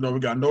weekend. We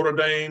got Notre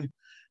Dame,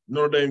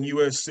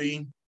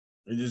 USC.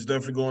 It's just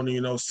definitely going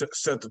to,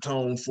 set the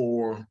tone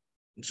for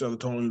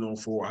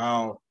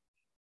how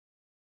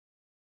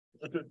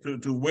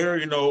to where,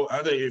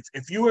 I think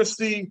if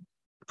USC,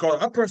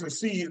 because I personally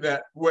see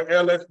that where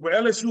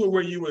LSU or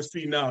where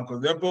USC now,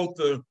 because they're both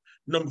the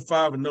number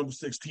 5 and number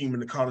 6 team in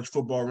the college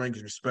football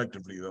rankings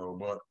respectively, though.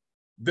 But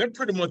they're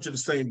pretty much in the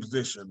same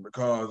position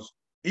because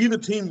either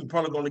team is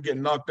probably going to get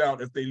knocked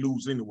out if they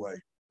lose anyway.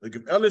 Like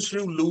if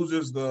LSU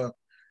loses the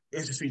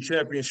SEC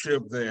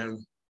championship,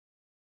 then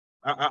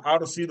I ought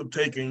to see them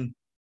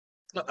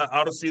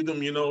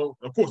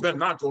of course they're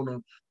not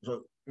going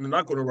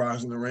to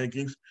rise in the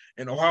rankings.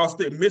 And Ohio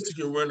State,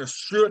 Michigan runners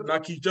should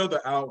knock each other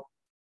out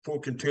for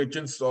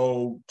contention.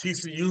 So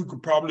TCU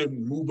could probably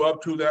move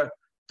up to that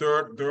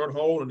third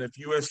hole. And if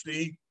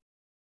USC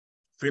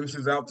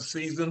finishes out the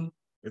season,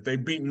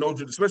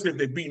 especially if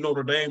they beat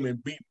Notre Dame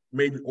and beat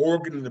maybe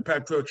Oregon in the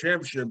Pac-12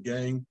 championship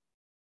game,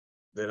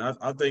 then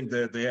I think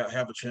that they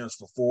have a chance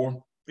for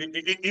 4.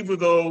 Even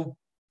though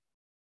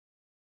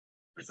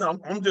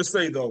I'm just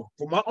saying, though,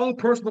 for my own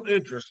personal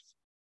interest,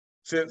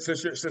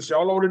 since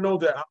y'all already know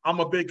that I'm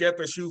a big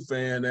FSU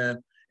fan, and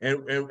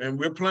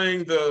we're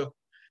playing the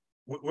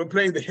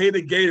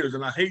hated Gators,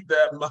 and I hate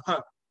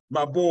that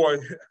my boy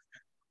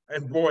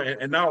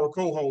and now our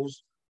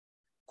co-host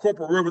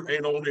Corporal Rivers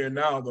ain't on here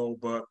now though,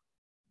 but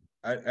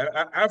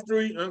I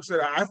fully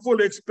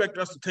expect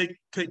us to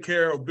take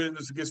care of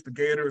business against the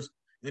Gators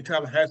in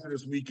Tallahassee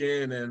this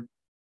weekend, and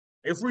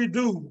if we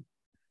do,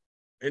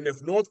 and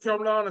if North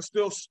Carolina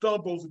still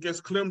stumbles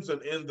against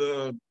Clemson in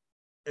the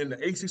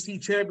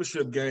ACC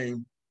championship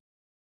game,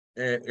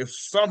 and if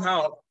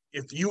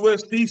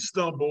USC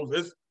stumbles,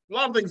 there's a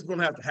lot of things going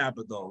to have to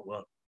happen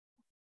though.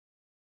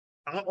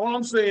 All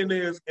I'm saying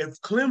is,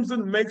 if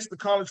Clemson makes the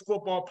college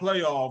football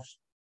playoffs,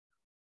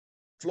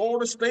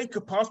 Florida State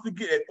could possibly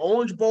get an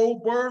Orange Bowl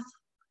berth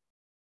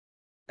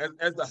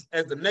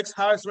as the next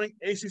highest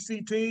ranked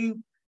ACC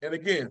team. And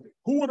again,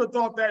 who would have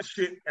thought that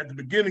shit at the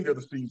beginning of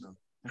the season?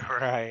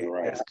 Right.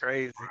 That's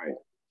crazy.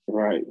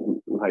 Right.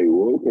 Like,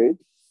 well, okay.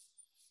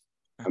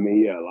 I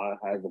mean, yeah, a lot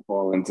has to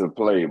fall into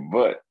play,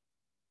 but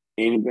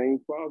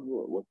anything's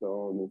possible. What's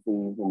on the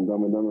team from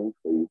Dumb and Dumber?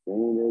 So you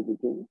saying there's a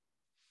team?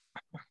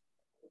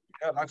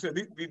 Yeah, like I said,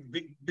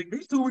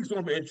 these 2 weeks are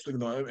going to be interesting,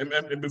 though.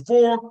 And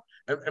before,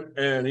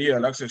 yeah,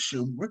 like I said,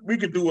 shoot, we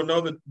could do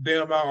another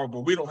damn hour,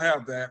 but we don't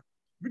have that.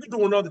 We could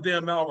do another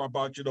damn hour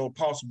about,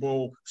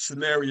 possible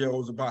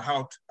scenarios about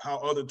how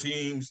other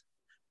teams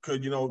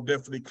could,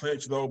 definitely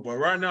clinch, though. But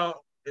right now,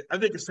 I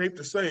think it's safe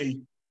to say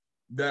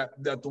that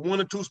the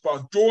 1 and 2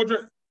 spots,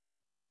 Georgia,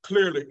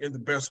 clearly in the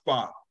best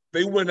spot.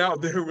 They went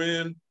out there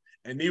in,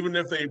 and even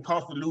if they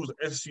possibly lose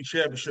the SEC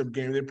championship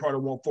game, they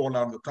probably won't fall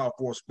out of the top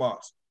 4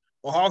 spots.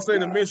 Ohio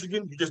State and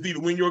Michigan, you just need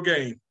to win your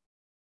game.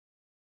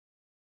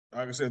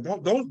 Like I said, those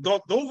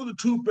are the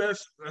 2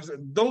 best.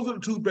 Those are the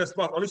 2 best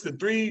spots. At least the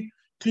 3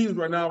 teams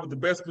right now with the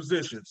best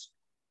positions: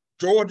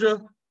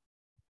 Georgia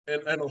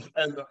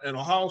and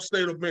Ohio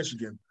State of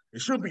Michigan.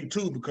 It should be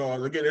 2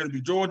 because again, it'll be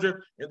Georgia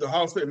and the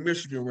Ohio State and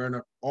Michigan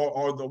runner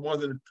are the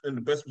ones in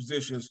the best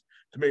positions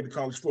to make the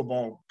college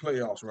football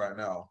playoffs right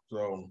now.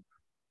 So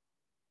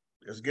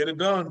let's get it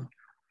done.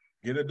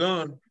 Get it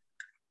done.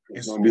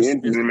 It's gonna be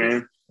interesting,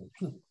 man.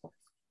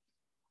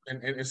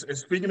 And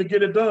speaking of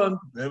get it done,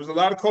 there was a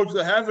lot of coaches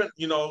that haven't,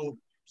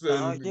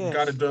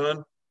 got it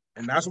done,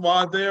 and that's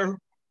why they're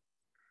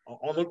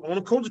on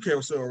the coaching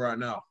carousel right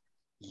now.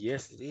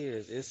 Yes, it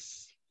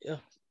is. Yeah,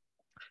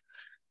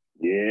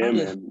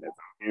 man.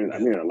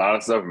 I'm hearing a lot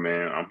of stuff,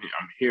 man. I'm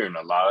hearing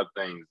a lot of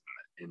things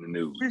in the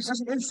news.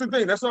 That's an interesting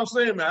thing. That's what I'm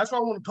saying, man. That's why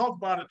I want to talk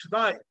about it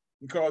tonight,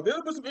 because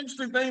there's been some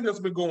interesting things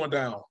that's been going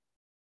down,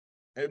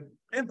 and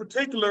in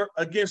particular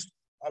against,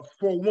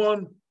 for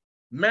one,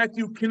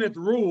 Matthew Kenneth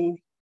Rule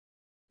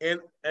and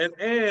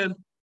a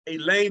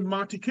Lane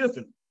Monty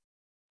Kiffin.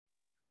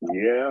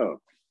 Yeah.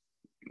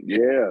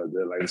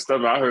 Like the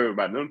stuff I heard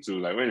about them 2.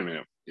 Like, wait a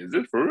minute, is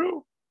this for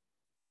real?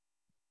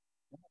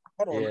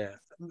 Hold on. Yeah.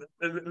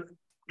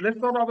 Let's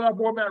start off with our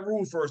boy Matt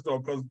Rule first, though,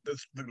 because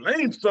the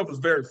Lane stuff is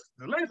very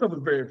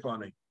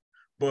funny.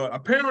 But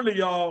apparently,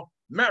 y'all,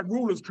 Matt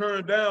Rule has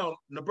turned down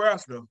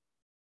Nebraska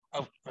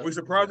Are we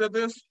surprised at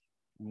this?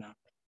 No.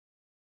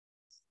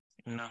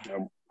 No.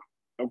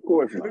 Of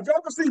course not. If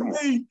y'all can see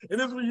me in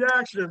his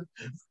reaction,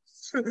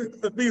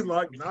 he's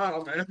like,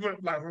 nah, man.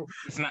 Like,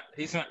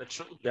 He's not the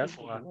truth. That's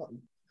why.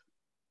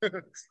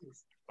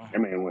 That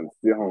man wants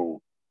to sit home.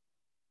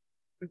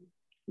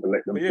 But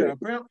let them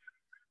apparently.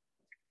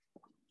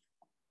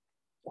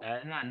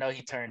 And I know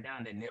he turned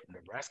down the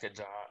Nebraska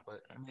job,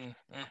 but I mean,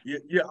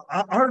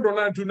 I heard on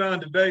 929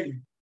 today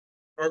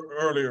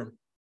earlier.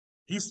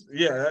 He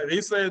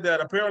said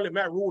that apparently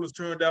Matt Rhule has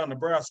turned down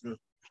Nebraska.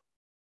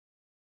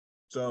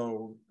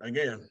 So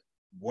again,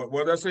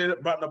 what I say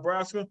about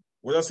Nebraska?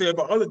 What I say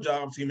about other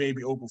jobs he may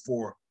be open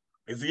for?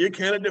 Is he a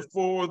candidate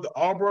for the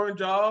Auburn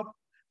job?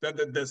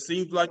 That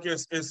seems like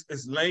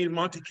it's Lane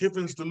Monty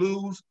Kiffin's to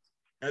lose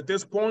at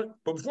this point.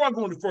 But before I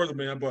go any further,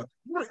 man, but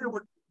I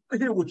want to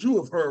hear what you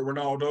have heard,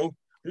 Ronaldo.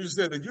 You just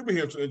said that you've been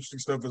hearing some interesting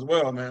stuff as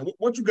well, man.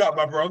 What you got,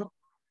 my brother?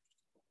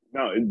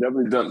 No, it's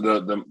definitely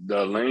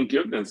the Lane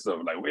Kiffin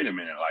stuff. Like, wait a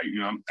minute, like, you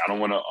know, I don't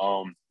want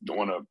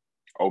to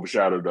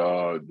overshadow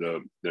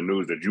the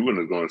news that you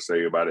were going to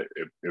say about it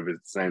if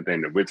it's the same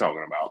thing that we're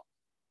talking about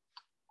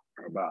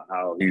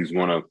how he's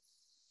going to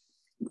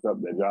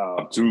accept the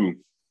job to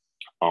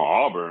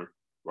Auburn,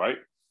 right?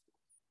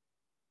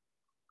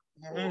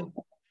 Mm-hmm.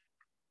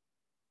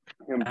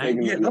 I'm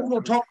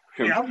going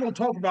to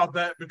talk about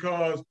that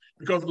because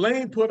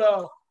Lane put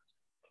out.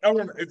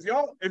 If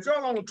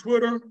y'all on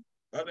Twitter,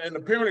 and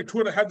apparently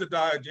Twitter hasn't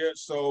died yet,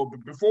 so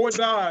before it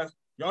dies,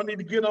 y'all need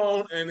to get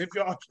on, and if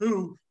y'all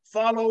do,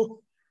 follow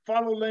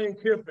Lane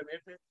Kiffin.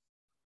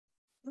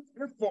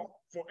 If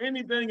for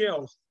anything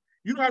else,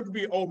 you don't have to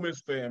be an Ole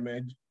Miss fan,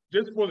 man.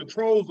 Just for the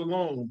trolls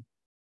alone,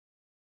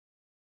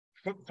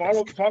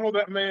 follow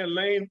that man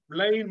Lane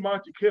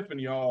Monty Kiffin,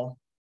 y'all.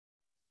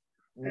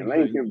 And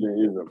Lane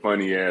Kiffin is a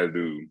funny ass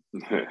dude.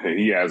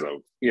 he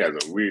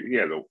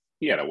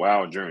had a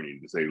wild journey,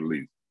 to say the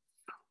least.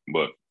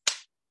 But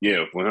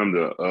yeah, for him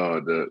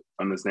the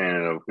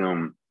understanding of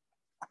him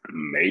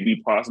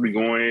maybe possibly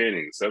going ahead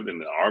and accepting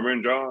the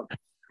Auburn job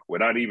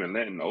without even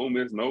letting Ole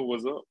Miss know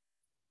what's up.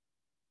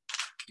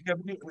 Yeah,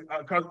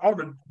 because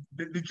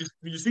did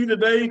you see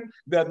today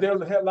that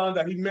there's a headline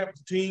that he met with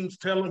the teams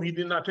telling him he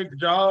did not take the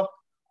job?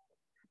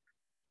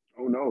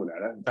 Oh no,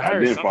 I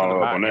didn't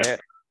follow up on that.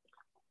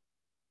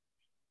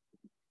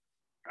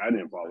 I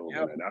didn't follow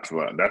up on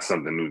that. That's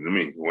something new to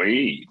me.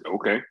 Wait,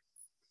 okay.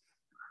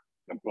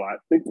 The plot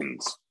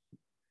thickens.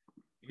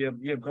 Yeah.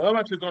 Because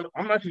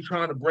I'm actually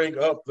trying to bring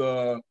up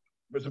the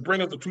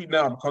tweet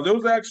now because it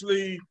was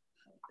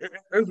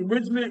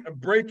originally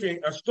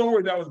a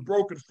story that was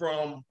broken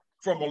from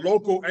a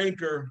local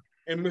anchor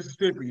in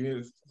Mississippi.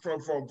 It's from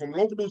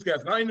local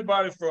newscast, not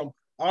anybody from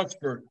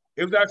Oxford.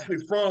 It was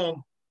actually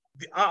from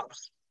the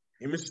Ops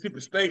in Mississippi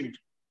State.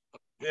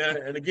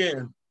 And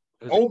again,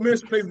 Ole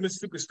Miss plays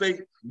Mississippi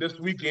State this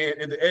weekend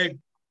in the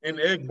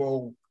Egg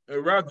Bowl.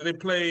 Rather, they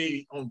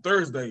play on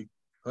Thursday.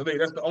 I think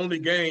that's the only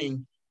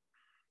game.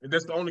 And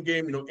that's the only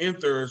game, in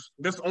Thursday.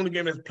 That's the only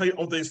game that's played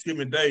on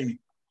Thanksgiving Day. And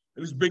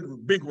this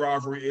big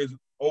rivalry is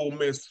Ole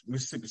Miss,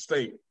 Mississippi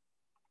State.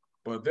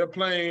 But they're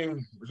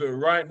playing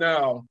right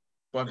now.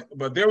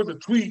 But there was a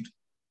tweet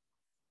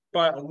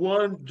by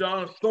one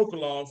John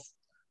Sokoloff,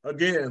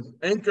 again,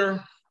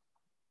 anchor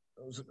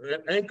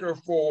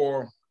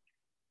for.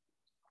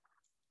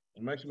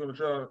 I'm actually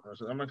trying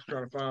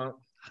to find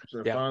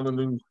the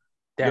news.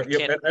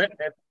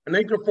 An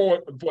anchor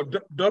for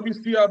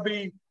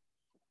WCIB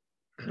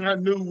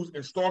News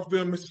in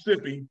Starkville,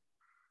 Mississippi,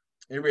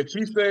 in which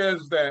he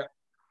says that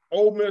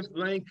Ole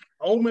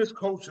Miss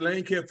coach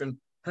Lane Kiffin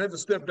had to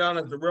step down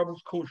as the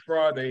Rebels coach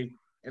Friday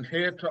and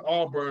head to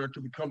Auburn to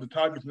become the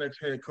Tigers' next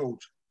head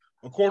coach,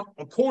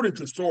 according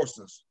to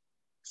sources.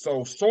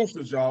 So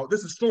sources, y'all,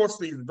 this is source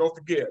season. Don't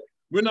forget,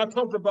 we're not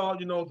talking about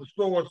the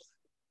source.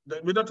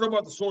 We're not talking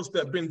about the source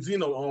that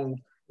Benzino owns.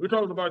 We're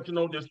talking about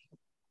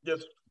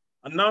just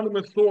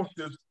anonymous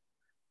sources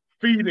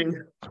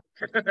feeding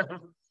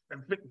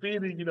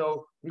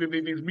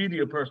these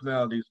media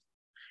personalities,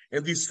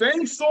 and these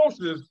same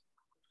sources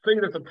say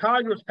that the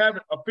Tigers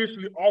haven't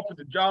officially offered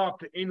the job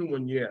to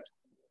anyone yet.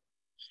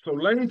 So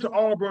Lane to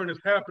Auburn is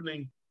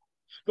happening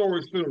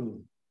story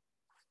soon.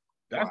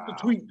 That's the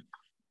tweet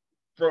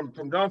from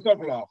John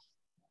Sokoloff.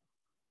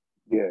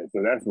 Yeah,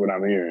 so that's what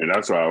I'm hearing.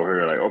 That's why I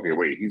heard, like, okay,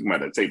 wait, he's about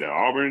to take the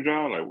Auburn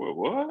job? Like,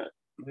 what?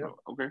 Yeah.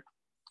 Okay.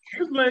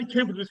 Here's Lane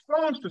Kiffin's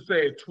response to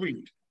said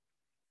tweet.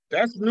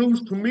 That's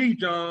news to me,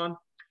 John.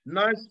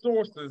 Nice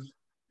sources,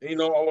 and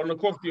of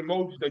course the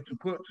emojis that you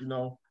put.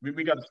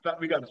 We got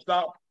to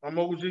stop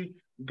emoji.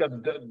 We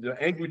got the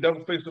angry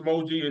double face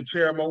emoji, a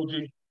chair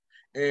emoji,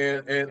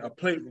 and a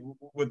plate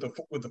with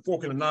the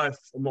fork and a knife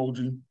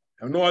emoji.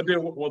 I have no idea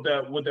what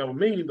that would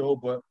mean though,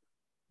 but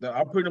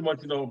I pretty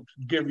much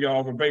give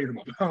y'all verbatim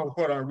about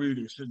what I'm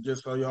reading,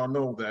 just so y'all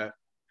know that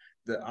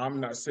I'm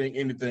not saying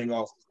anything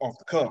off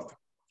the cuff.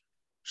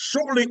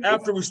 Shortly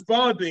after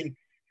responding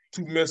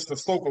to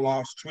Mr.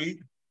 Sokoloff's tweet,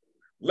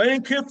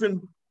 Lane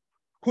Kiffin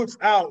puts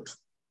out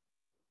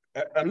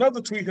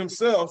another tweet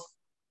himself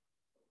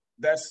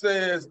that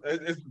says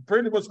it's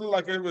pretty much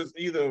like it was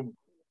either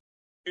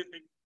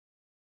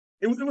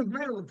it was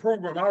made on the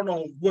program. I don't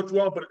know which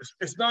one, but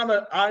it's not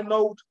an I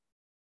note,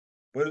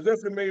 but it's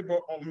definitely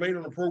made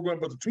on the program.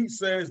 But the tweet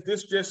says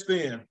this just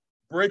in: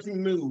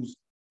 breaking news.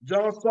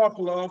 John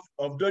Sokoloff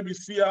of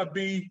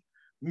WCIB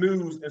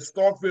News in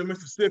Starkville,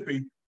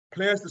 Mississippi,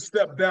 plans to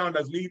step down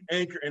as lead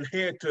anchor and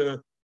head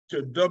to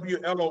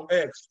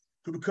WLOX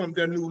to become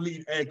their new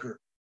lead anchor.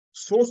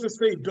 Sources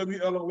say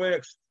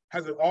WLOX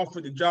hasn't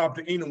offered the job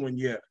to anyone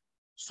yet.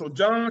 So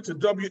John to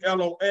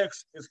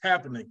WLOX is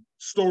happening.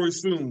 Story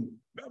soon.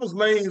 That was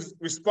Lane's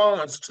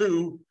response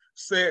to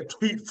said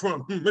tweet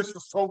from Mr.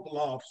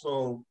 Sokoloff.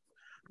 So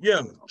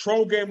yeah,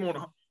 troll game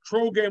on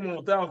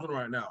 1,000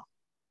 right now.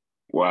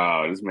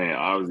 Wow, this man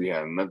obviously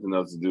has nothing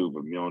else to do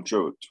but be on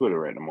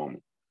Twitter at the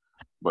moment.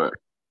 But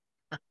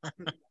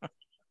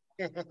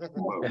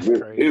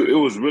it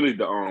was really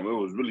the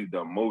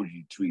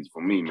emoji tweets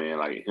for me, man.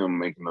 Like him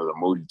making those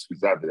emoji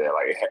tweets after that.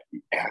 Like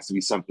it has to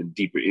be something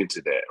deeper into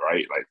that,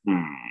 right? Like,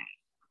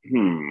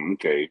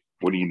 okay,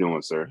 what are you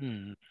doing, sir?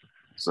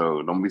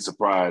 So don't be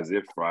surprised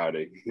if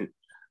Friday,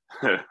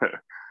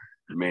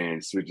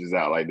 man, switches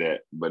out like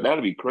that. But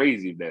that'd be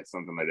crazy if that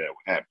something like that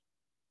would happen.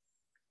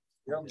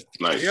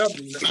 Like,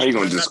 how you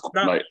gonna just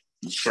like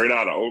straight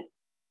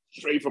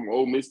from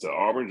Ole Miss to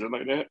Auburn just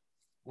like that?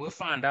 We'll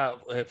find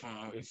out if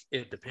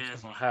it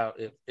depends on how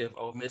if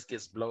Ole Miss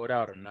gets blowed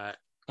out or not.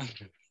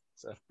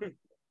 So.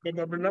 But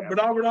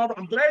Ronaldo,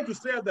 I'm glad you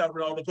said that,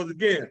 Ronaldo, because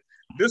again,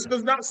 this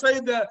does not say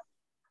that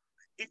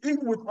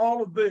even with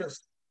all of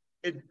this,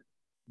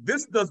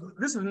 this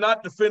is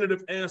not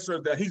definitive answer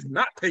that he's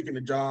not taking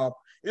the job.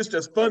 It's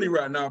just funny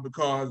right now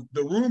because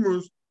the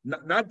rumors,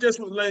 not just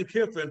with Lane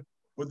Kiffin,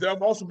 but there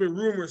have also been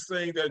rumors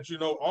saying that,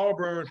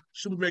 Auburn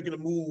should be making a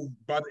move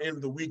by the end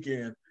of the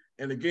weekend.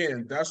 And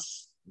again,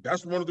 that's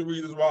one of the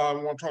reasons why I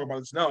want to talk about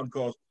this now,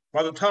 because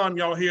by the time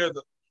y'all hear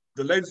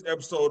the latest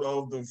episode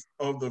of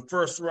the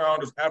first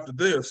round is after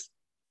this,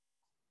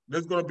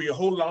 there's going to be a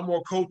whole lot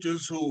more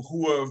coaches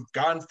who have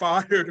gotten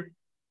fired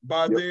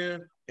by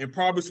then, and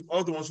probably some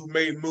other ones who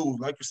made moves.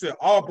 Like you said,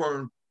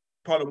 Auburn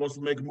probably wants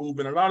to make a move,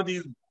 and a lot of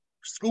these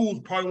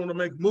schools probably want to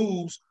make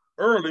moves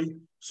early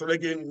so they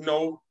can,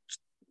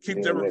 keep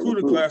their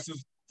recruiting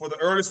classes for the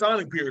early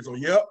signing period. So,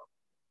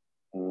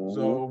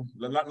 So,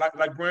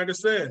 like Brandon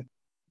said,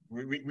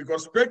 we're going to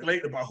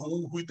speculate about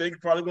who we think is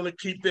probably going to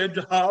keep their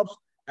jobs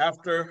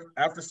after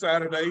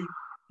Saturday,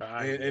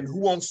 and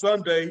who on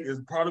Sunday is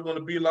probably going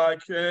to be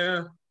like,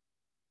 it's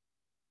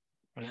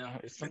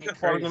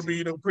probably going to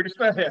be pretty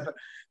sad.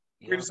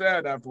 Pretty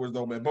sad afterwards,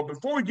 though, man. But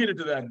before we get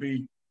into that,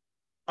 B,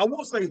 I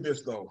will say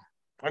this, though.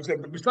 Like I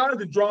said, besides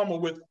the drama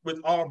with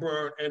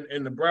Auburn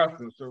and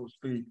Nebraska, so to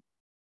speak,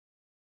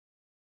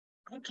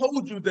 I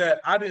told you that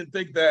I didn't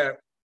think that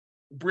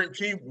Brent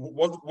Key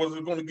was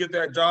going to get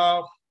that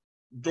job,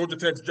 Georgia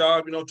Tech's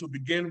job, to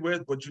begin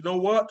with. But you know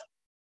what?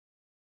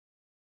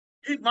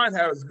 He might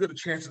have as good a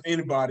chance as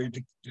anybody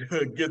to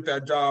get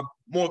that job,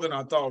 more than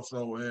I thought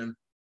so. And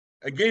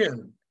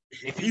again,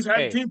 he's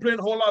had the team playing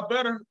a whole lot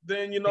better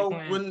than,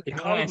 when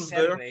Collins was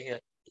there.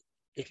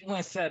 If he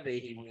wins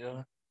Saturday, he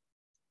will.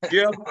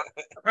 Yeah.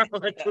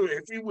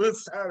 If he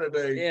wins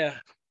Saturday,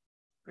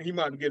 he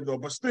might get it though.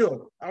 But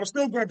still, I was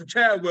still going to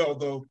Chadwell,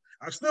 though.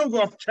 I'm still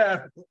going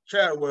for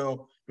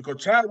Chadwell because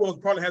Chadwell's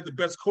probably had the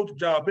best coach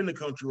job in the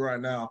country right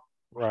now.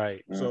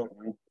 Right. So,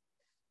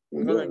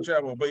 I think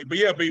Chadwell. But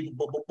yeah, B.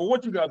 But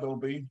what you got though,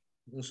 B?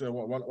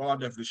 Well, I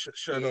definitely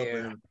shut up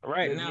and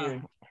right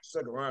now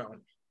second round.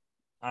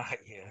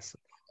 Yes.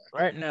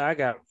 Right now, I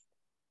got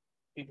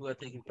people that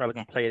think he's probably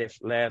gonna play this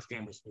last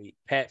game this week.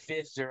 Pat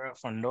Fitzgerald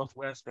from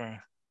Northwestern.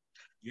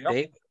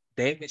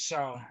 David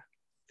Shaw.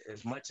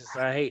 As much as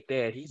I hate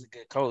that, he's a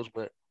good coach,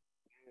 but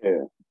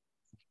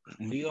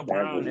Neil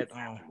Brown at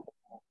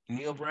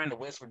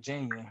West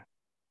Virginia.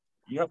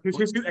 Yep,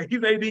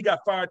 his AD got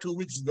fired 2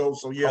 weeks ago,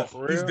 so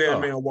he's dead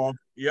man walk.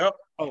 Yep.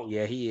 Oh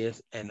yeah, he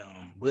is. And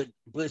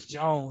Butch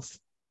Jones,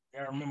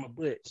 I remember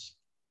Butch.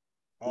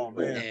 Oh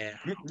man,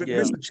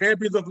 Mr.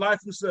 Champions of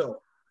Life himself.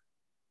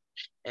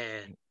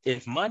 And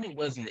if money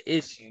wasn't an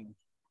issue,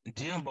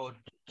 Jimbo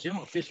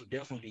Fish would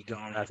definitely be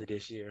gone after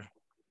this year.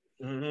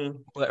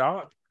 Mm-hmm.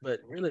 But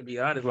really, be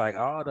honest, like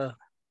all the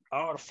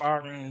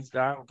firings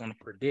that I was gonna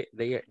predict,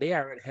 they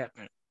already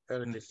happened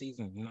early in the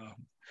season.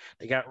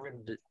 They got rid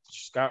of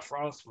Scott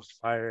Frost was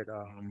fired.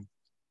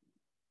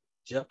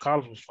 Jeff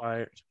Collins was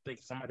fired. I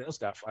think somebody else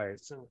got fired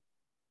too.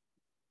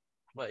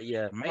 But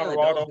yeah,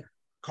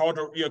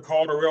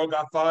 Calderell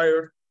got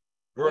fired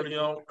early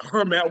on.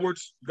 Herm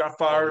Edwards got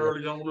fired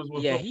early on.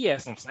 He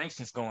had some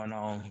sanctions going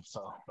on.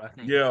 So I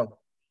think it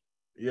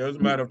was a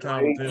matter of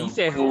time with him. He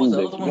said who was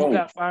the other one who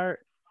got fired?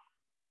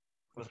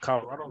 Was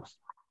Colorado?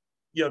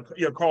 Yeah,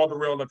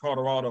 Calderell at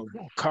Colorado.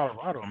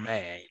 Colorado,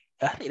 man.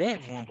 I think they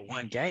haven't won but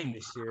one game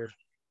this year.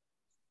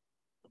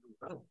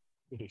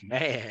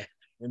 Man.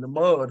 In the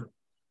mud.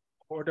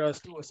 Cordell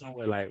Stewart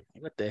somewhere like,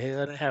 what the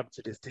hell that happened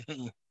to this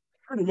team?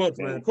 Pretty much,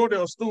 man.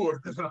 Cordell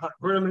Stewart.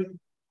 Really?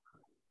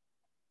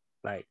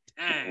 Like,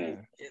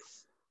 dang.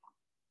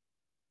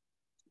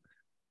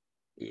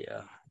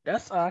 Yeah,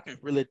 that's all I can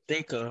really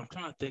think of. I'm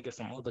trying to think of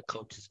some other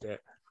coaches that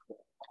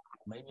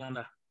maybe on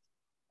the.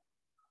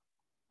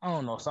 I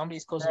don't know. Some of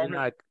these coaches are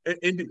not.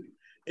 Do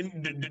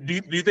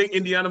you think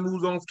Indiana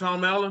moves on for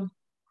Tom Allen?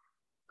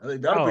 I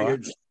think that'll be Oh,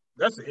 interesting.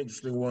 That's an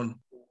interesting one.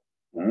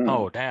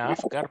 oh, damn! I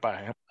forgot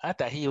about him. I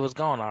thought he was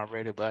gone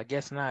already, but I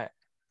guess not.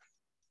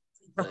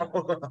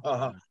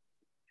 But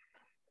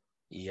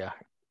yeah,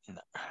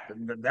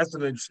 That's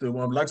an interesting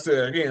one. Like I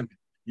said again,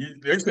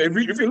 they say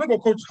if you look on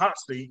Coach Hot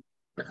Seat,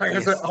 like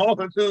I said, yes, all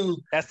the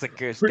dudes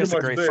pretty that's a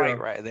much great there. site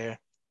right there.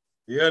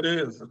 Yeah, it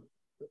is.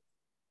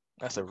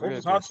 That's a real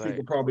Coach good Hot Seat site.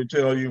 will probably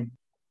tell you.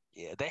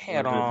 Yeah,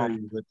 They'll tell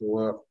you what to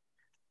up.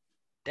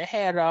 they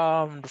had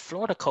the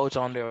Florida coach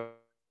on there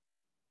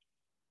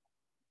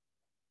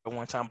at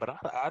one time, but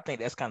I think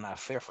that's kind of not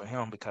fair for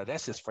him because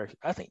that's his first.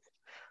 I think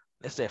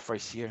that's their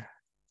first year,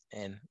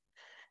 and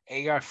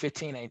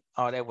AR-15 ain't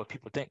all that what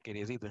people think it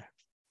is either.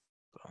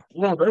 So,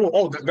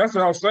 Well, that's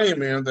what I was saying,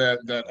 man.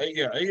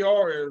 Yeah,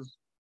 AR is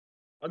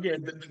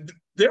again.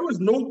 There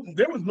was no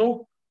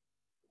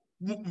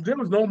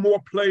more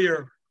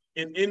player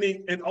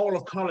in all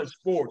of college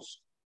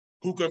sports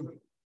who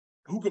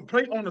could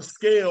play on a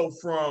scale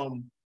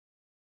from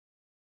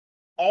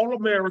All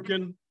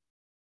American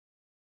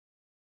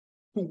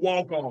to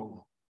walk on.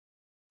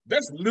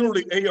 That's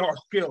literally AR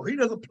scale. He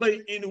doesn't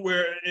play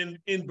anywhere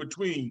in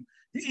between.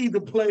 He either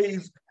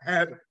plays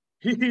at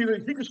he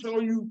can show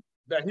you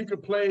that he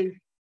could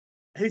play.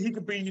 He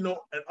could be an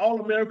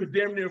All American,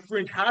 damn near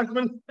French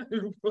Heisman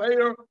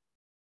player.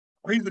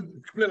 Or he's a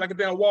play like a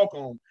damn walk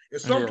on. And yeah,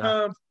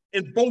 sometimes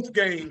in both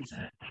games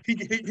he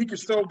can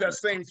show that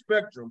same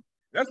spectrum.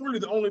 That's really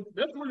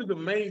the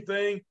main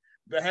thing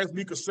that has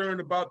me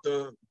concerned about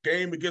the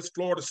game against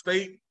Florida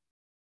State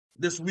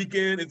this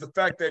weekend is the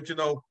fact that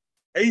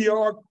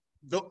AR.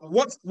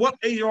 What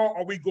AR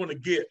are we going to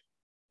get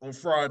on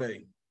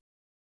Friday?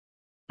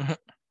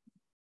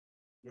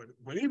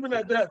 But even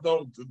at that,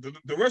 though,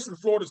 the rest of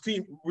the Florida's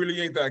team really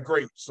ain't that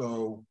great.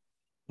 So,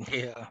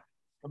 yeah.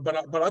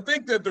 but I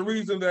think that the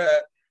reason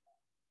that,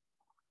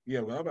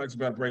 well, I'm actually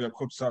about to bring up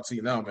Coach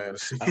Satsi now, man, to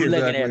see I'm looking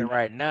at exactly. it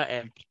right now,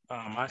 and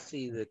I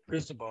see the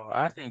Cristobal.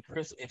 I think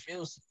if it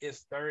was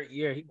his third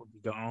year, he would be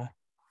gone.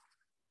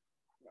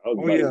 I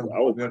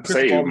was about to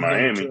say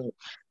Miami.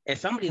 And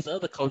some of these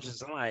other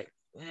coaches, I'm like,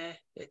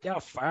 if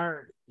y'all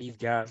fired these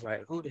guys,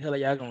 like, who the hell are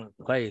y'all going to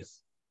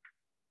replace?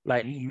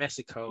 Like New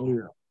Mexico.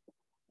 Yeah.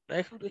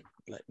 Like, who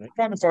I'm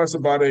trying to find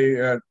somebody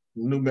at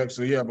New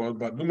Mexico. Yeah,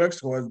 but New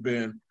Mexico has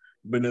been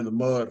in the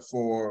mud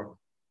for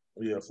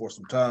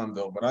some time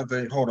though. But I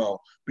think hold on.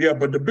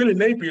 But the Billy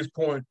Napier's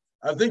point,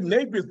 I think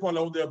Napier's point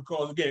over there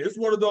because again, it's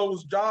one of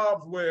those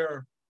jobs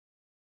where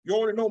you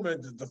already know,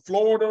 man, the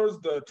Floridas,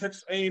 the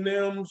Texas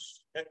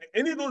A&Ms,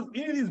 any of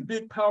these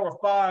big Power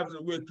Fives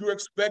in which you're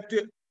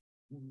expected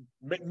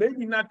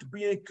maybe not to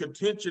be in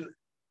contention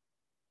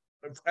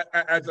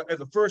as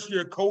a first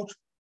year coach,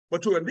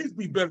 but to at least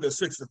be better than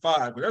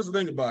 65. But that's the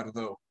thing about it,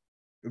 though.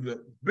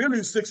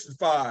 Billy's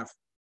 65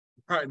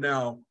 right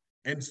now,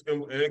 and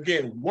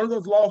again, one of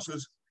those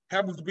losses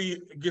happens to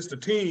be against a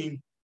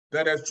team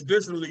that has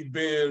traditionally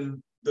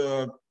been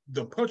the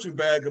punching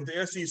bag of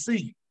the SEC.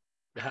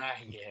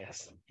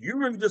 Yes. You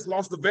really just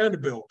lost to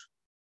Vanderbilt.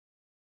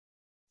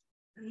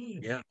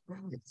 Yeah.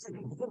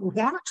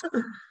 What?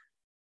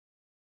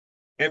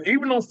 And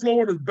even on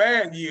Florida's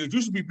bad years,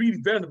 you should be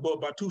beating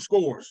Vanderbilt by 2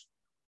 scores.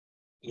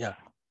 Yeah,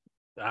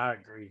 I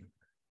agree.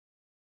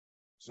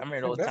 So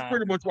that's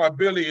pretty much why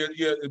Billy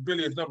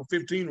is number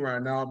 15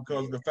 right now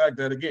because of the fact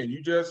that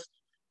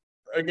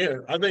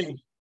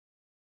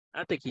I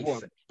think he's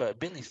safe, but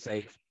Billy's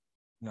safe.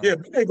 No. Yeah,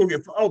 Billy ain't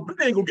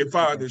gonna get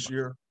fired this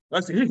year.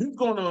 Like I said, he's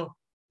gonna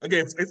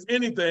again. If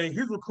anything,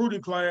 his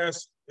recruiting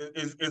class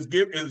is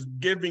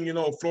giving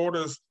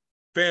Florida's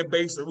fan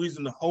base a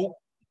reason to hope.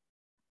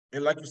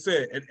 And like you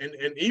said,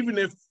 and even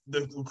if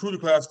the recruiting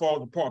class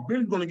falls apart,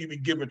 Billy's going to be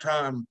given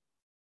time.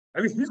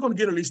 I mean, he's going to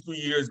get at least 3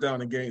 years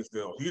down in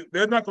Gainesville.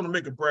 They're not going to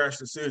make a brash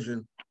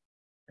decision,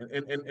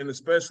 and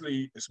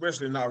especially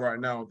not right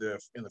now. They're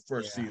in the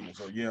first season,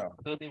 so yeah.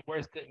 Could be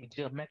worse. Could be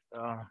Jim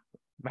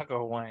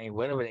McElwain,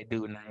 whatever that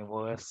dude's name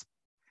was.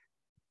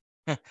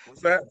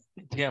 What's that?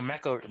 Jim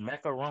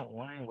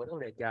McElwain, whatever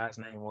that guy's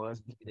name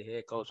was, the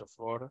head coach of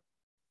Florida.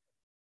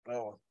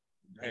 Oh.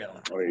 Damn.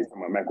 Oh, you're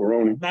talking about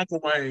Macaroni?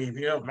 McElwain,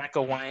 yeah.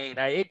 McElwain.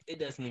 It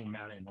doesn't even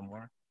matter no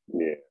more.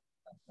 Yeah.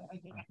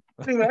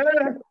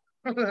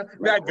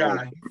 That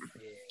guy.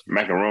 Yeah.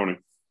 Macaroni.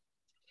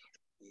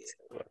 Yeah.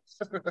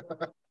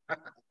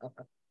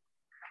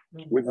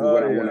 Which is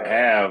what I want to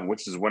have,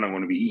 which is what I'm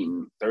going to be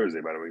eating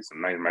Thursday, by the way.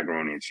 Some nice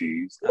macaroni and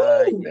cheese.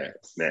 That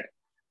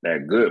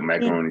good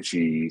macaroni and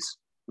cheese.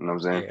 You know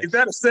what I'm saying? Is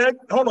that a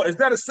Hold on. Is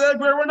that a segue,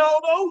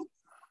 Ronaldo?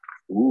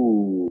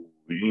 Ooh.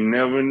 You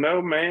never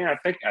know, man. I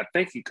think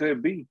it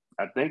could be.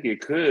 Anything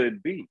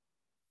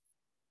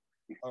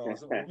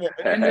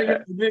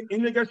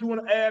else you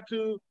want to add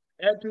to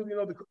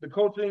the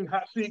coaching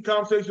hot seat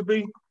conversation,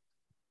 B?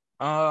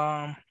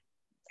 I'm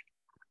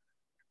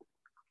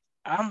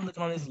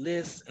looking on this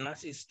list and I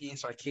see Steve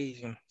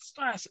Sarkisian.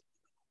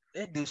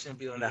 That dude shouldn't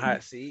be on the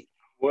hot seat.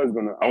 I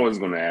was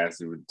gonna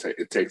ask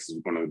if Texas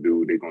was gonna do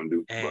what they're gonna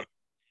do, And but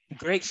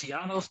Greg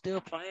Schiano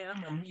still playing. I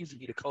remember he used to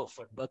be the coach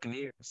for the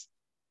Buccaneers.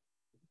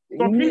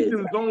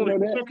 Sarkisian's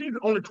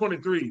only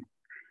 23.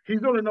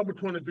 He's only number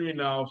 23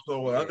 now.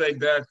 So I think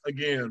that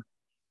again.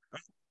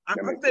 I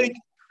think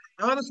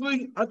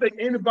honestly, I think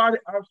anybody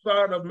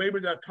outside of maybe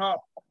the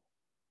top,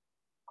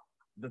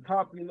 but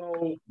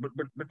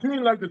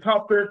between like the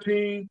top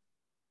 13,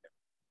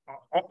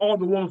 all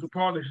the ones who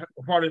probably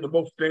in the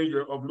most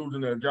danger of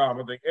losing their job.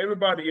 I think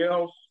everybody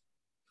else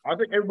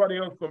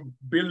from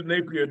Billy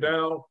Napier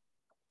down.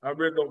 I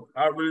really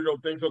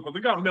don't think so because they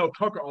got Mel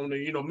Tucker on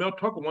there. Mel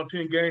Tucker won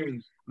 10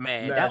 games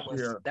Man, last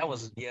year. That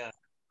was yeah.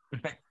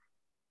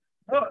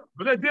 But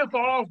they did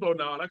fall off though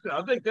now. Like I said,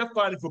 I think they're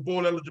fighting for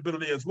bowl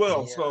eligibility as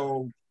well. Yeah.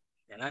 So,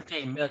 and I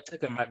think Mel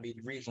Tucker might be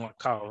the reason why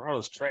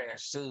Colorado's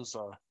trash too.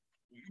 So,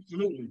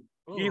 absolutely,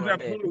 he's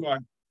absolutely why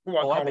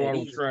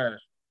Colorado's trash.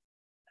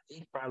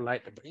 He's probably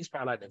like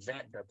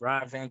the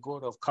Brian Van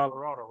Gorder of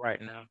Colorado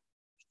right now.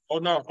 Oh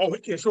no! Oh, he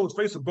can't show his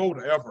face in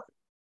Boulder ever.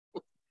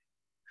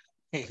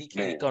 He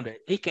can't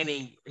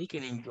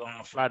even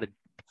fly to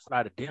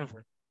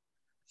Denver.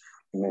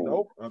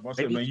 Nope. I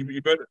said, man,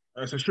 you better.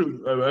 I said,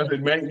 shoot. I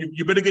said, man,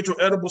 you better get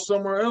your edible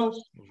somewhere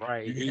else.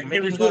 Right.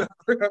 Maybe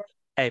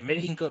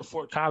he can go to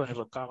Fort Collins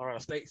or Colorado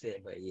State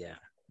said, but yeah,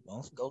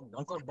 don't go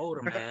to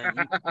Boulder, man.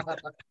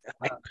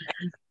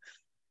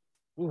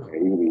 He's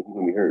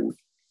gonna be hurting.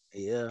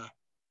 Yeah.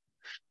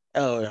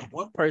 Oh,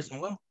 one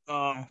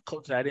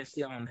coach that I didn't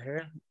see on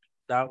there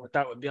that I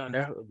thought would be on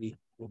there would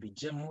be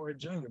Jim Moore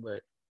Jr.,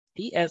 but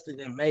he actually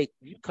didn't make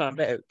you come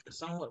back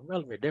somewhat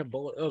relevant. They're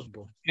bowl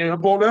eligible. Yeah,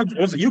 bowl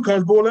eligible.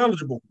 UConn's bowl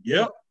eligible.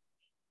 Yep.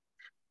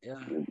 Yeah.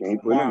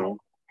 Wow.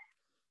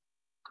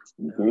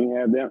 You can't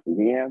have that. You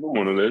can't have him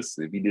on the list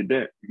if he did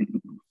that.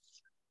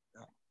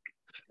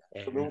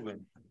 Absolutely.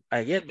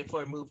 I guess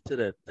before we move to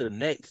the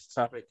next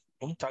topic,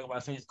 when we talk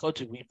about senior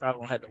coaches, we probably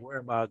won't have to worry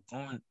about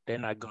going. They're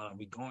not going to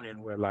be going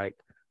anywhere like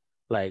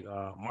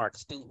Mark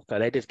Stoops because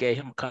they just gave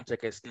him a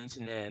contract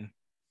extension and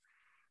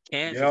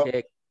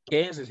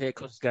Kansas head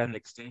coach got an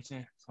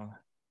extension.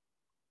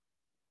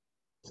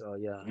 So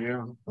yeah.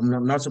 Yeah,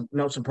 I'm not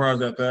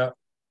surprised at that.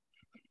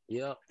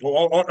 Yeah.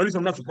 Well, at least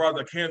I'm not surprised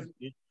at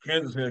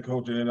Kansas head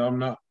coach, and I'm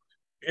not.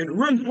 And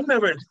really, I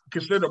never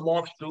considered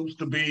Mark Stoops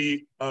to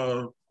be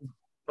a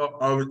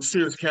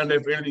serious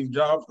candidate for any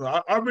jobs.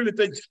 I really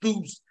think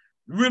Stoops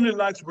really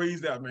likes where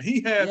he's at, man.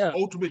 He has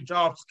ultimate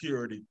job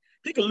security.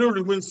 He can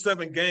literally win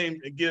 7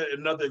 games and get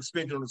another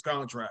extension on his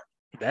contract.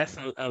 That's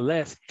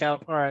unless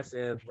Calipari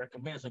says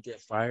recommends him get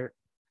fired.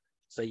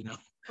 So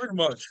pretty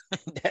much.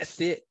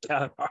 That's it,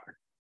 Calipari.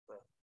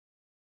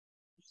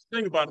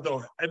 Think about it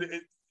though.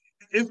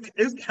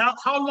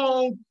 How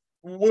long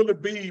will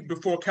it be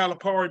before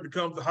Calipari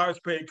becomes the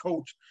highest paid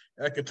coach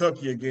at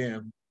Kentucky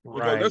again?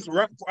 Right. Because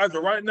as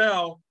of right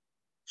now,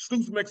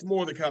 Stoops makes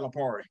more than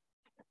Calipari.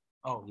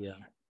 Oh yeah.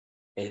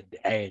 If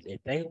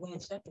they win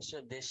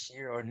championship this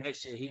year or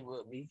next year, he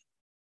will be.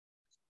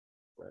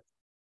 But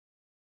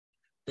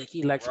I think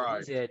he likes what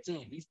he's at too.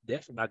 He's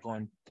definitely not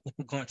going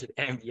to the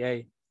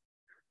NBA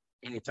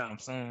anytime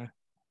soon.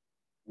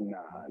 Nah,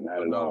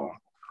 not at all.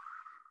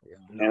 Yeah.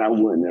 And I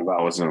wouldn't if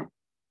I was him.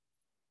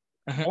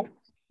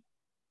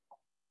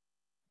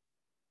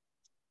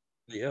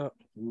 Yeah.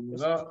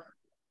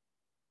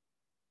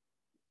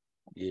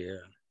 Yeah.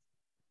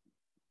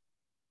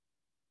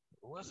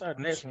 What's our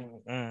next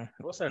one?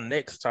 What's our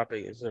next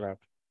topic? Is it a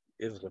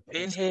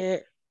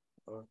pinhead?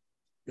 Or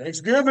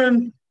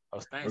Thanksgiving. I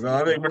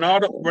think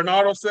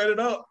Ronaldo set it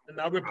up, and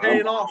now we're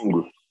paying off.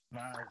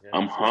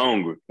 I'm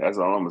hungry. That's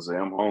all I'm gonna say.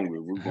 I'm hungry.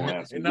 We're gonna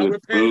have some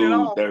good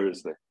food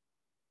Thursday.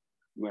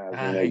 We're gonna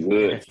have some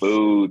good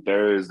food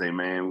Thursday,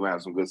 man. We're gonna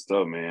have some good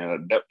stuff,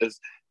 man.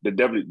 The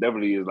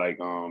definitely is like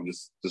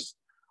just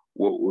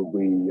what would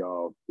be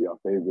y'all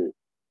favorite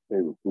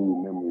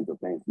food memories of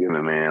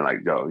Thanksgiving, man? Like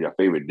your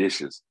favorite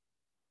dishes.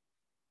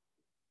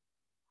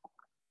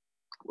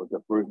 What's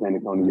the first thing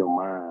that comes to your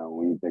mind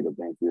when you think of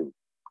Thanksgiving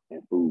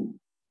and food?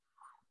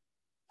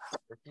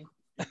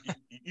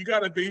 You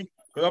gotta be,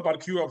 because I'm about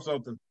to queue up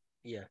something.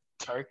 Yeah,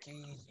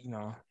 turkey.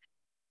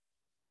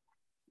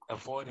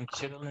 Avoiding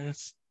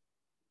chitterlings.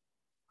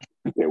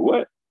 You said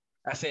what?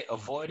 I said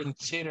avoiding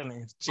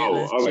chitterlings.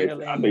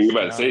 I think you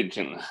about to say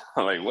chitlins.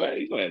 I'm like, what?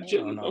 You gonna have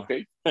chitlins?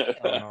 Okay.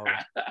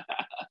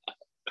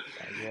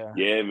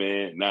 Yeah,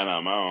 man.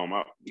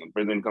 My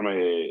first thing come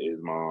ahead is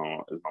my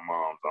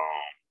mom's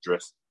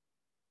dressing.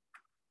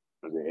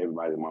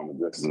 Everybody's mama's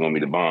dressing is gonna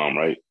be the bomb,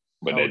 right?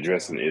 But that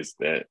dressing is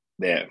that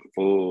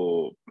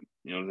full,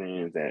 you know what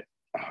I'm saying?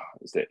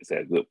 It's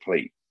that good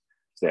plate.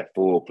 It's that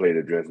full plate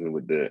of dressing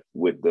with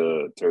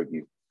the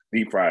turkey,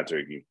 deep fried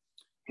turkey,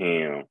 ham, you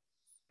know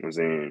what I'm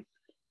saying?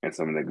 And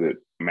some of that good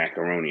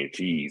macaroni and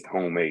cheese,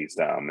 homemade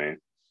style, man.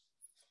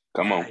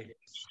 Come on.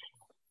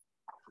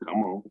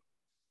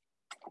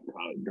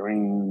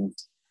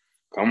 Greens.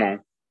 Come on.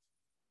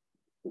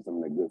 Some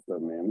of that good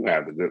stuff, man.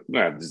 We're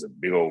gonna have just a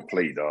big old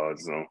plate, dog.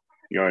 So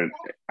You know,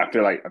 I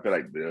feel like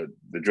the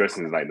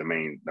dressing is like the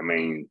main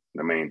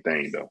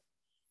thing though.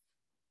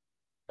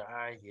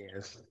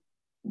 Yes.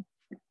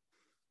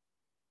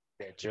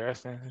 That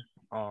dressing.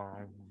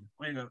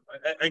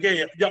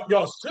 Again,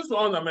 y'all, since we're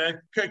on that,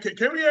 man,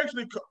 can we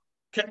actually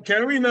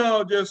can we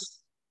now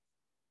just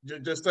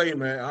say,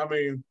 man? I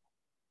mean,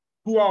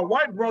 who are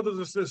white brothers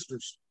and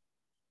sisters?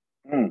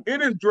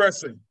 It is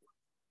dressing,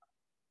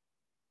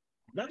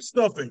 not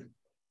stuffing.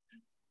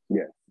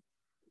 Yes.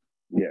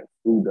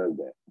 Who does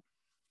that?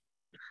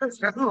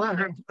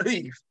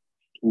 Please.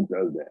 Who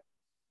does that?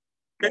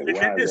 Like,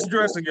 it's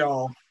dressing,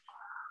 y'all.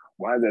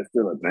 Why is that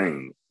still a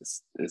thing?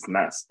 It's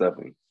not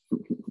stuffing.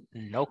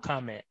 No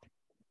comment.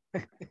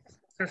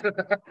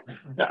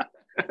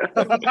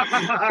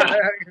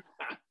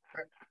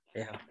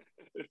 Yeah.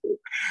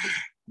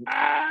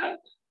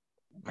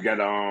 We got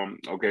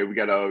okay. We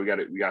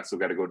still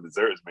got to go to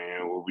desserts,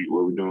 man. What we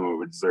doing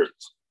with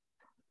desserts?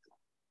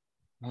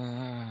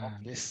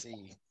 Let's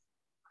see.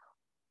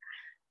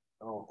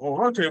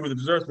 I'll tell you with the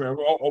desserts, man.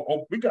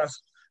 We got.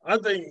 I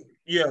think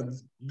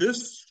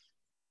this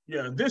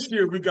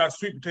year we got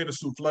sweet potato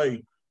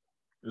souffle.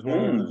 Is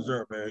one of the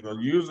dessert, man. Because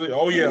usually,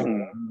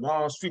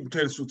 sweet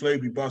potato souffle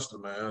be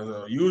busting,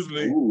 man.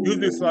 Usually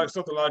it's like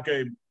something like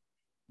a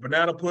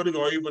banana pudding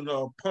or even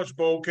a punch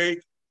bowl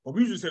cake. Well,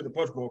 we usually say the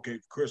punch bowl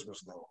cake for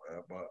Christmas, though,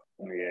 man. But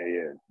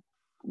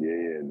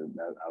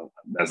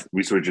That's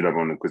we switch it up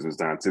on the Christmas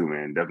time too,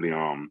 man. Definitely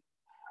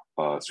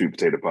sweet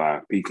potato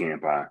pie, pecan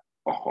pie.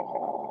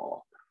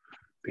 Oh,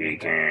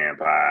 pecan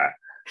pie.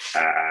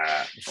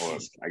 Or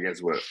I guess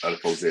what other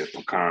folks say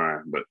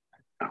pecan, but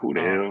who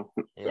the hell?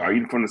 Yeah. Are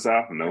you from the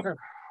South? No.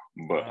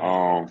 But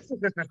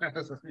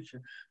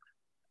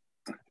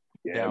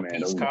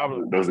man,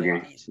 those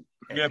again.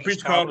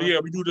 Peach cobbler.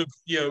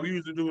 Yeah, we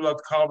used to do like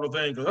the cobbler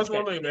thing. Cause that's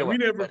one thing, man. We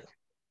never.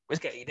 We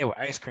got to eat that with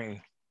ice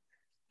cream.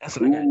 That's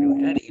what I gotta do.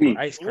 I gotta eat with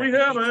ice cream.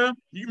 Man.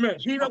 You man,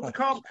 heat up the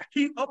cobbler.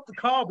 Heat up the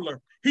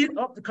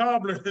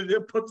cobbler, and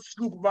then put the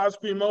scoop of ice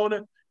cream on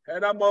it.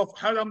 Had that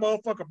motherfucker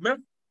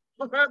melt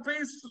that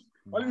piece.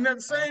 But at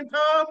the same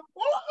time,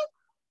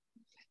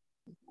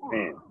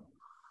 man,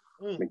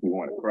 make you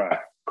want to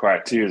cry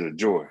tears of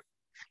joy.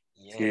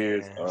 Yes.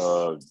 Tears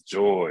of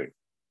joy.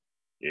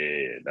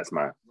 Yeah, that's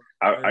my.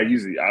 I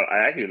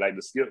actually like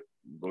to skip,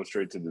 go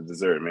straight to the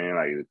dessert, man.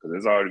 Like because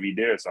it's already be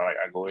there, so I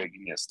go ahead and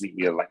give me a sneak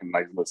meal, like a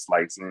nice little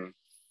slice in,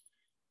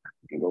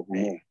 and go from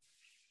there.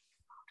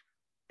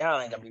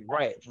 Y'all ain't gonna be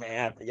right, man.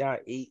 After y'all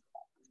eat.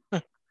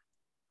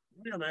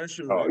 Yeah, man.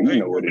 Sure. Oh, you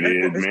know what it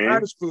is,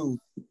 man. It's food.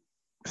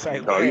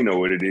 You know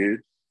what it is.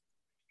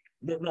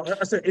 No,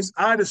 I said it's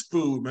Irish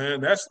food,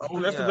 man. That's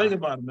the thing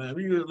about it, man.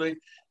 We usually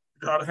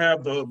gotta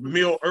have the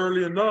meal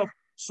early enough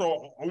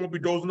so I won't be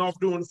dozing off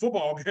doing the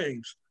football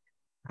games.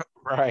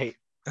 Right.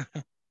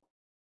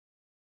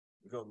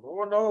 Because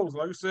Lord knows,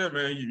 like I said,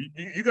 man,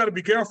 you got to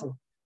be careful.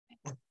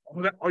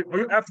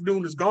 Your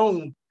afternoon is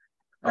gone.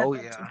 Oh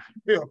yeah.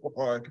 Yeah,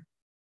 boy.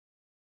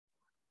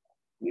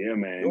 Yeah,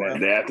 man.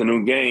 The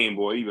afternoon game,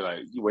 boy. You be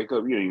like, you wake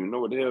up, you don't even know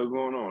what the hell is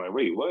going on. Like,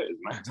 wait, what? It's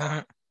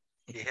nighttime.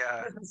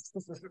 Yeah.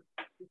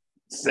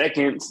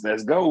 Seconds,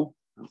 let's go.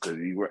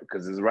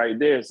 Because it's right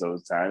there, so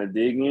it's time to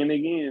dig in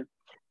again.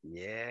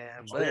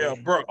 Yeah,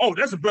 bro. Oh,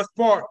 that's the best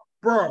part,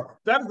 bro.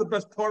 That is the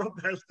best part of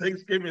that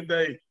Thanksgiving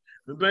Day.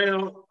 The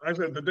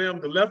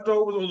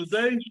leftovers on the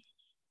day.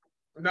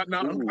 Now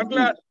I'm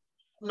glad.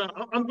 No,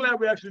 I'm glad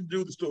we actually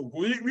do this too.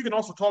 We can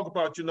also talk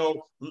about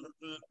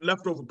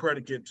leftover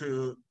predicate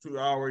to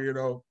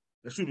our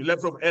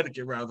leftover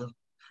etiquette rather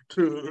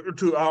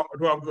to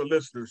our good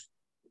listeners.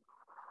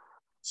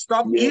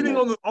 Stop eating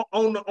on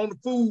the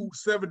food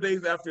 7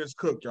 days after it's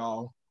cooked,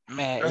 y'all.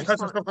 Man,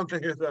 that's what I'm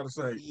trying to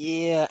say.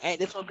 Yeah, and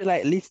this will be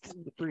like at least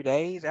 2 to 3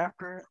 days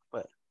after,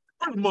 but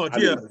pretty much,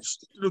 2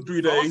 to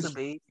 3 days.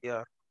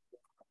 Yeah,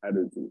 I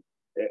do too.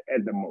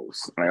 At the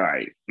most, like, all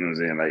right, you know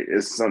what I'm saying? Like,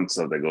 it's some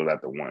stuff that goes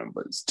after 1,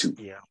 but it's 2.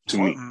 Yeah, to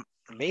me.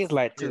 For me, it's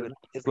like 2.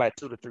 It's like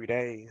 2 to 3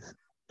 days.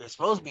 It's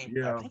supposed to be.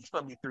 Yeah. I think it's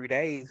supposed to be 3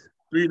 days.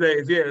 3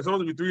 days, yeah. It's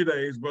supposed to be 3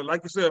 days, but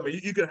like you said, man,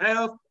 you can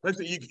have,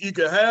 you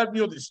can have,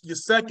 your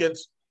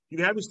seconds. You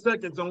can have your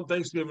seconds on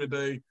Thanksgiving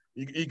Day.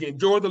 You can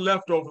enjoy the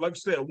leftover. Like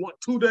you said,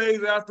 2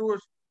 days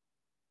afterwards,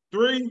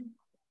 3.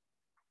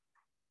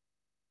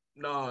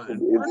 No, I'm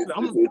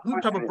the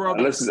type of brother.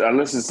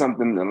 Unless it's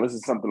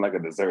something like a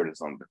dessert or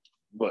something.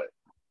 But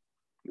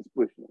it's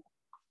pushing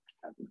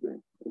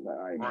it.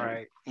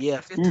 Right. Yeah,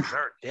 if it's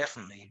dessert,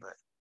 definitely. But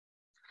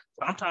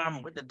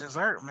sometimes with the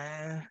dessert,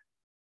 man,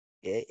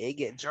 it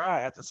get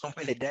dry after so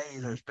many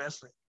days,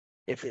 especially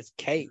if it's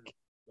cake.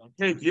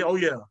 Cake, yeah, oh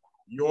yeah.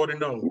 You already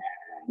know.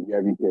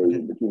 Yeah, because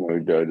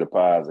the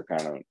pies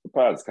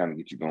kind of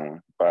get you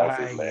going. The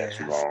pies last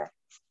you long.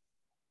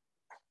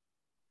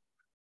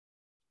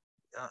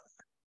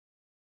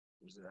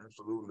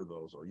 Absolutely,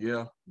 though. So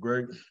yeah,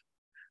 great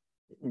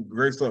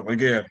stuff.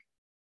 Again,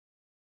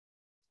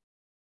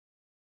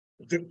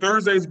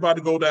 Thursday's about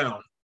to go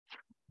down.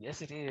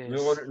 Yes, it is.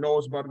 You know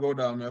it's about to go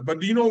down, man. But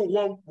do you know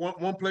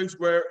one place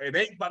where it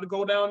ain't about to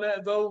go down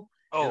at though?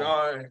 Oh. And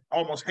I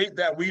almost hate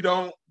that we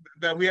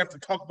have to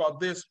talk about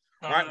this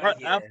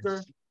right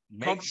after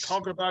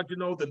talking about,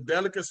 the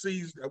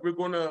delicacies that we're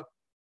going to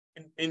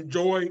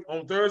enjoy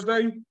on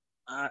Thursday.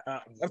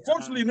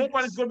 Unfortunately,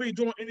 nobody's going to be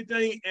doing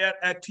anything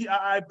at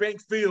TII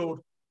Bank Field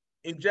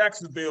in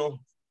Jacksonville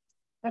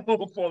for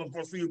the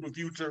foreseeable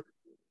future.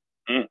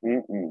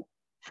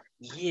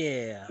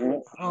 Yeah.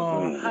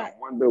 I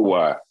wonder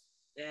why.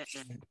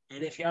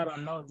 And if y'all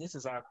don't know, this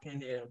is our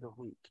opinion of the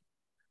week.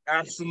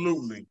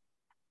 Absolutely.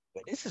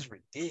 But this is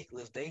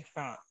ridiculous. They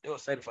were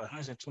cited for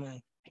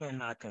 129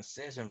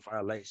 concession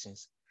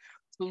violations.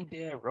 2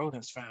 dead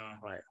rodents found.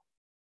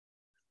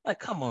 Like,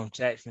 come on,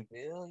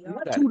 Jacksonville.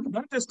 Not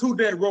just 2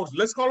 dead rodents.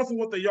 Let's call it for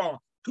what they are.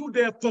 2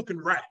 dead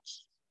fucking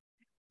rats.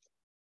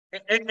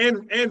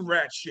 And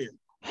rat shit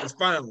is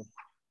found.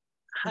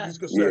 These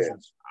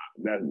concessions.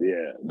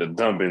 The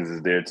dumpings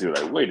is there too.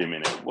 Like, wait a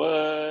minute,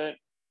 what?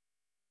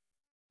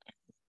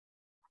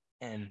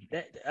 And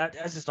that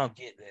I just don't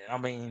get that. I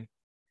mean,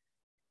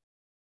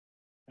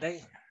 I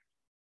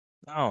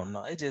don't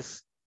know. It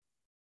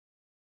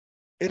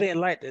ain't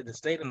like that the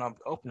stadium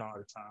open all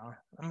the time.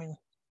 I mean,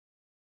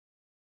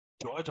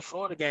 Georgia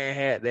Florida game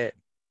had that.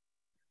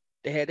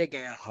 They had that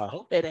game. I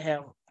hope they didn't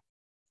have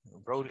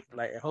rodent.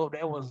 Like, I hope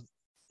that was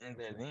in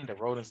the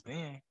rodents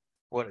then,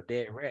 or the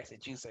dead rats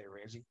that you say,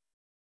 Reggie.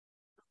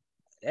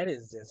 That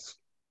is just,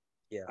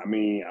 yeah. I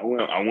mean, I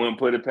wouldn't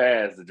put it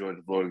past the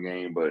Georgia Florida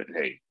game, but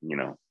hey,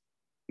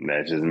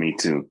 that's just me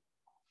too.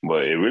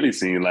 But it really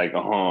seems like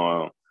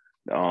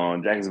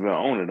Jacksonville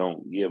owner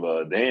don't give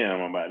a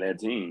damn about that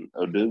team.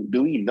 Or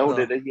do he know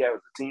that he has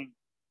a team?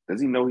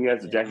 Does he know he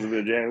has a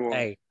Jacksonville Jaguars?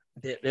 Hey,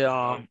 did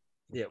our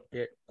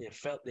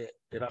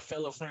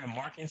fellow friend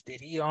Marcus, did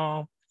he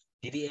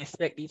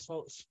infect these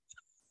folks?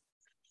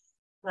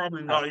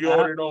 Probably not. You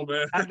already know,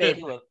 man. I bet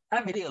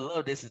he'll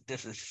love this.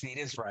 See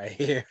this right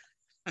here.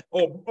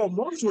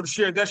 Marcus would have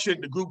shared that shit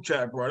in the group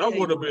chat, bro. I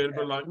would have been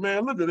like,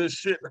 man, look at this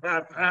shit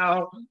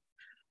now.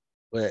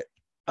 But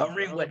I'm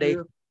reading what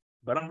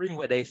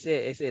they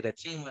said. They said a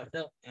team of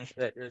health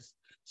inspectors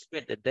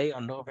spent the day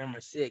on November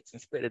 6th,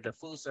 inspected the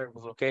food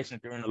service location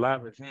during the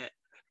live event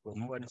with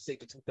more than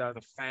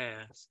 62,000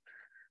 fans.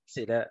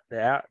 See that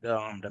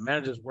the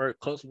managers worked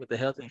closely with the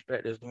health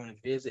inspectors during the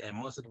visit, and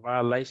most of the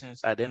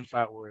violations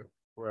identified were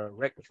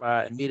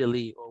rectified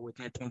immediately or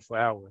within 24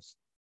 hours.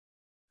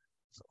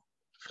 So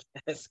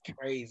that's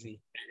crazy.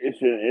 It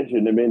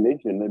shouldn't have been. They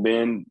shouldn't have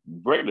been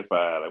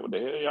rectified. Like, what the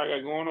hell y'all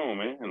got going on,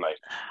 man? And like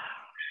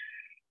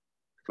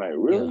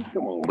really? Yeah.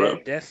 Come on, bro.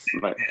 That's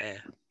like,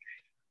 man,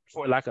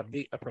 for like a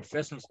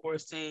professional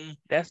sports team,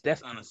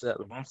 that's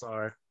unacceptable. I'm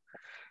sorry.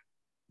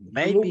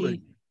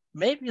 Maybe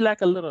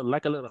like a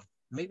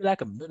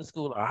middle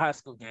school or high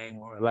school game,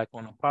 or like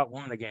on a Pop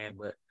Warner game,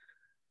 but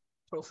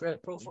pro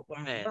football,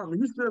 man. I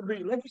mean, you should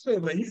be, like you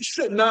said, man. You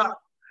should not.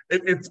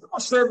 If you're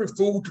serving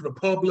food to the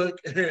public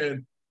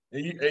and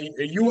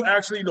you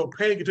actually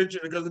paying attention,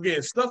 because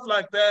again, stuff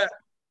like that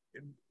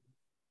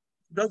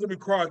doesn't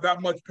require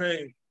that much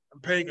paying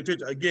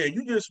attention. Again,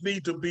 you just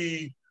need to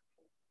be.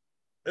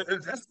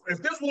 If that's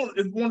one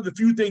of the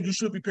few things you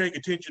should be paying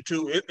attention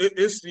to,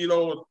 it's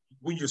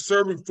when you're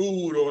serving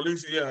food, or at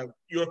least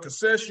your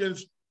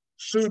concessions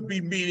should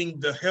be meeting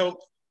the health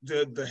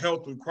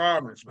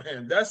requirements,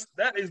 man.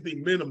 That is the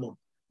minimum.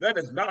 That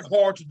is not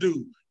hard to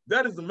do.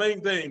 That is the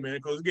main thing, man.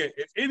 Because again,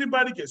 if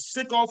anybody gets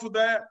sick off of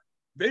that,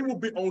 they will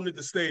be owning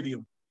the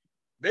stadium.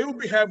 They will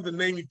be having the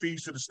naming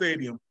fees to the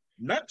stadium,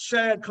 not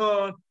Shad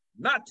Khan,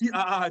 not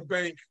TII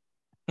Bank.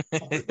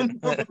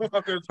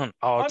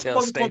 All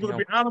tell stadium to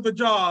be out of the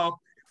job.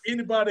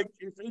 If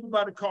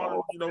anybody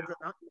caught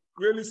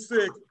really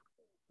sick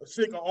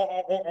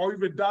or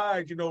even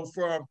died, from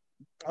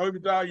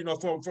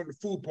the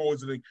food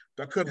poisoning,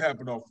 that could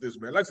happen off this,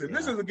 man. Like I said,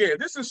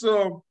 this is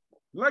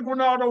like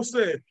Ronaldo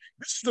said,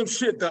 this is some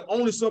shit that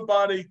only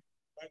somebody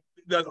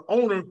that's an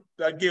owner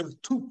that gives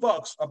 2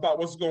 fucks about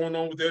what's going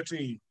on with their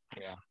team.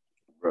 Yeah,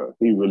 bro,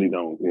 he really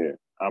don't care.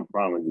 I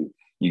promise you.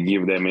 You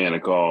give that man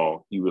a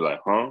call, he was like,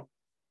 huh?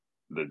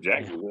 The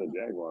Jacksonville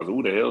Jaguars.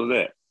 Who the hell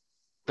is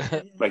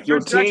that? Like, your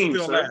team,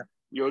 sir.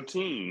 Your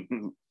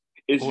team.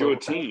 It's your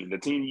team. The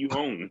team you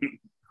own.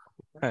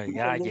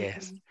 Yeah, I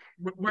guess.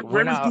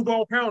 We're not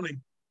Duval County.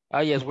 Oh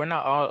yes, we're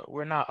not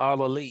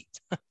all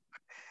elite.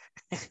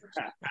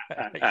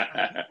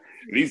 At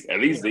least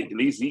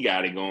he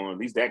got it going. At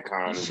least that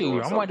con is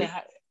doing something. I'm wondering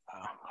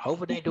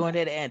hopefully they're doing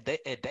that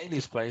at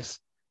Daly's place.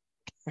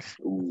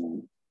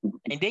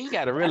 And then you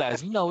got to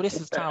realize, this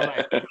is kind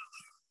of like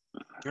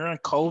during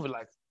COVID,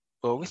 like,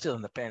 well, we're still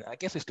in the pandemic. I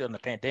guess we're still in the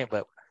pandemic,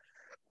 but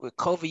with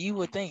COVID, you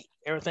would think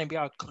everything be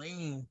all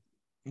clean.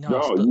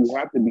 No, you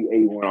have to be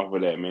A1 off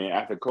of that, man.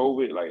 After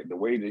COVID, like the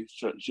way they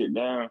shut shit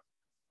down,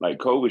 like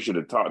COVID should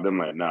have taught them,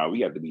 like, nah,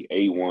 we have to be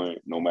A1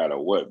 no matter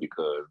what,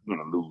 because we're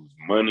gonna lose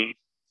money.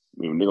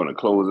 I mean, they're gonna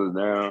close us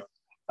down.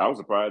 I was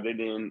surprised they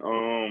didn't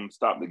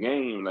stop the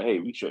game. Like, hey,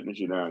 we shutting this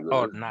shit down.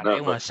 Oh no,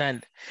 they weren't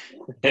shutting.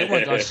 They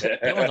weren't gonna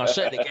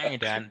shut the game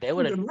down. They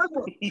would have.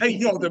 Hey,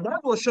 yo, they might as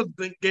well shut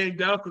the game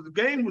down because the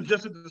game was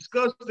just as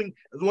disgusting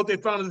as what they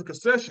found in the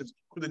concessions.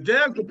 Because the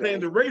Jags were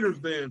playing the Raiders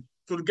then,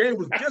 so the game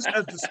was just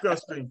as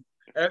disgusting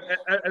as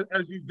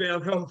these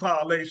damn health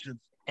violations.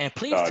 And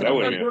please tell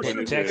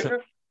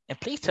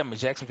me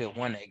Jacksonville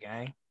won that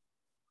game.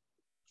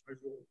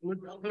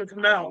 Look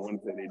now. I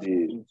want to say they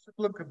did.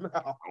 Look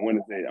now. I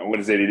want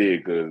to say they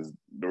did because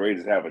the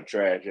Raiders have a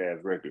trash ass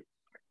record.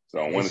 So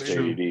I want to say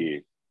they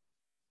did.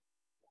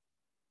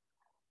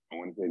 I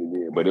want to say they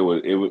did, but it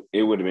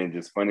would have been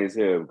just funny as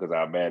hell because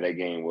how bad that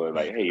game was.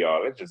 Like, hey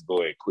y'all, let's just go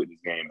ahead and quit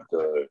this game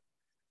because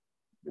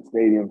the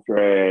stadium's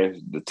trash,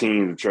 the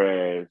teams are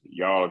trash,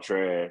 y'all are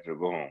trash, or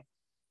go home.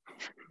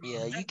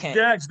 Yeah, you can't.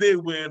 The Jags did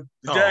win.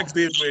 The Jags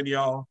did win,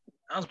 y'all.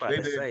 I was about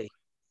to say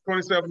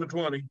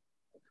 27-20.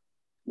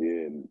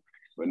 Yeah,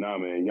 but nah,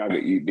 man,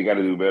 they got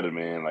to do better,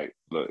 man. Like,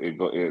 look,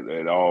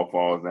 it all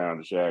falls down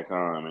to Shad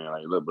Khan, man.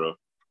 Like, look, bro,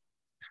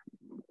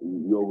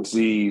 you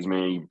overseas,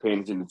 man. You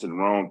paying attention to the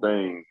wrong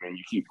things, man.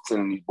 You keep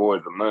sending these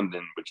boys to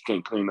London, but you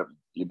can't clean up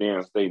your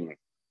damn stadium.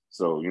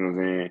 So you know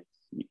what I'm saying?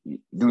 You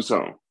do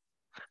something.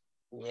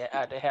 Yeah,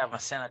 out there having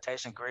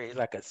sanitation grade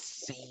like a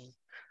C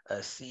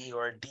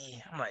or a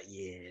D. I'm like,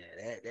 yeah,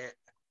 that.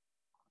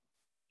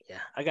 Yeah,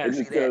 I gotta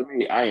see that. Tell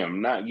me I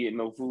am not getting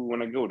no food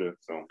when I go there.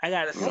 So I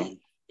gotta see.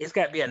 It's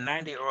got to be a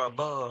 90 or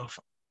above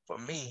for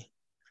me.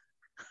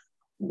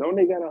 Don't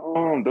they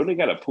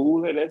got a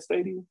pool at that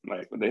stadium?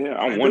 Like, what the hell?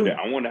 I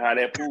wonder how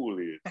that pool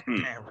is.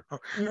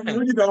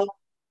 No, you don't.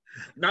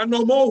 Not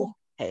no more.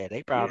 Hey,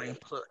 they probably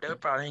ain't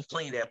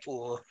clean that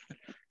pool.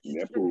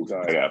 That pool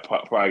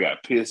probably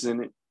got piss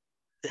in it.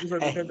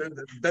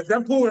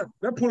 That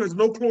pool has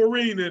no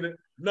chlorine in it.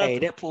 Nothing.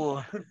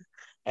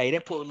 Hey,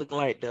 that pool looking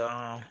like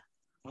the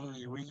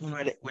you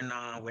know that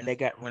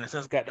when the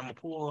Suns got them a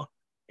pool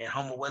and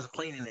Homer wasn't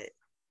cleaning it.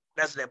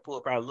 That's what that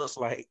pool probably looks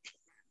like.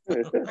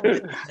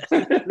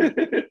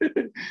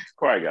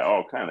 Probably got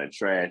all kind of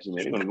trash in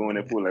there. They're gonna go in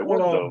that pool like, what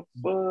the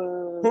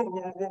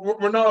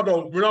fuck?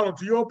 Ronaldo,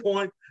 to your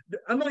point,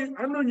 I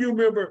know you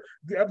remember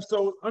the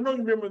episode. I know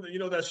you remember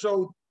that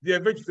show, The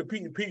Adventures of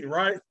Pete and Pete,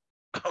 right?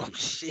 Oh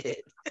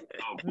shit!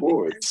 Of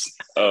course.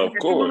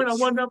 Remember that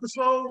one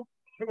episode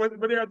when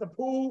they're at the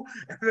pool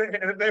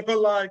and they were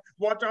like,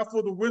 "Watch out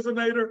for the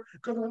Wizinator,"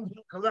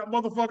 because that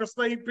motherfucker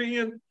stayed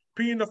peeing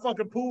the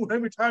fucking pool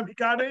every time he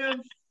got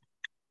in.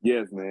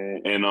 Yes,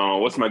 man. And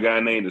what's my guy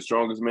name? The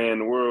strongest man in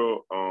the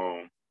world.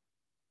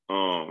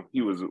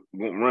 He was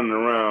running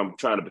around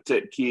trying to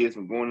protect kids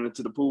from going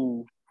into the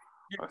pool.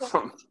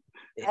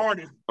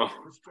 Artie.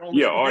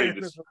 Artie,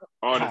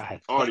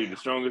 the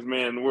strongest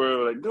man in the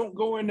world. Like, don't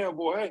go in there,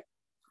 boy.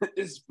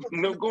 It's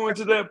no going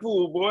to that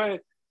pool, boy.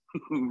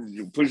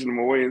 You're pushing them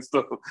away and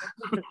stuff.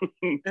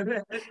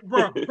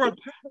 Bro,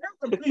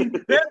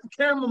 that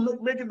camera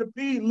making the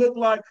pee look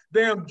like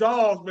damn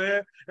Jaws,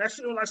 man. That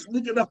shit was like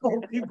sneaking up on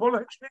people.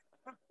 Like,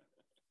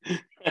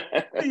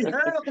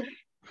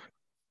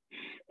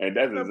 and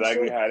that's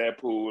exactly how that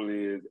pool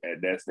is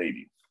at that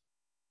stadium.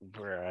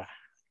 Bruh.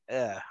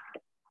 Yeah.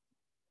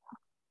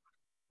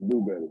 Do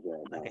better,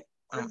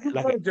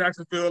 John.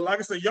 Jacksonville, like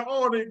I said,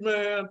 y'all on it,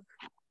 man.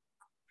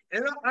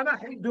 And I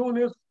hate doing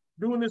this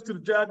to the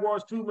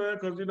Jaguars too, man,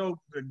 because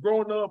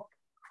growing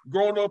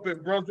up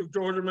in Brunswick,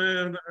 Georgia,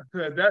 man,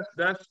 that's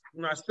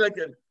my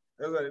second.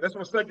 That's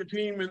my second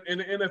team in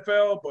the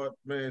NFL. But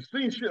man,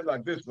 seeing shit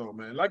like this though,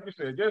 man, like you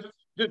said,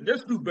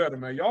 just do better,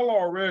 man. Y'all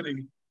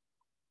already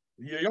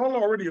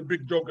a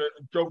big joke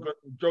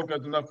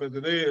as enough as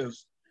it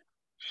is,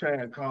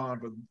 Shad Khan.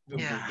 But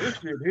this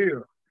shit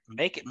here,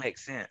 make it make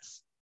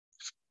sense.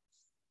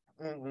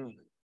 Mm-hmm.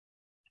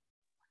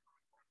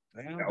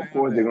 Of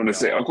course they're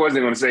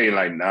gonna say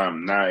like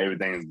now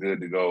everything's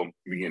good to go.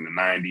 We get in the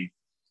 90s,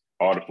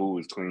 all the food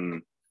is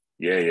clean.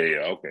 Yeah.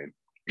 Okay,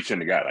 you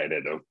shouldn't have got like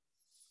that though.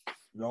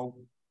 No.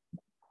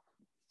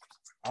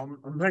 I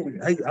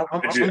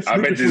bet you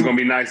it's gonna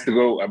be nice to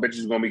go. I bet you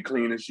it's gonna be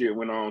clean and shit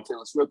when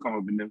Taylor Swift come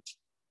up in them.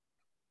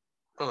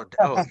 Oh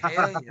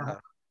hell yeah!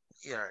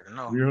 Yeah,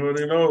 no. You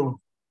already know.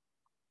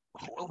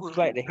 What was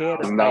like the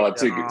head of $1,000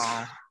 tickets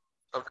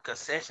of the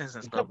concessions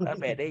and stuff? I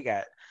bet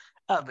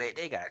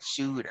they got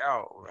chewed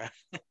out,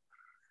 right?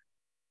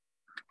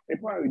 They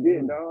probably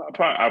did, dog.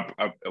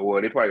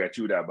 They probably got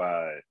chewed out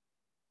by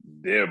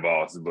their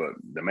boss, but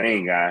the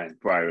main guy is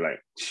probably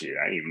like, shit,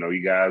 I didn't even know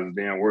you guys was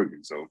damn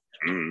working. So,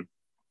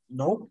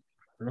 Nope.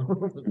 I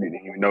didn't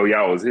even know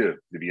y'all was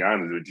here, to be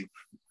honest with you.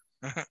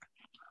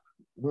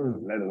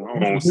 Let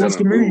alone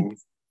selling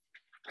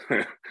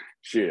food.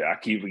 Shit, I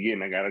keep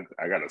forgetting I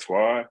got a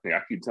squad.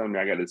 I keep telling me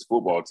I got this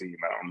football team.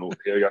 I don't know what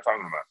the hell y'all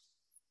talking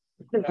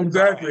about.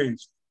 Exactly.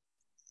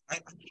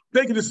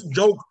 Thinking this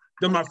joke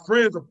that my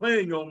friends are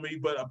playing on me,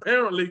 but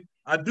apparently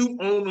I do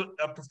own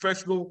a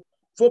professional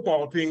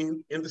football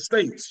team in the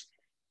States.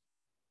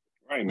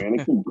 Right, man.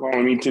 They keep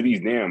calling me to these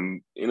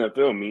damn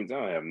NFL meetings.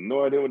 I have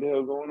no idea what the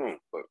hell's going on,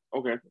 but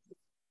okay.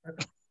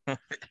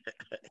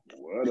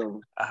 Whatever.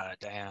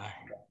 Damn.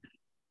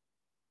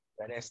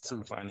 That's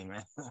too funny,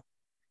 man.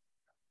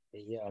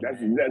 Yeah, That's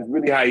man.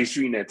 really how he's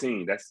treating that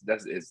team. That's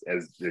as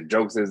the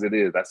jokes as it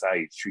is. That's how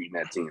he's treating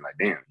that team. Like,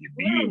 damn, do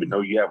you even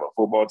know you have a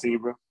football team,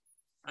 bro?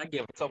 I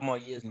give a couple more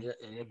years and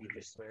it'll be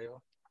this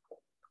fail.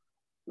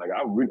 Like,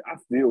 I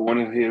still want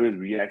to hear his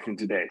reaction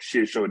to that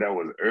shit show that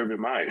was Urban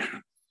Meyer.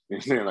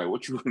 And saying like,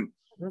 what you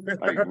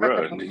like,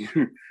 bro? Do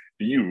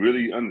you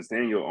really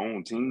understand your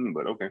own team?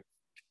 But okay.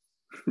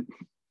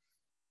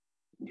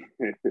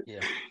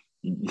 Yeah.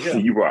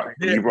 You brought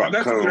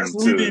that's cum what to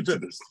we need to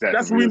the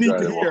that's what we need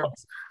to hear.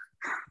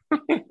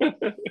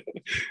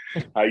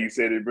 How you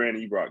said it,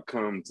 Brandon? You brought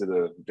cum to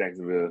the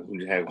Jacksonville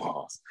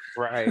Jaguars.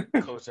 Right.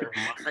 Coach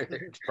Urban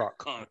Meyer brought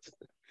cum.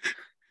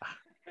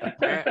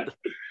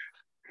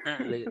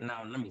 Apparently,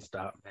 no, let me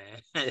stop,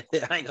 man.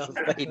 I ain't gonna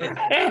say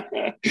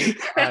that.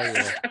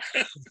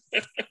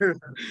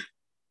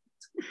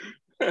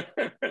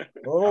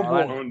 Oh,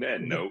 boy. On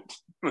that note.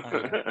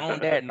 On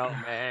that note,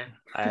 man,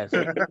 it's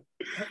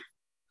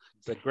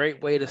a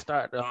great way to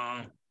start the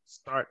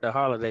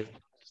holiday.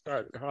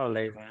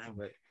 Man.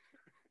 But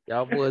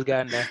y'all boys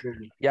got in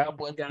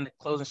the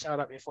closing shout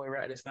out before we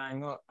wrap this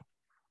thing up.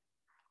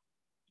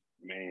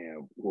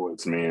 Man,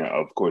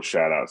 of course,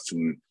 shout outs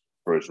to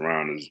first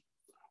rounders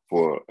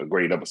for a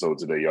great episode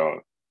today, y'all.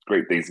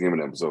 Great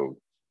Thanksgiving episode.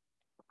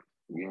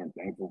 Again,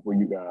 thankful for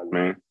you guys,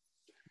 man.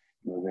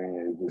 You know what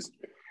I'm saying?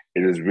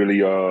 It is really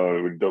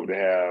dope to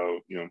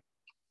have, you know,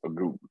 a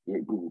group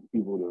of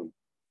people to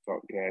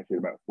talk cash shit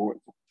about sports.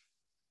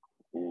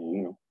 And,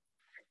 you know,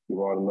 give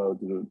all the love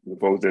to the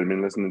folks that have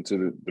been listening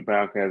to the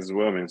podcast as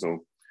well, man.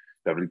 So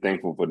definitely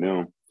thankful for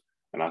them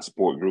and our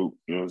support group,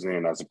 you know what I'm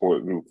saying? Our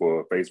support group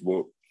for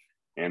Facebook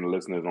and the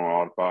listeners on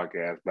all the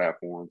podcast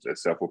platforms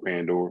except for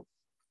Pandora.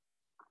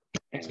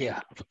 Yeah,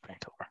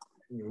 Pandora.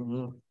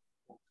 Mm-hmm.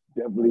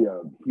 Definitely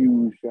a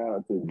huge shout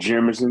out to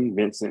Jemerson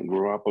Vincent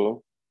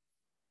Garoppolo,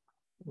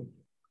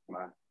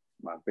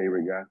 my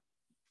favorite guy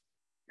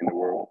in the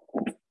world.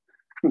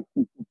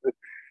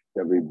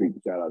 Definitely a big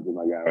shout out to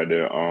my guy right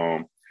there.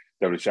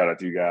 Definitely shout out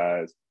to you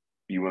guys.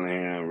 B.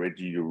 Willingham,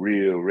 Reggie, the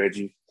real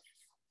Reggie,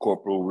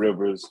 Corporal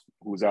Rivers,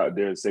 who's out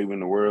there saving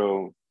the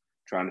world,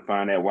 trying to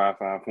find that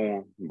Wi-Fi for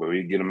him, but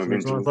we get him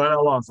eventually. Find that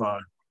Wi-Fi.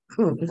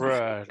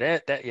 Bruh,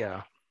 that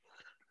yeah,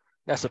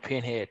 that's a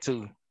pinhead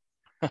too.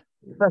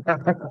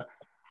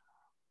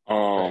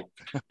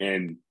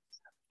 And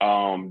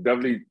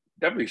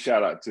definitely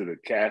shout out to the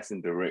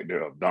casting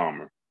director of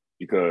Dahmer,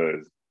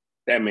 because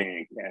that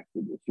man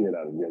casted the shit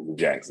out of Jesse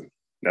Jackson.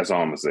 That's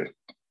all I'm gonna say.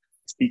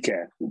 He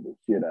casted the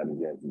shit out of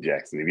Jesse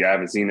Jackson. If you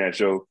haven't seen that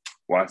show,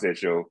 watch that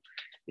show,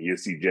 and you'll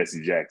see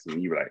Jesse Jackson.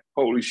 And you're like,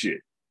 holy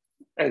shit,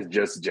 that's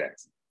Jesse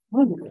Jackson.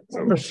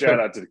 So shout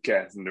out to the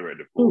casting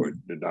director for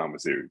the Dahmer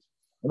series.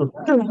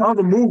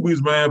 Other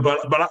movies, man, but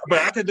I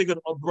can't think of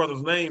the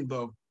brother's name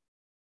though.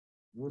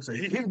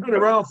 He's been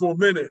around for a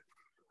minute.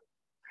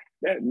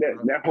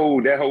 That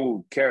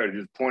whole character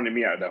just pointed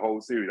me out the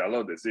whole series. I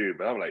love that series,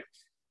 but I'm like,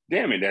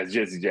 damn it, that's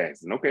Jesse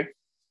Jackson. Okay,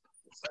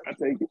 I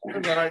take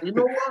it. Like, you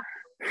know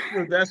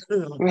what? That's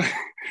him.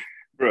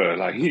 Bro,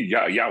 like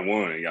y'all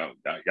won. Y'all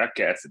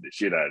casted the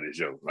shit out of this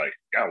show. Like,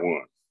 y'all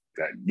won.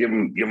 Give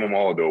them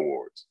all the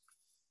awards.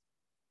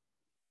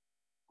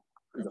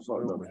 It's a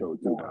fucked up show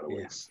too, by the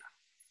way. Yes.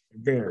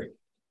 Very.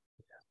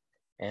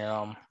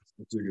 And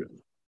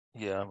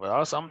yeah, but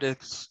also I'm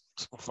just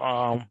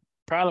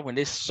probably when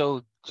this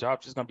show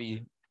drops, it's gonna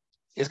be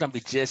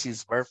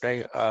Jesse's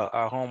birthday.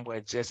 Our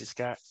homeboy Jesse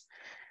Scott.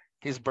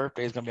 His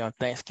birthday is gonna be on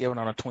Thanksgiving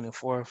on the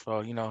 24th.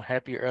 So, you know,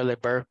 happy early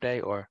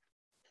birthday, or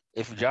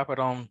if you drop it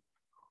on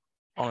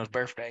his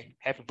birthday,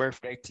 happy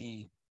birthday to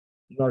you.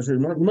 No, see,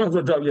 might as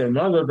well drop. Yeah,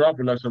 might as well drop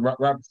it. Like I said,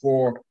 right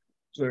before.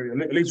 So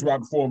at least right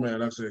before, man.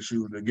 Like I said,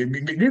 shoot,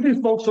 give these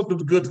folks something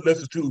good to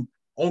listen to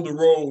on the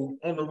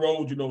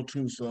road. You know,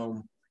 to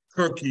some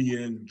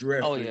turkey and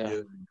dressing. Oh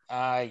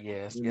yeah.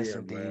 Yes,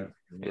 indeed. Man.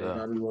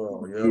 Yeah.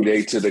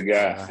 Day to the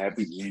guy.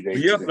 Happy day.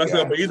 Yep, that's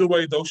it. But either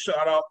way, though,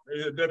 shout out.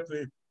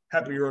 Definitely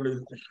happy early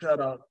shout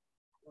out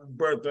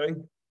birthday.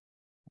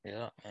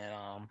 Yeah,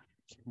 and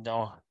you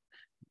know,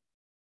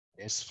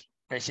 it's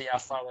make sure y'all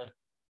follow.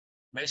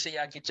 Make sure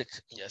y'all get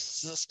your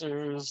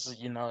sisters,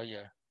 you know,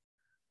 your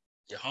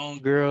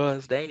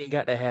homegirls. They ain't even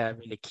got to have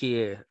any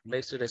kid.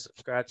 Make sure they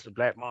subscribe to the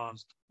Black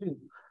Moms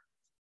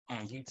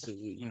on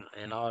YouTube, you know,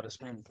 and all the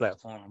streaming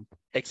platforms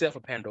except for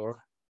Pandora.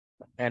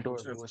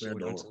 Pandora's bullshit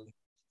with them too.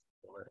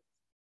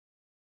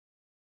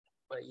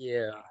 But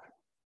yeah,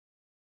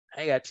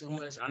 I ain't got too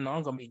much. I know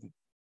I'm gonna be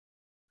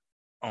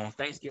on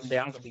Thanksgiving Day.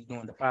 I'm gonna be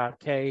doing the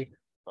 5K.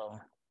 So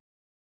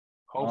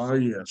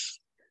hopefully, yes.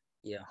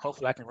 Yeah,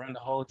 hopefully I can run the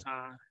whole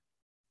time.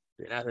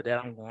 Then after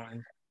that, I'm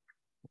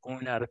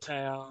going out of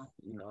town,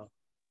 you know,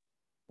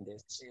 and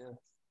just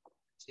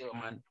chill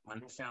with my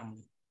new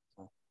family.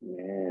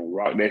 Man,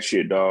 rock that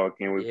shit, dog.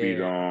 Can't wait for you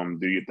to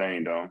do your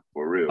thing, dog.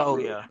 For real. Oh,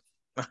 for real.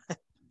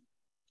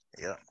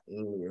 Yeah.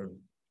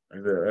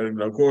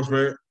 And of course,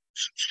 man,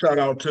 shout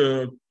out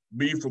to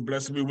B for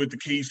blessing me with the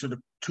keys to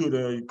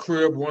the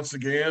crib once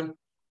again.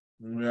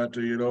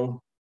 After, you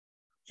know,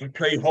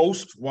 play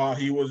host while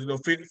he was,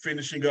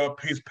 finishing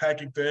up his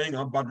packing thing.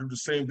 I'm about to do the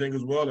same thing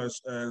as well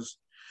as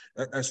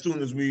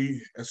soon as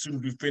we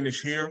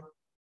finish here.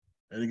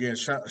 And again,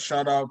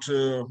 shout out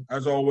to,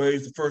 as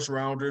always, the first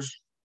rounders,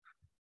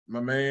 my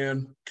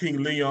man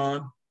King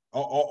Leon.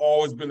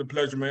 Always been a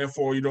pleasure, man.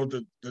 For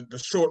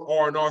the short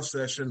R&R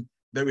session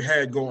that we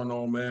had going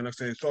on, man. Like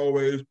I say, it's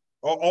always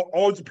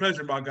a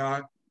pleasure, my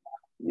guy.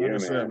 Yeah, like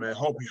I said, man.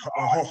 Hope you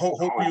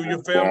and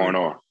your family. Going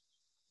on.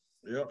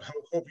 Yep.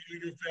 Hope you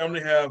and your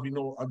family have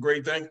a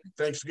great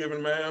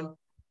Thanksgiving, man.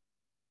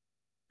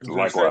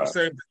 Likewise.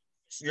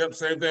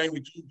 Same thing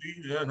with you,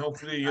 B. And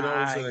hopefully, so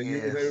that you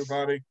and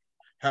everybody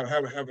have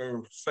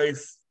a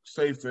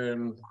safe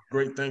and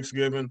great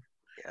Thanksgiving.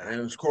 Yeah.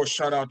 And of course,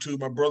 shout out to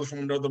my brother from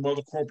another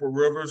mother, Corporal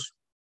Rivers.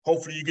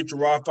 Hopefully, you get your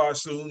Wi-Fi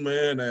soon,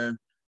 man. And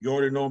you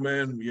already know,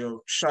 man.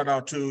 Shout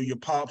out to your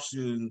pops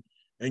and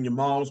your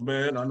moms,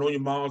 man. I know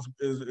your moms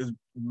is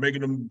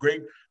making them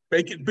great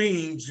baked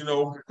beans,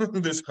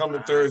 this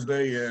coming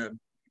Thursday, and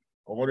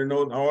I already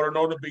know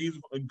the beans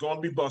are going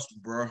to be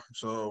busted, bro.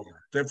 So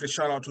definitely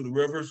shout out to the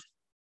Rivers,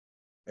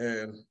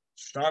 and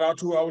shout out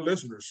to our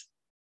listeners.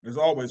 As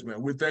always,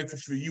 man, we're thankful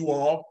for you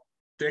all.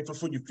 Thankful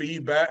for your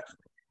feedback,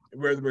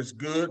 whether it's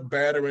good,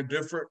 bad, or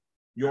indifferent.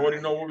 You already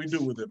know what we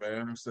do with it,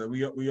 man. So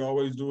we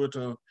always do it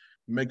to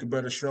make a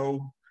better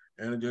show,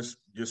 and just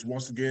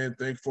once again,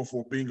 thankful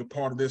for being a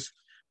part of this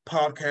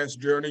podcast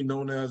journey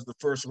known as the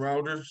First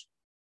Rounders.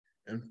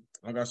 And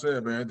like I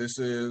said, man, this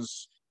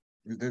is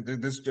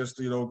just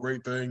a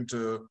great thing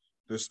to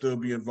still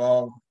be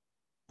involved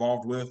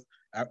with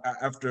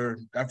after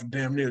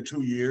damn near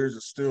 2 years.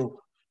 It's still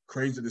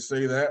crazy to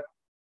say that.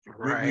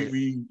 Right.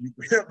 We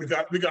got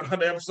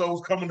 100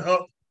 episodes coming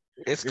up.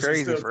 It's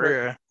crazy for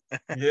real.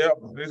 Yeah,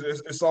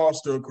 it's all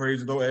still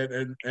crazy though,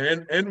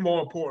 and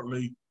more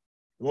importantly,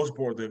 the most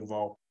important thing of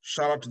all,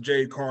 shout out to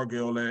Jade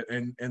Cargill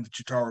and the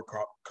Chitara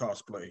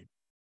cosplay.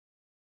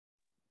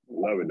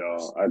 Love it,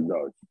 dog. I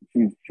know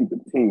she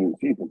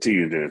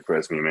continues to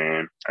impress me,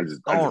 man. I just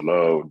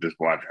love just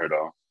watching her,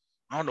 dog.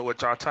 I don't know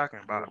what y'all talking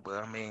about, but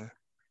I mean,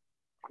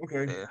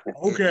 okay. Yeah.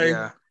 Okay.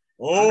 Yeah.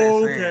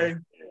 Okay.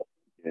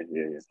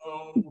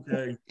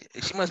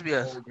 She must be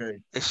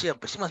she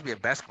must be a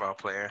basketball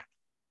player.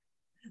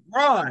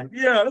 Right.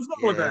 Yeah. Let's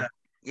go with that.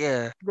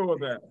 Yeah. Let's go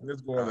with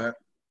that.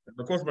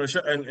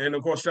 And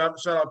of course,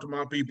 shout out to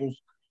my peoples.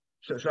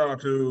 Shout out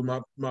to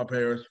my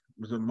parents,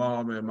 my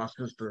mom and my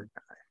sister.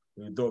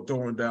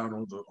 Throwing down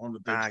on the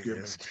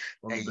Thanksgiving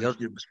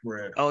Thanksgiving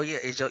spread. Oh yeah,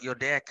 is your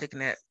dad cooking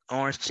that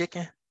orange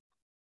chicken?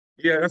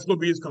 Yeah, that's gonna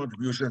be his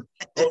contribution.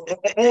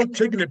 Orange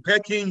chicken and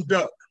Peking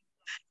duck.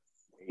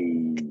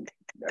 Hey,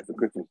 that's a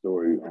Christian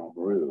story for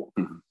real.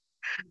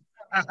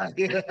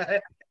 You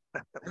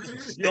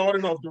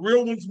already know. The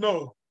real ones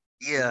know.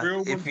 Yeah,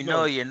 if you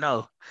know, you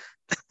know.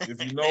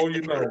 If you know,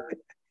 you know.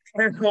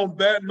 And on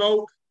that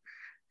note,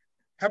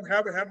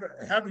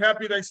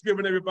 happy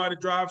Thanksgiving, everybody.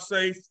 Drive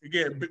safe.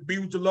 Again, be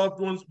with your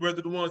loved ones,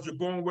 whether the ones you're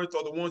born with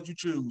or the ones you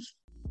choose.